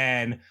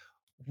 And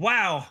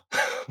wow,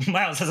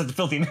 Miles has a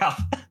filthy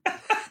mouth.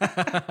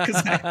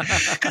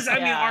 Because I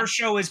mean, our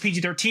show is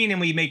PG-13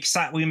 and we make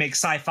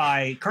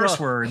sci-fi curse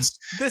words.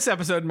 This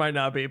episode might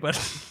not be, but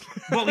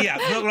well, yeah.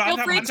 Feel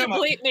free to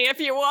bleep me if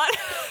you want.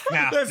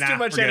 There's too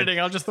much editing.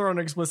 I'll just throw an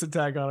explicit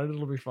tag on it.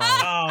 It'll be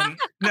fine.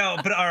 No,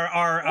 but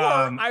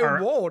I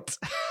won't.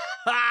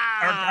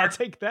 I'll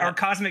take that. Our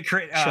Cosmic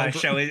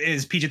show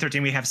is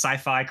PG-13. We have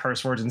sci-fi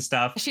curse words and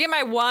stuff. I should get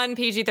my 1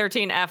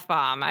 PG-13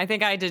 F-bomb. I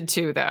think I did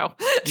 2 though.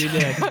 You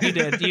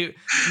did.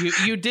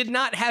 You did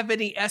not have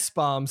any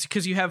S-bombs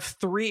because you have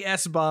 3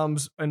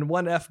 S-bombs and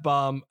 1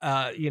 F-bomb.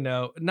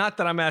 Not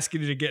that I'm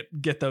asking you to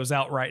get those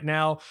out right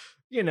now.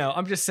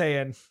 I'm just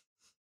saying.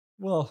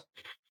 Well,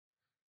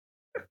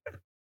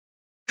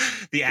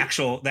 the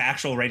actual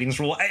ratings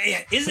rule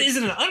is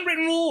it an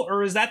unwritten rule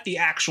or is that the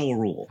actual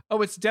rule?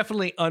 Oh, it's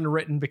definitely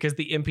unwritten because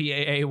the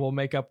MPAA will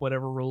make up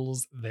whatever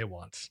rules they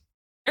want.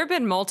 There have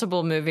been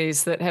multiple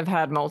movies that have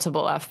had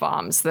multiple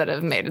F-bombs that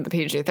have made the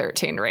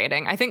PG-13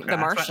 rating. I think The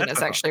Martian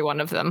is actually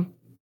one of them.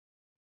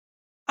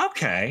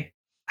 Okay.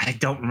 I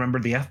don't remember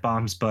the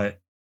F-bombs,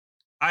 but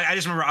I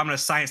just remember I'm going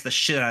to science the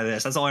shit out of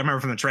this. That's all I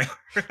remember from the trailer.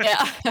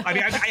 Yeah. I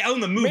mean, I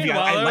own the movie.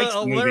 Meanwhile, I liked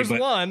the movie. There's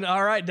one.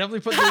 All right. Definitely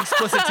put the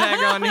explicit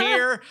tag on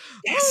here.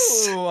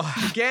 Yes. Ooh,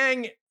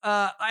 gang,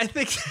 I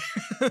think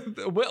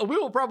we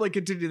will probably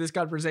continue this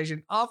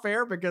conversation off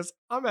air because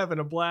I'm having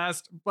a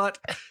blast, but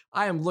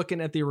I am looking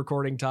at the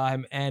recording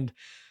time and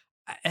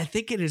I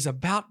think it is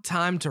about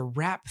time to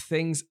wrap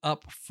things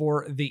up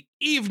for the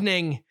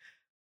evening.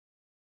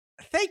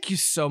 Thank you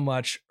so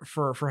much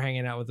for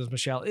hanging out with us,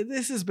 Michelle.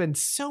 This has been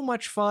so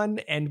much fun,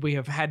 and we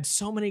have had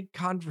so many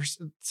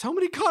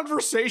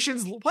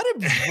conversations. What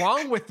is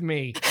wrong with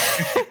me?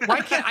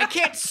 I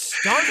can't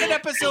start an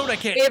episode. I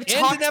can't end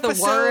an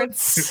episode.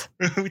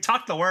 We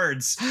talked the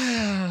words.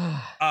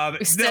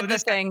 We said the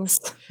things.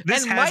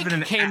 And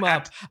Mike came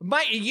up.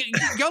 Mike,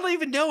 y'all don't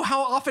even know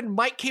how often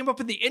Mike came up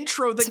in the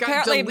intro that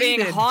got deleted. Apparently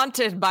being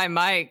haunted by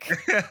Mike.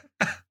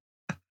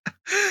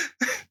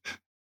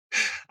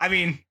 I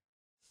mean.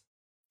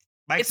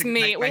 It's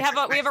me. We have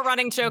a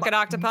running joke at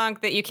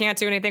Octopunk that you can't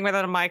do anything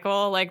without a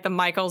Michael. Like the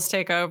Michaels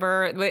take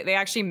over. They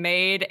actually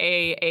made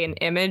an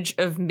image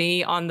of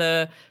me on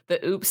the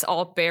Oops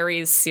All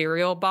Berries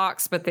cereal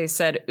box, but they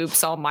said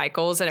Oops All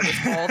Michaels, and it was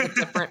all the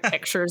different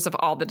pictures of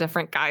all the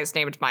different guys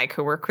named Mike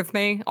who work with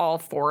me, all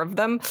 4 of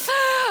them. See,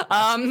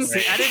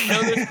 I didn't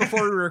know this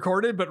before we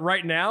recorded, but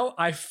right now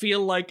I feel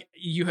like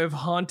you have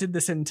haunted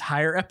this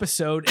entire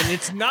episode, and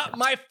it's not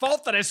my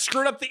fault that I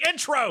screwed up the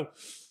intro.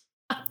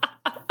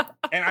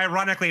 And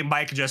ironically,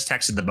 Mike just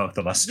texted the both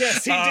of us.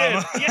 Yes, he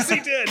did. Yes, he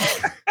did.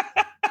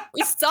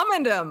 We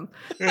summoned him.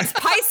 It's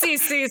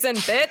Pisces season,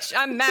 bitch.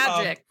 I'm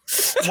magic.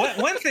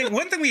 One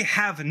thing we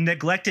have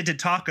neglected to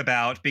talk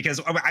about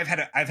because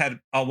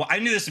I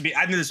knew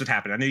this would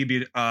happen. I knew you'd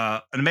be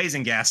an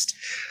amazing guest,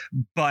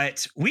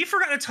 but we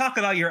forgot to talk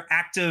about your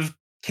active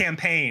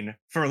campaign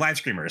for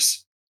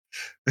Livescreamers.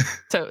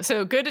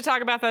 So good to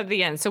talk about that at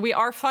the end. So we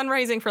are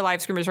fundraising for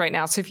Livescreamers right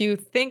now. So if you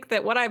think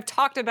that what I've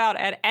talked about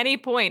at any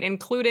point,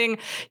 including,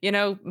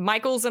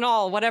 Michael's and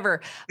all,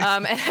 whatever,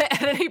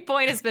 at any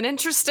point has been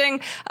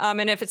interesting,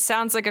 and if it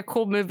sounds like a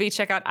cool movie,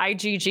 check out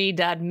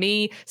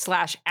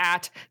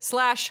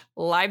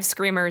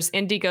igg.me/@/Livescreamers,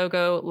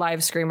 Indiegogo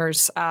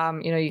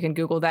Livescreamers. You can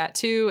Google that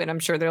too, and I'm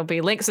sure there'll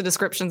be links and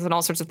descriptions and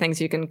all sorts of things.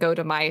 You can go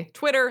to my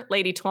Twitter,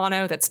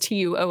 Iannantuono, that's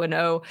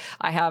Tuono.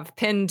 I have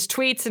pinned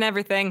tweets and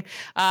everything.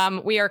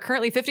 We are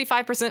currently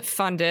 55%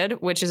 funded,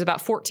 which is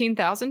about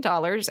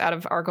 $14,000 out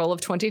of our goal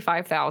of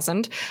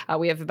 $25,000.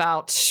 We have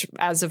about,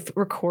 as of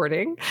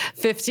recording,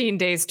 15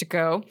 days to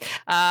go.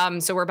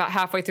 So we're about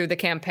halfway through the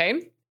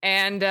campaign.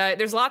 And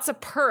there's lots of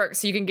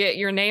perks. You can get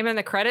your name in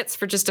the credits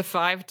for just a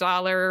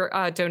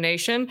 $5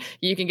 donation.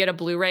 You can get a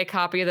Blu-ray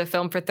copy of the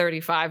film for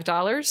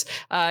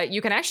 $35.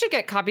 You can actually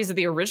get copies of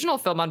the original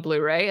film on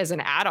Blu-ray as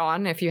an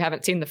add-on if you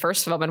haven't seen the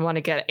first film and want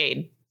to get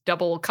a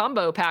double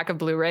combo pack of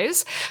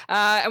Blu-rays.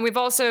 And we've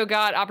also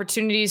got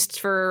opportunities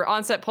for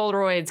on-set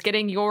Polaroids,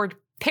 getting your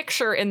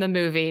picture in the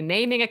movie,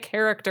 naming a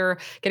character,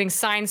 getting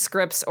signed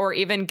scripts, or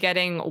even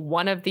getting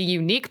one of the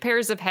unique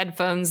pairs of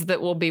headphones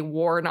that will be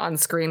worn on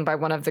screen by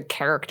one of the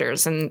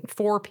characters. And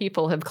 4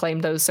 people have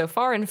claimed those so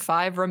far, and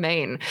 5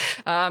 remain.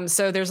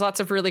 So there's lots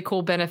of really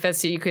cool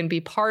benefits. You can be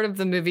part of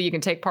the movie. You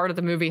can take part of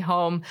the movie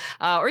home,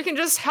 or you can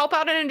just help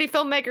out an indie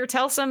filmmaker,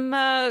 tell some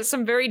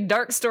very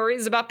dark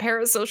stories about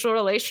parasocial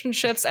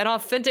relationships and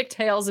authentic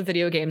tales of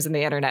video games and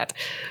the internet.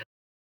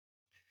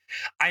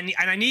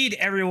 I need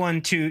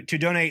everyone to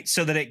donate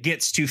so that it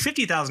gets to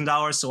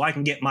 $50,000 so I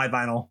can get my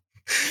vinyl.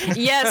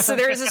 Yes, so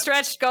there is a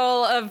stretch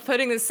goal of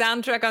putting the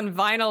soundtrack on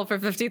vinyl for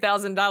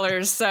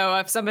 $50,000. So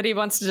if somebody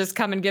wants to just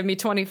come and give me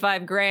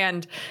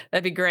 $25,000,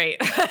 that'd be great.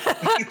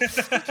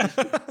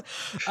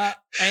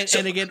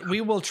 And again, we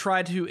will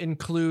try to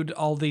include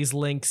all these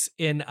links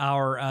in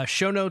our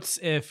show notes.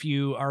 If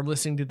you are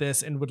listening to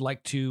this and would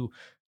like to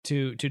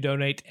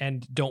donate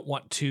and don't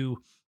want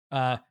to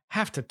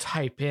have to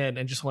type in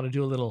and just want to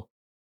do a little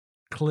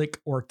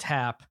click or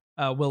tap,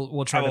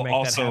 we'll try to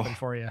make that happen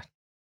for you.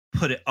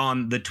 Put it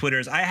on the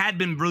Twitters. I had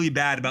been really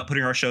bad about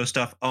putting our show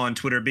stuff on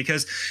Twitter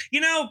because,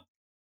 I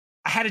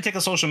had to take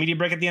a social media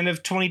break at the end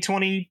of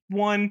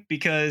 2021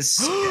 because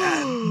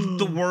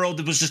the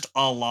world was just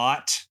a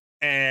lot.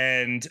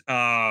 And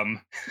and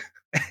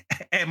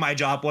my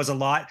job was a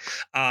lot.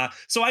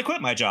 So I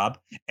quit my job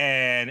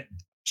and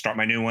start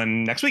my new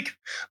one next week.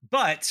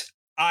 But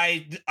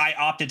I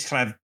opted to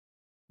kind of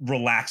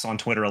relax on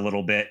Twitter a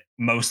little bit,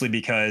 mostly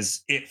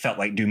because it felt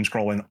like doom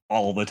scrolling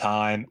all the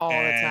time.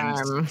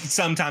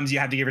 Sometimes you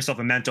have to give yourself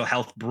a mental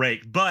health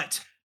break.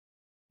 But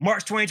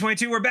March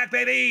 2022, we're back,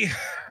 baby.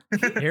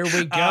 Here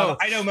we go.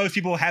 I know most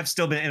people have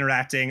still been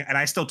interacting, and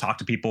I still talk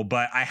to people,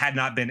 but I had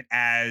not been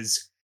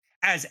as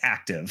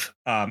active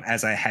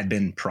as I had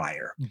been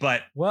prior.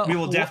 But we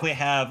will definitely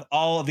have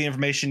all of the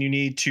information you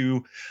need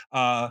to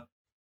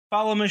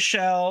follow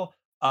Michelle,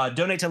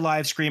 donate to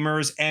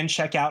Livescreamers, and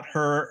check out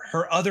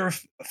her other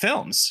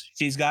films.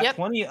 She's got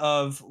plenty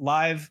of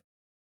live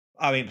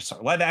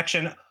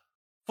action,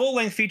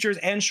 full-length features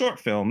and short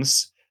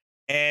films.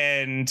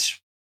 And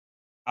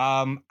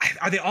are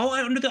they all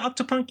under the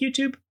Octopunk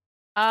YouTube?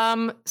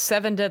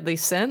 7 Deadly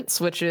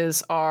Synths, which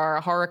is our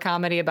horror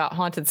comedy about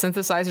haunted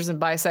synthesizers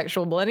and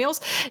bisexual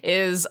millennials,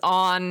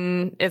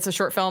 it's a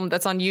short film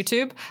that's on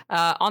YouTube.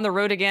 On the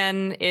Road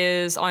Again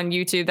is on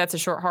YouTube. That's a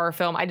short horror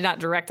film. I did not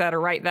direct that or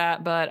write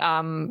that, but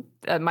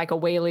Michael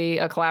Whaley,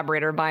 a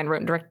collaborator of mine, wrote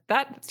and directed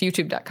that. It's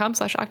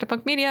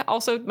youtube.com/Octopunk Media.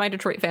 Also my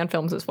Detroit fan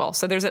films as well.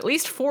 So there's at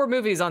least 4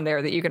 movies on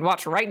there that you can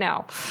watch right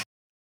now.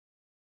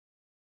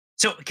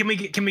 So can we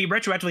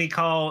retroactively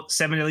call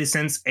 7 Deadly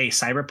Sins a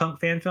cyberpunk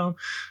fan film?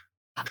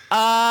 Probably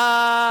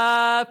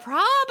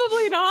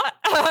not.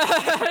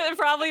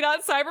 Probably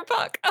not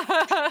cyberpunk.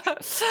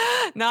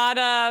 Not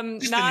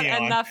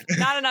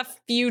enough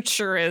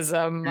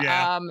futurism.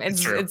 Yeah,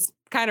 it's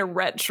kind of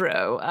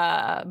retro.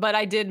 But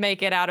I did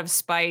make it out of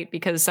spite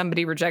because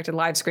somebody rejected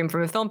Livescream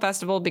from a film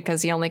festival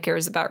because he only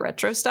cares about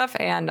retro stuff,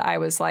 and I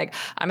was like,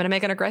 I'm going to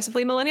make an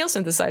aggressively millennial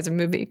synthesizer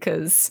movie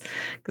because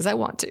I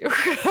want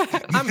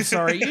to. I'm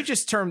sorry, you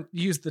just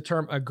used the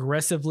term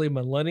aggressively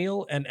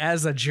millennial, and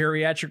as a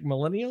geriatric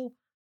millennial,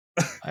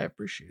 I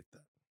appreciate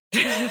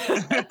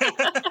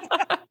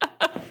that.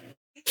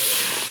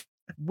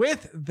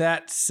 With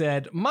that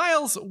said,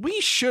 Miles,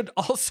 we should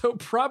also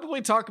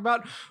probably talk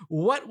about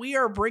what we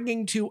are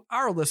bringing to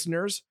our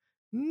listeners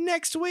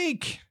next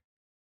week.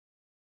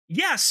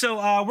 Yeah, so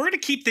we're going to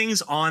keep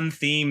things on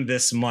theme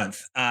this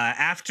month.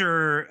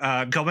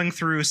 After going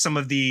through some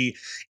of the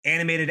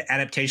animated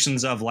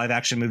adaptations of live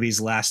action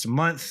movies last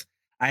month,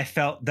 I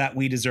felt that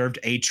we deserved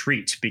a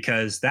treat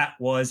because that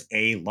was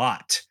a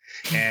lot.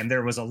 And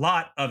there was a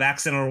lot of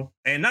accidental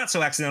and not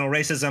so accidental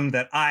racism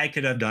that I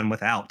could have done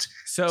without.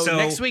 So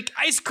next week,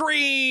 ice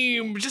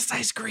cream, just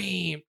ice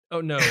cream.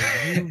 Oh, no.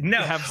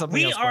 No, have something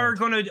we else are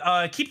going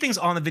to keep things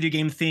on the video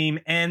game theme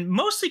and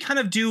mostly kind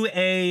of do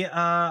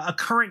a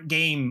current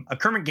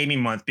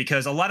gaming month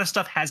because a lot of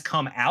stuff has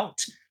come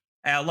out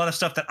a lot of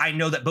stuff that I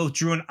know that both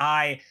Drew and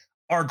I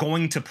are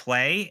going to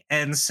play.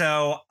 And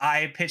so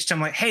I pitched him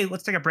like, hey,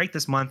 let's take a break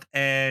this month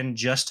and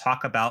just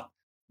talk about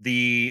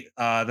the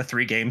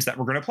 3 games that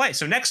we're going to play.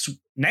 So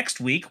next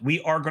week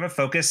we are going to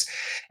focus,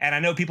 and I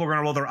know people are going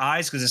to roll their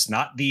eyes because it's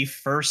not the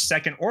first,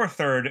 second, or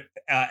third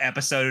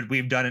episode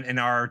we've done in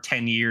our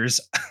 10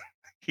 years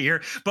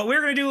here, but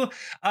we're going to do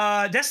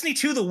Destiny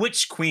 2: The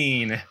Witch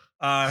Queen,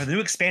 the new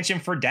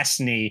expansion for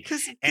Destiny.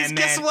 Because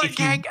guess what,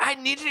 gang? I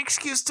need an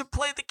excuse to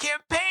play the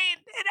campaign,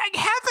 and I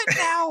have it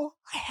now.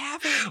 I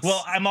have it.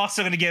 Well, I'm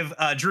also going to give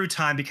Drew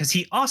time because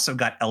he also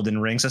got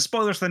Elden Ring. So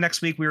spoilers for the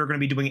next week. We are going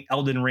to be doing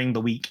Elden Ring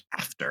the week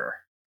after.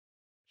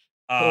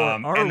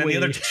 And then we?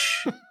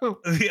 Well,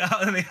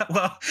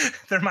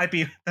 there might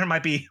be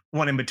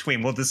one in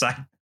between. We'll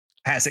decide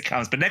as it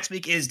comes. But next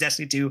week is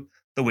Destiny 2: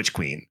 The Witch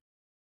Queen.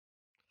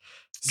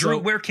 Drew,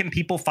 where can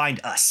people find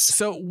us?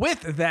 So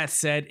with that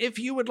said, if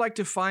you would like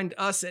to find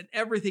us and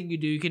everything you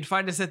do, you can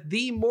find us at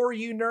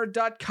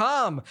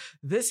themoreyounerd.com.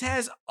 This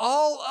has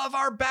all of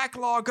our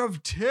backlog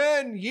of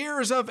 10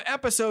 years of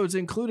episodes,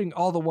 including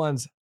all the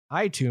ones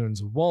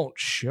iTunes won't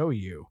show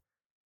you.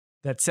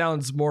 That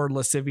sounds more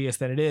lascivious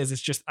than it is.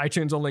 It's just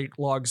iTunes only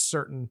logs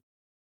certain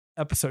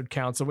episode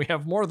counts, and we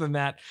have more than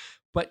that.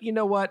 But you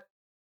know what?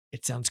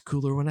 It sounds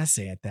cooler when I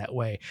say it that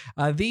way.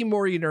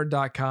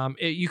 TheMoreYouNerd.com.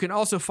 You can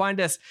also find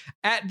us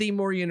at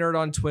TheMoreYouNerd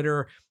on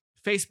Twitter,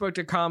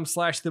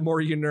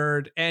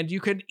 Facebook.com/TheMoreYouNerd, and you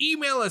can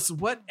email us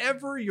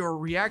whatever your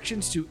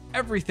reactions to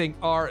everything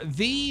are.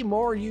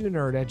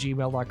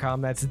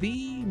 TheMoreYouNerd@gmail.com. That's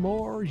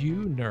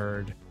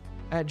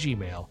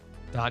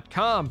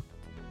TheMoreYouNerd@gmail.com.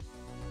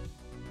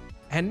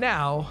 And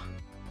now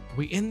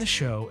we end the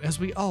show as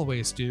we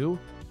always do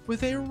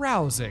with a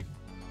rousing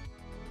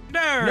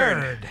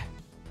nerd.